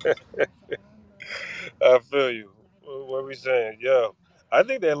 hours ago. I feel you. What are we saying? Yeah, I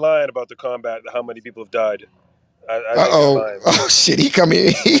think they're lying about the combat. How many people have died? I Uh think they're oh. lying. Oh shit. He come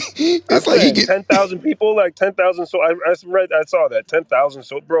in. I'm It's like he saying get 10,000 people, like 10,000. So I saw that 10,000.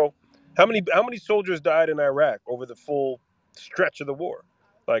 So, bro, how many soldiers died in Iraq over the full stretch of the war?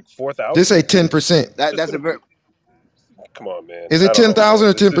 Like this 4,000. say 10%. It's just That's a gonna very be. Come on, man. Is I it don't know, 10,000 man.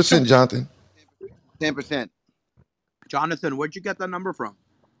 or It's too. 10%, Jonathan? 10%. Jonathan, where'd you get that number from?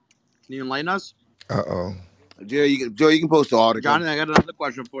 Can you enlighten us? Uh oh. Joe, you can post the article. Jonathan, I got another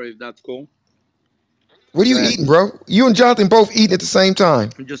question for you, if that's cool. What are Go you ahead. eating, bro? You and Jonathan both eating at the same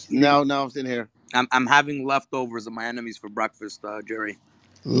time. I'm just eating. No, I'm sitting here. I'm having leftovers of my enemies for breakfast, Jerry.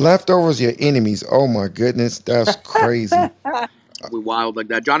 Leftovers, your enemies. Oh my goodness, that's crazy. We wild like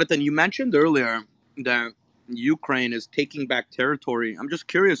that. Jonathan, you mentioned earlier that Ukraine is taking back territory. I'm just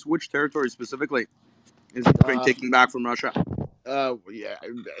curious, which territory specifically is Ukraine Uh, taking back from Russia? yeah,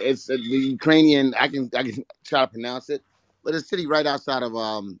 it's the Ukrainian. I can try to pronounce it, but it's a city right outside of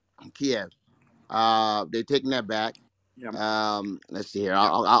Kiev. They're taking that back. Yeah, Let's see here.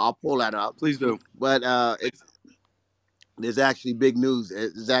 I'll pull that up. please do. But it's there's actually big news.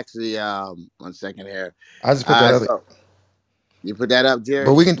 It's actually 1 second here. I just put that up. So you put that up,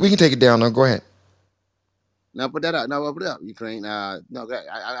 But Jerry. we can take it down now. Go ahead. No, put that up. No, put it up. Ukraine. No,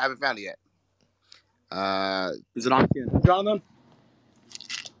 I haven't found it yet. Is it on Jonathan?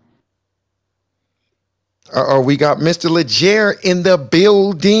 Uh oh, we got Mr. Leger in the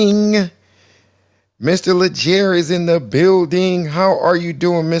building. Mr. Leger is in the building. How are you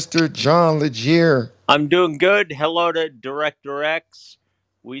doing, Mr. John Leger? I'm doing good. Hello to Director X.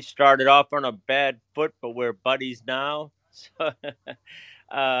 We started off on a bad foot, but we're buddies now.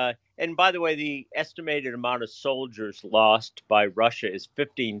 So, and by the way, the estimated amount of soldiers lost by Russia is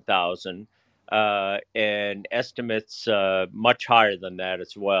 15,000, and estimates much higher than that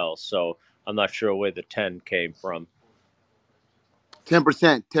as well. So I'm not sure where the 10 came from.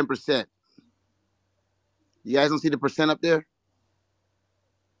 10%. 10%. You guys don't see the percent up there?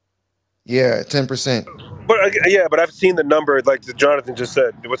 Yeah, 10%. But yeah, but I've seen the number like Jonathan just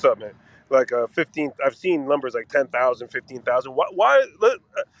said. What's up, man? Like 15. I've seen numbers like 10,000, 15,000. Why?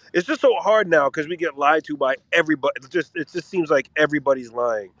 It's just so hard now because we get lied to by everybody. It just seems like everybody's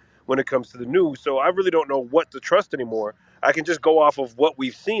lying when it comes to the news. So I really don't know what to trust anymore. I can just go off of what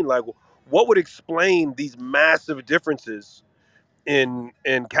we've seen. Like, what would explain these massive differences in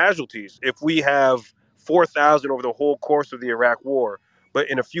casualties if we have 4,000 over the whole course of the Iraq war, but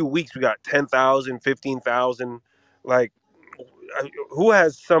in a few weeks we got 10,000, 15,000. Like, who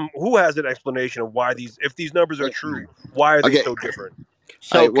has an explanation of why these, if these numbers are Okay. true, why are they Okay. so different?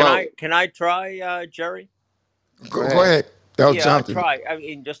 All So right. Well, can I try, Jerry? go Go ahead. ahead. That was Yeah, I'll Jonathan. try. I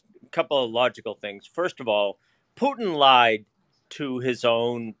mean, just a couple of logical things. First of all, Putin lied to his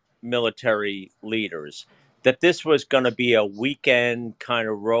own military leaders that this was going to be a weekend kind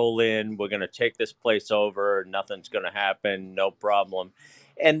of roll in. We're going to take this place over. Nothing's going to happen. No problem.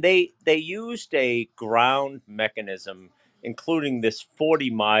 And they used a ground mechanism, including this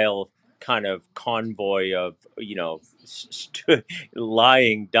 40-mile kind of convoy of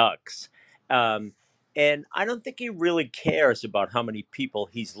lying ducks. And I don't think he really cares about how many people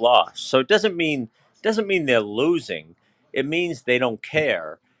he's lost. So it doesn't mean they're losing. It means they don't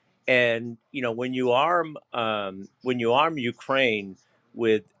care. And when you arm Ukraine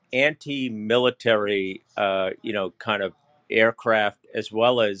with anti-military kind of aircraft as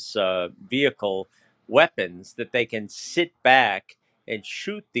well as vehicle weapons that they can sit back and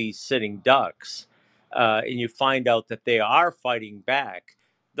shoot these sitting ducks, and you find out that they are fighting back,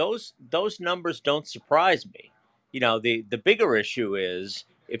 those numbers don't surprise me. the bigger issue is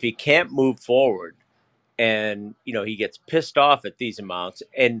if he can't move forward and he gets pissed off at these amounts,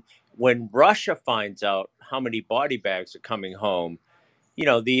 and when Russia finds out how many body bags are coming home,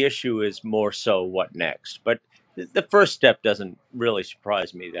 the issue is more so what next. But the first step doesn't really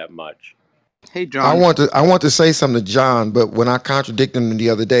surprise me that much. Hey, I John. want to I want to say something to John, but when I contradicted him the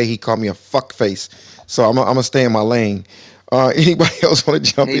other day, he called me a fuck face. So I'm gonna stay in my lane. Anybody else want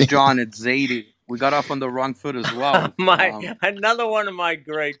to jump Hey, in? John, it's Zadie. We got off on the wrong foot as well. My Another one of my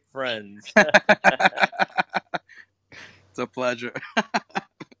great friends. It's a pleasure.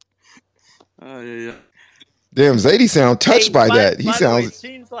 Yeah. Damn, Zadie sound touched Hey, by by that. He by the way, it sounds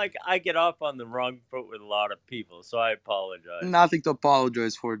seems like I get off on the wrong foot with a lot of people, so I apologize. Nothing to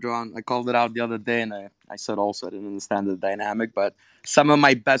apologize for, John. I called it out the other day, and I said also I didn't understand the dynamic, but some of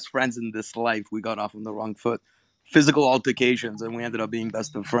my best friends in this life, we got off on the wrong foot. Physical altercations, and we ended up being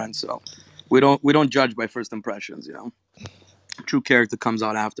best of friends. So we don't judge by first impressions. True character comes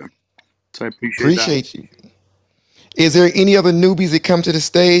out after. So I appreciate that. appreciate you. Is there any other newbies that come to the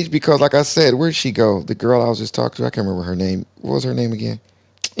stage? Because like I said, where'd she go? The girl I was just talking to, I can't remember her name. What was her name again?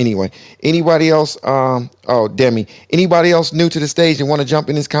 Anyway, anybody else? Oh, Demi. Anybody else new to the stage and want to jump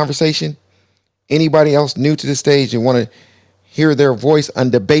in this conversation? Anybody else new to the stage and want to hear their voice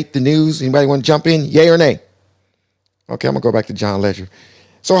on debate the news? Anybody want to jump in? Yay or nay? Okay, I'm gonna go back to John Ledger.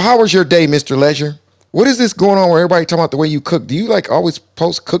 So, how was your day, Mr. Ledger? What is this going on where everybody talking about the way you cook? Do you like always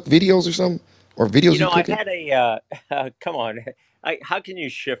post cook videos or something, or videos you I cooking? had come on. How can you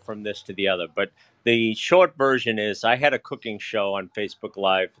shift from this to the other? But the short version is I had a cooking show on Facebook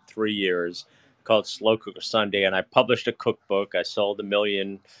Live for 3 years called Slow Cooker Sunday, and I published a cookbook. I sold $1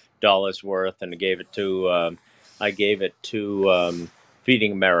 million worth, and I gave it to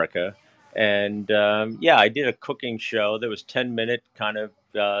Feeding America. And yeah, I did a cooking show. There was 10-minute kind of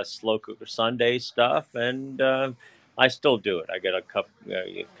Slow Cooker Sunday stuff, and I still do it. I get a cup,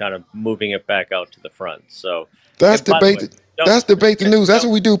 kind of moving it back out to the front. So, That's and by the way, debate. don't That's debate the news. That's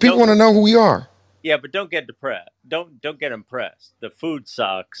don't what we do. People don't want to know who we are. yeah, but don't get depressed. Don't get impressed. The food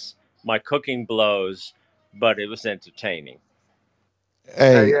sucks. My cooking blows, but it was entertaining.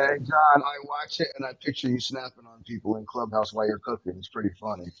 Hey, Hey, yeah, hey, John, I watch it and I picture you snapping on people in Clubhouse while you're cooking. It's pretty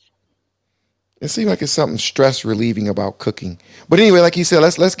funny. it seems like it's something stress relieving about cooking. But anyway, like you said,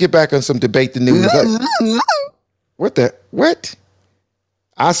 let's get back on some debate the news. What the what?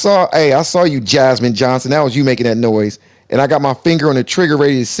 I saw you, Jasmine Johnson. That was you making that noise. And I got my finger on the trigger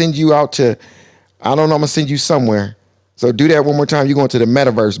ready to send you out to, I don't know, I'm gonna send you somewhere. So do that one more time. You're going to the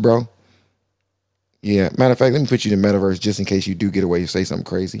metaverse, bro. Yeah. Matter of fact, let me put you in the metaverse just in case you do get away and say something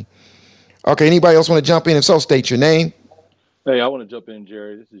crazy. Okay, anybody else want to jump in? If so, state your name. Hey, I want to jump in,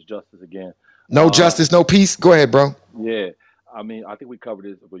 Jerry. This is Justice again. No Uh, justice, no peace. Go ahead, bro. yeah, I mean, I think we covered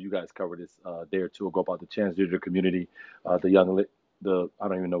this. Well, you guys covered this a day or two ago about the transgender community. The the I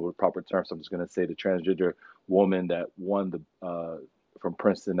don't even know what proper terms. So I'm just gonna say the transgender woman that won the from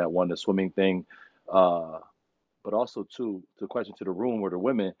Princeton that won the swimming thing. Uh, but also too, the question to the room were the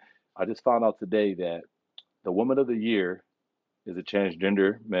women. I just found out today that the woman of the year is a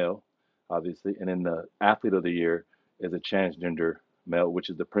transgender male, obviously, and then the athlete of the year is a transgender male, which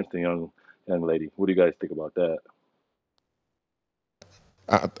is the Princeton young lady. What do you guys think about that?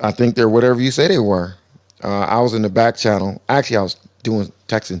 I think they're whatever you say they were. I was in the back channel. Actually, I was doing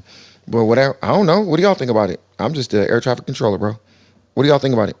texting. But whatever. I don't know. What do y'all think about it? I'm just the air traffic controller, bro. What do y'all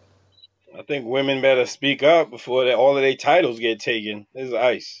think about it? I think women better speak up before all of their titles get taken. This is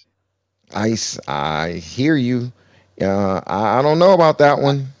ice. Ice, I hear you. I don't know about that I,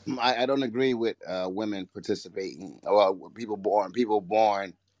 one. I don't agree with women participating or people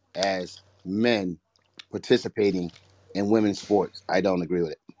born as men participating in women's sports. I don't agree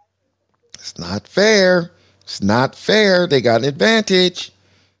with it. It's not fair. It's not fair. They got an advantage.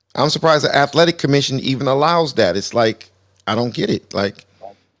 I'm surprised the athletic commission even allows that. It's like I don't get it. Like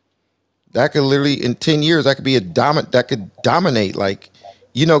that could literally in 10 years that could be a that could dominate like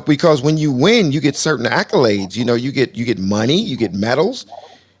because when you win, you get certain accolades. You get money, you get medals.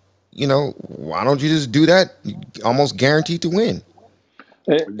 Why don't you just do that? Almost guaranteed to win.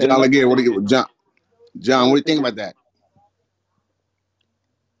 And John like you Legear, stated, John, one what of do the you think things about that?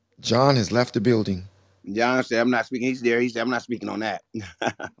 John has left the building. John said, I'm not speaking. He's there. He said, I'm not speaking on that.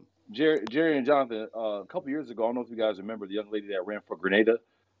 Jerry and Jonathan, a couple years ago, I don't know if you guys remember the young lady that ran for Grenada.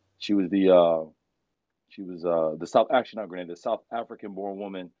 She was the South actually not Grenada, the South African born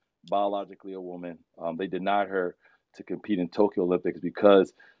woman, biologically a woman. They denied her to compete in Tokyo Olympics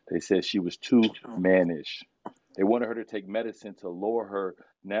because they said she was too mannish. They wanted her to take medicine to lower her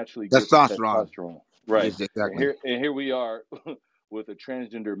naturally gifted Testosterone. testosterone. Right. Yes, exactly. And here we are with a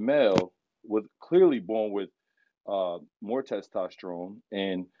transgender male with clearly born with more testosterone.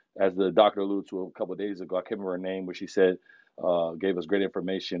 And as the doctor alluded to a couple of days ago, I can't remember her name, but she said, gave us great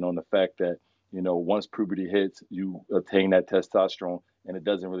information on the fact that, once puberty hits, you attain that testosterone and it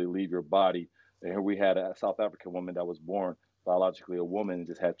doesn't really leave your body. And here we had a South African woman that was born biologically a woman and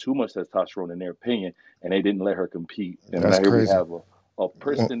just had too much testosterone in their opinion, and they didn't let her compete. And That's now here we crazy. have a Well,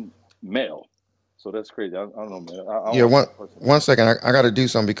 pristine male. So that's crazy. I don't know, man. I don't yeah, like one that person. one second. I got to do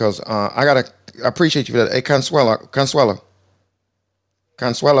something because I appreciate you for that. Hey, Consuelo.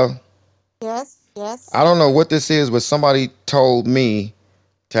 Yes, yes. I don't know what this is, but somebody told me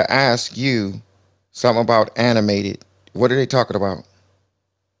to ask you something about animated. What are they talking about?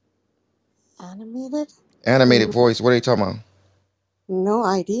 Animated? Animated Mm, voice. What are they talking about? no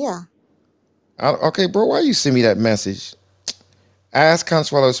idea. Okay, bro. Why you send me that message? Ask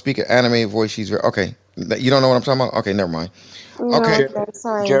Consuelo to speak an animated voice. She's very okay. You don't know what I'm talking about? Okay, never mind. No, Okay. Jerry, okay,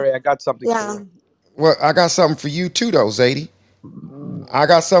 sorry. Jerry, I got something for Yeah. you. Well, I got something for you too, though, Zadie. I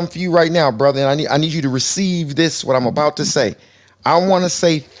got something for you right now, brother, and I need you to receive this. What I'm about to say. I want to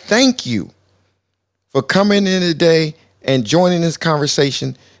say thank you for coming in today and joining this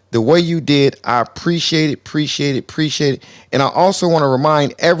conversation the way you did. I appreciate it, appreciate it, appreciate it. And I also want to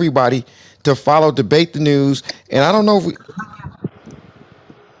remind everybody to follow Debate the News. And I don't know if we,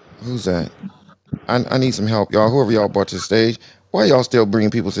 who's that? I need some help, y'all. Whoever y'all brought to the stage, why y'all still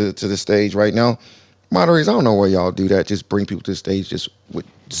bringing people to the stage right now? Moderators, I don't know why y'all do that. Just bring people to the stage just with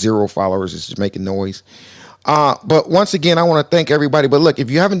zero followers. It's just making noise. But once again, I want to thank everybody. But look,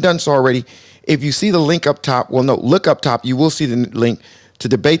 if you haven't done so already, if you see the link up top, well, no, look up top. You will see the link to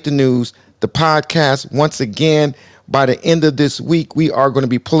Debate the News, the podcast. Once again, by the end of this week, we are going to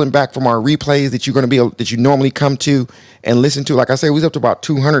be pulling back from our replays that you're going to be that you normally come to and listen to. Like I said, we was up to about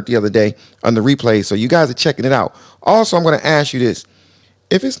 200 the other day on the replays, so you guys are checking it out. Also, I'm going to ask you this: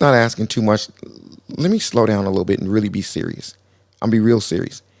 if it's not asking too much, let me slow down a little bit and really be serious. I'm gonna be real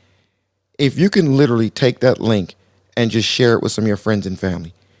serious. If you can literally take that link and just share it with some of your friends and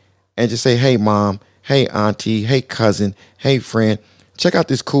family and just say, hey, mom, hey, auntie, hey, cousin, hey, friend, check out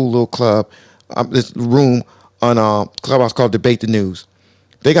this cool little club, this room on Clubhouse called Debate the News.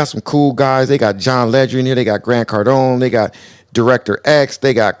 They got some cool guys. They got John Ledger in here. They got Grant Cardone. They got Director X.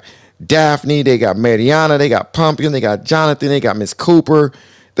 They got Daphne. They got Mariana. They got Pumpkin. They got Jonathan. They got Miss Cooper.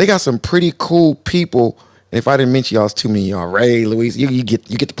 They got some pretty cool people. And if I didn't mention y'all, it's too many y'all. Ray, Louise, you get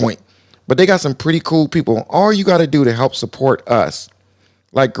the point. But they got some pretty cool people. All you got to do to help support us,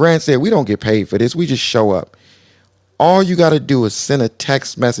 like Grant said, we don't get paid for this. We just show up. All you got to do is send a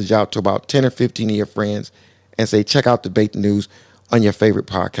text message out to about 10 or 15 of your friends and say, check out Debate the News on your favorite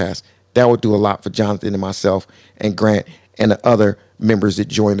podcast. That would do a lot for Jonathan and myself and Grant and the other members that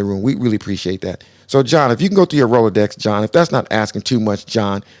join the room. We really appreciate that. So, John, if you can go through your Rolodex, John, if that's not asking too much,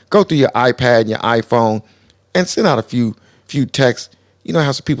 John, go through your iPad and your iPhone and send out a few texts. You know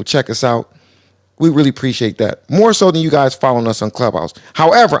how some people check us out. We really appreciate that. More so than you guys following us on Clubhouse.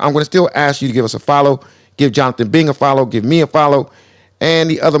 However, I'm going to still ask you to give us a follow, give Jonathan Bing a follow, give me a follow, and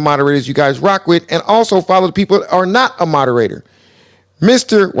the other moderators you guys rock with, and also follow the people that are not a moderator. Watch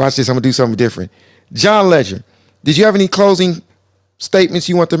this, I'm going to do something different. John Ledger, did you have any closing statements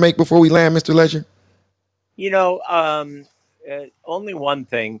you want to make before we land, Mr. Ledger? You know, only one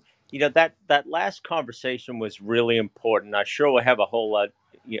thing. That last conversation was really important. I sure will have a whole lot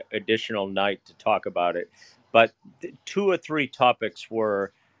additional night to talk about it, but two or three topics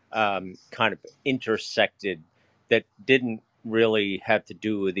were kind of intersected that didn't really have to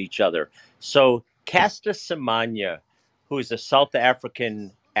do with each other. So Casta Semenya, who is a South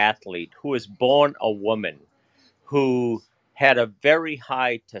African athlete who was born a woman, who had a very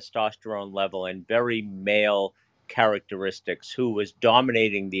high testosterone level and very male characteristics, who was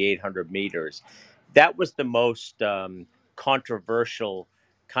dominating the 800 meters. That was the most controversial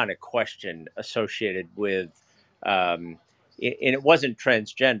kind of question associated with, and it wasn't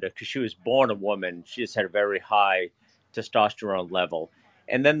transgender because she was born a woman. She just had a very high testosterone level.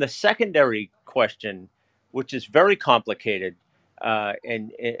 And then the secondary question, which is very complicated,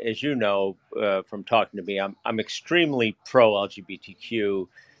 and as you know from talking to me, I'm extremely pro LGBTQ.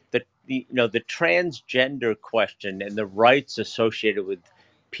 The transgender question and the rights associated with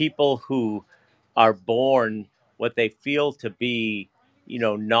people who are born what they feel to be,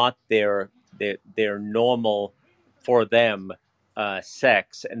 not their normal for them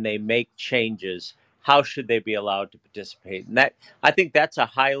sex, and they make changes. How should they be allowed to participate? And that, I think that's a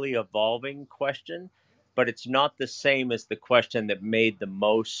highly evolving question, but it's not the same as the question that made the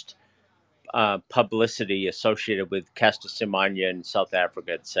most publicity associated with Casta Semenya in South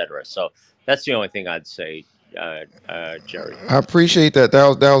Africa, et cetera. So that's the only thing I'd say, Jerry. I appreciate that.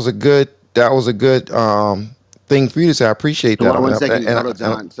 That was a good thing for you to say. I appreciate So that. one second, hold on, And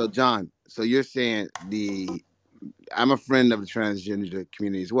John. So John, so you're saying I'm a friend of the transgender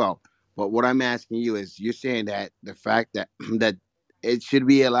community as well. But what I'm asking you is, you're saying that the fact that that it should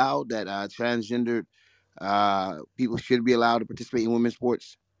be allowed that transgender people should be allowed to participate in women's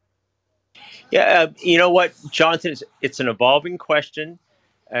sports. Yeah, you know what, Jonathan? It's an evolving question,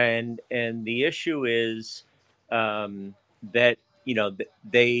 and the issue is that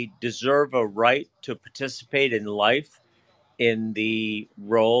they deserve a right to participate in life in the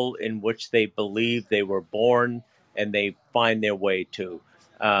role in which they believe they were born and they find their way to.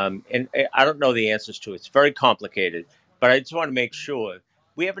 And I don't know the answers to it. It's very complicated, but I just want to make sure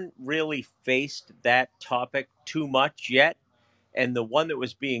we haven't really faced that topic too much yet. And the one that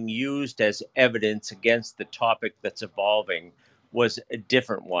was being used as evidence against the topic that's evolving was a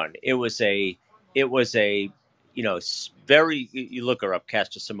different one. It was a very, you look her up,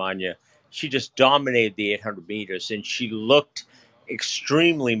 Casta Samanya. She just dominated the 800 meters, and she looked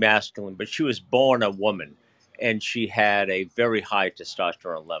extremely masculine, but she was born a woman, and she had a very high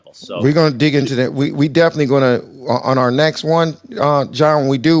testosterone level. So we're gonna dig into that. We definitely gonna on our next one, John. When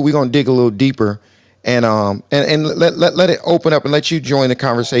we do, we're gonna dig a little deeper, and let it open up and let you join the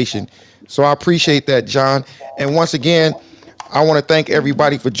conversation. So I appreciate that, John. And once again, I want to thank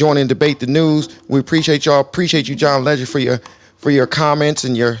everybody for joining Debate the News. We appreciate y'all. Appreciate you, John Ledger, for your comments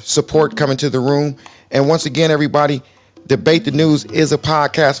and your support coming to the room. And once again, everybody, Debate the News is a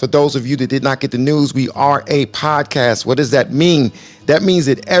podcast. For those of you that did not get the news, we are a podcast. What does that mean? That means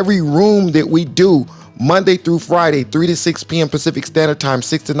that every room that we do, Monday through Friday, 3 to 6 p.m. Pacific Standard Time,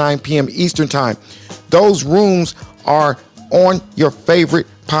 6 to 9 p.m. Eastern Time, those rooms are on your favorite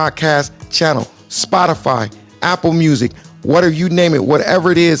podcast channel, Spotify, Apple Music, whatever you name it,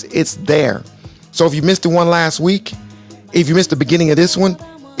 whatever it is, it's there. So if you missed the one last week, if you missed the beginning of this one,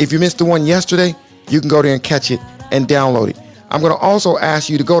 if you missed the one yesterday, you can go there and catch it and download it. I'm going to also ask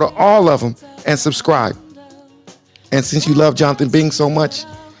you to go to all of them and subscribe. And since you love Jonathan Bing so much,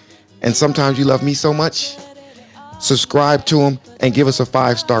 and sometimes you love me so much, subscribe to him and give us a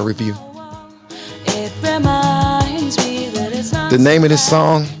 5-star review. The name of this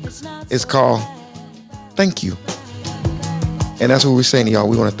song is called Thank You. And that's what we're saying to y'all.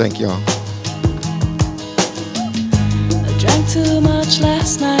 We want to thank y'all. I drank too much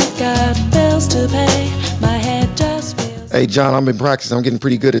last night, got bills to pay. My head just feels. Hey, John, I've been practicing. I'm getting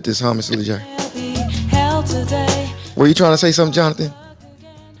pretty good at this, huh, Mr. Lee? Were you trying to say something, Jonathan?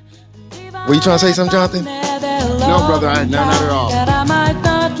 Were you trying to say something, Jonathan? No, brother, not at all.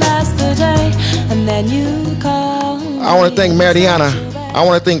 I want to thank Mariana. I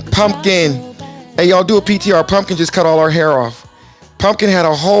want to thank Pumpkin. Hey, y'all, do a PTR. Pumpkin just cut all her hair off. Pumpkin had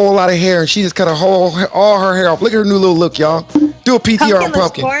a whole lot of hair, and she just cut all her hair off. Look at her new little look, y'all. Do a PTR on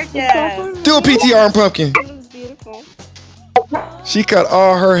Pumpkin. Do a PTR on Pumpkin. It looks beautiful. She cut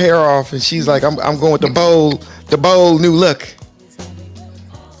all her hair off, and she's like, I'm going with the bold new look.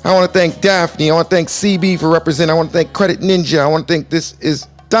 I want to thank Daphne. I want to thank CB for representing. I want to thank Credit Ninja. I want to thank This Is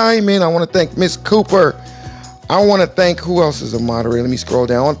Diamond. I want to thank Miss Cooper. I want to thank, who else is a moderator? Let me scroll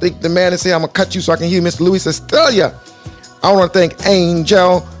down. I want to thank the man that said, I'm going to cut you so I can hear Mr. Luis Estrella. I want to thank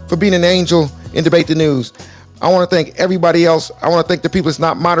Angel for being an angel in Debate the News. I want to thank everybody else. I want to thank the people that's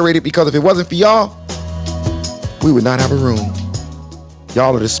not moderated, because if it wasn't for y'all, we would not have a room.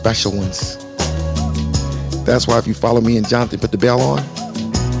 Y'all are the special ones. That's why if you follow me and Jonathan put the bell on,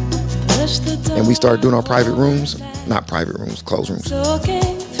 and we start doing our private rooms, not private rooms, closed rooms,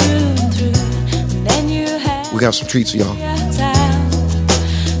 we have some treats for y'all.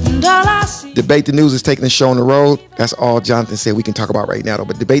 Debate the News is taking the show on the road. That's all Jonathan said we can talk about right now, though.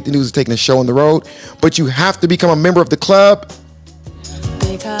 But Debate the News is taking the show on the road. But you have to become a member of the club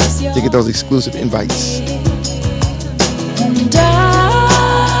to get those exclusive invites.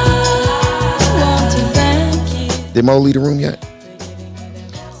 Did Mo leave the room yet?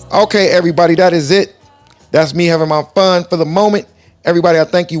 Okay, everybody, that is it. That's me having my fun for the moment. Everybody, I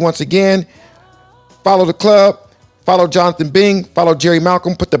thank you once again. Follow the club. Follow Jonathan Bing. Follow Jerry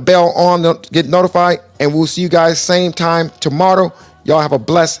Malcolm. Put the bell on to get notified. And we'll see you guys same time tomorrow. Y'all have a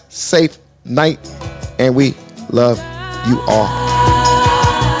blessed, safe night. And we love you all.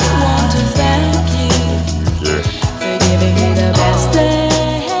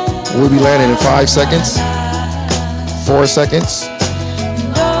 We'll be landing in 5 seconds. 4 seconds.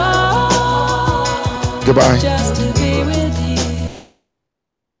 Goodbye.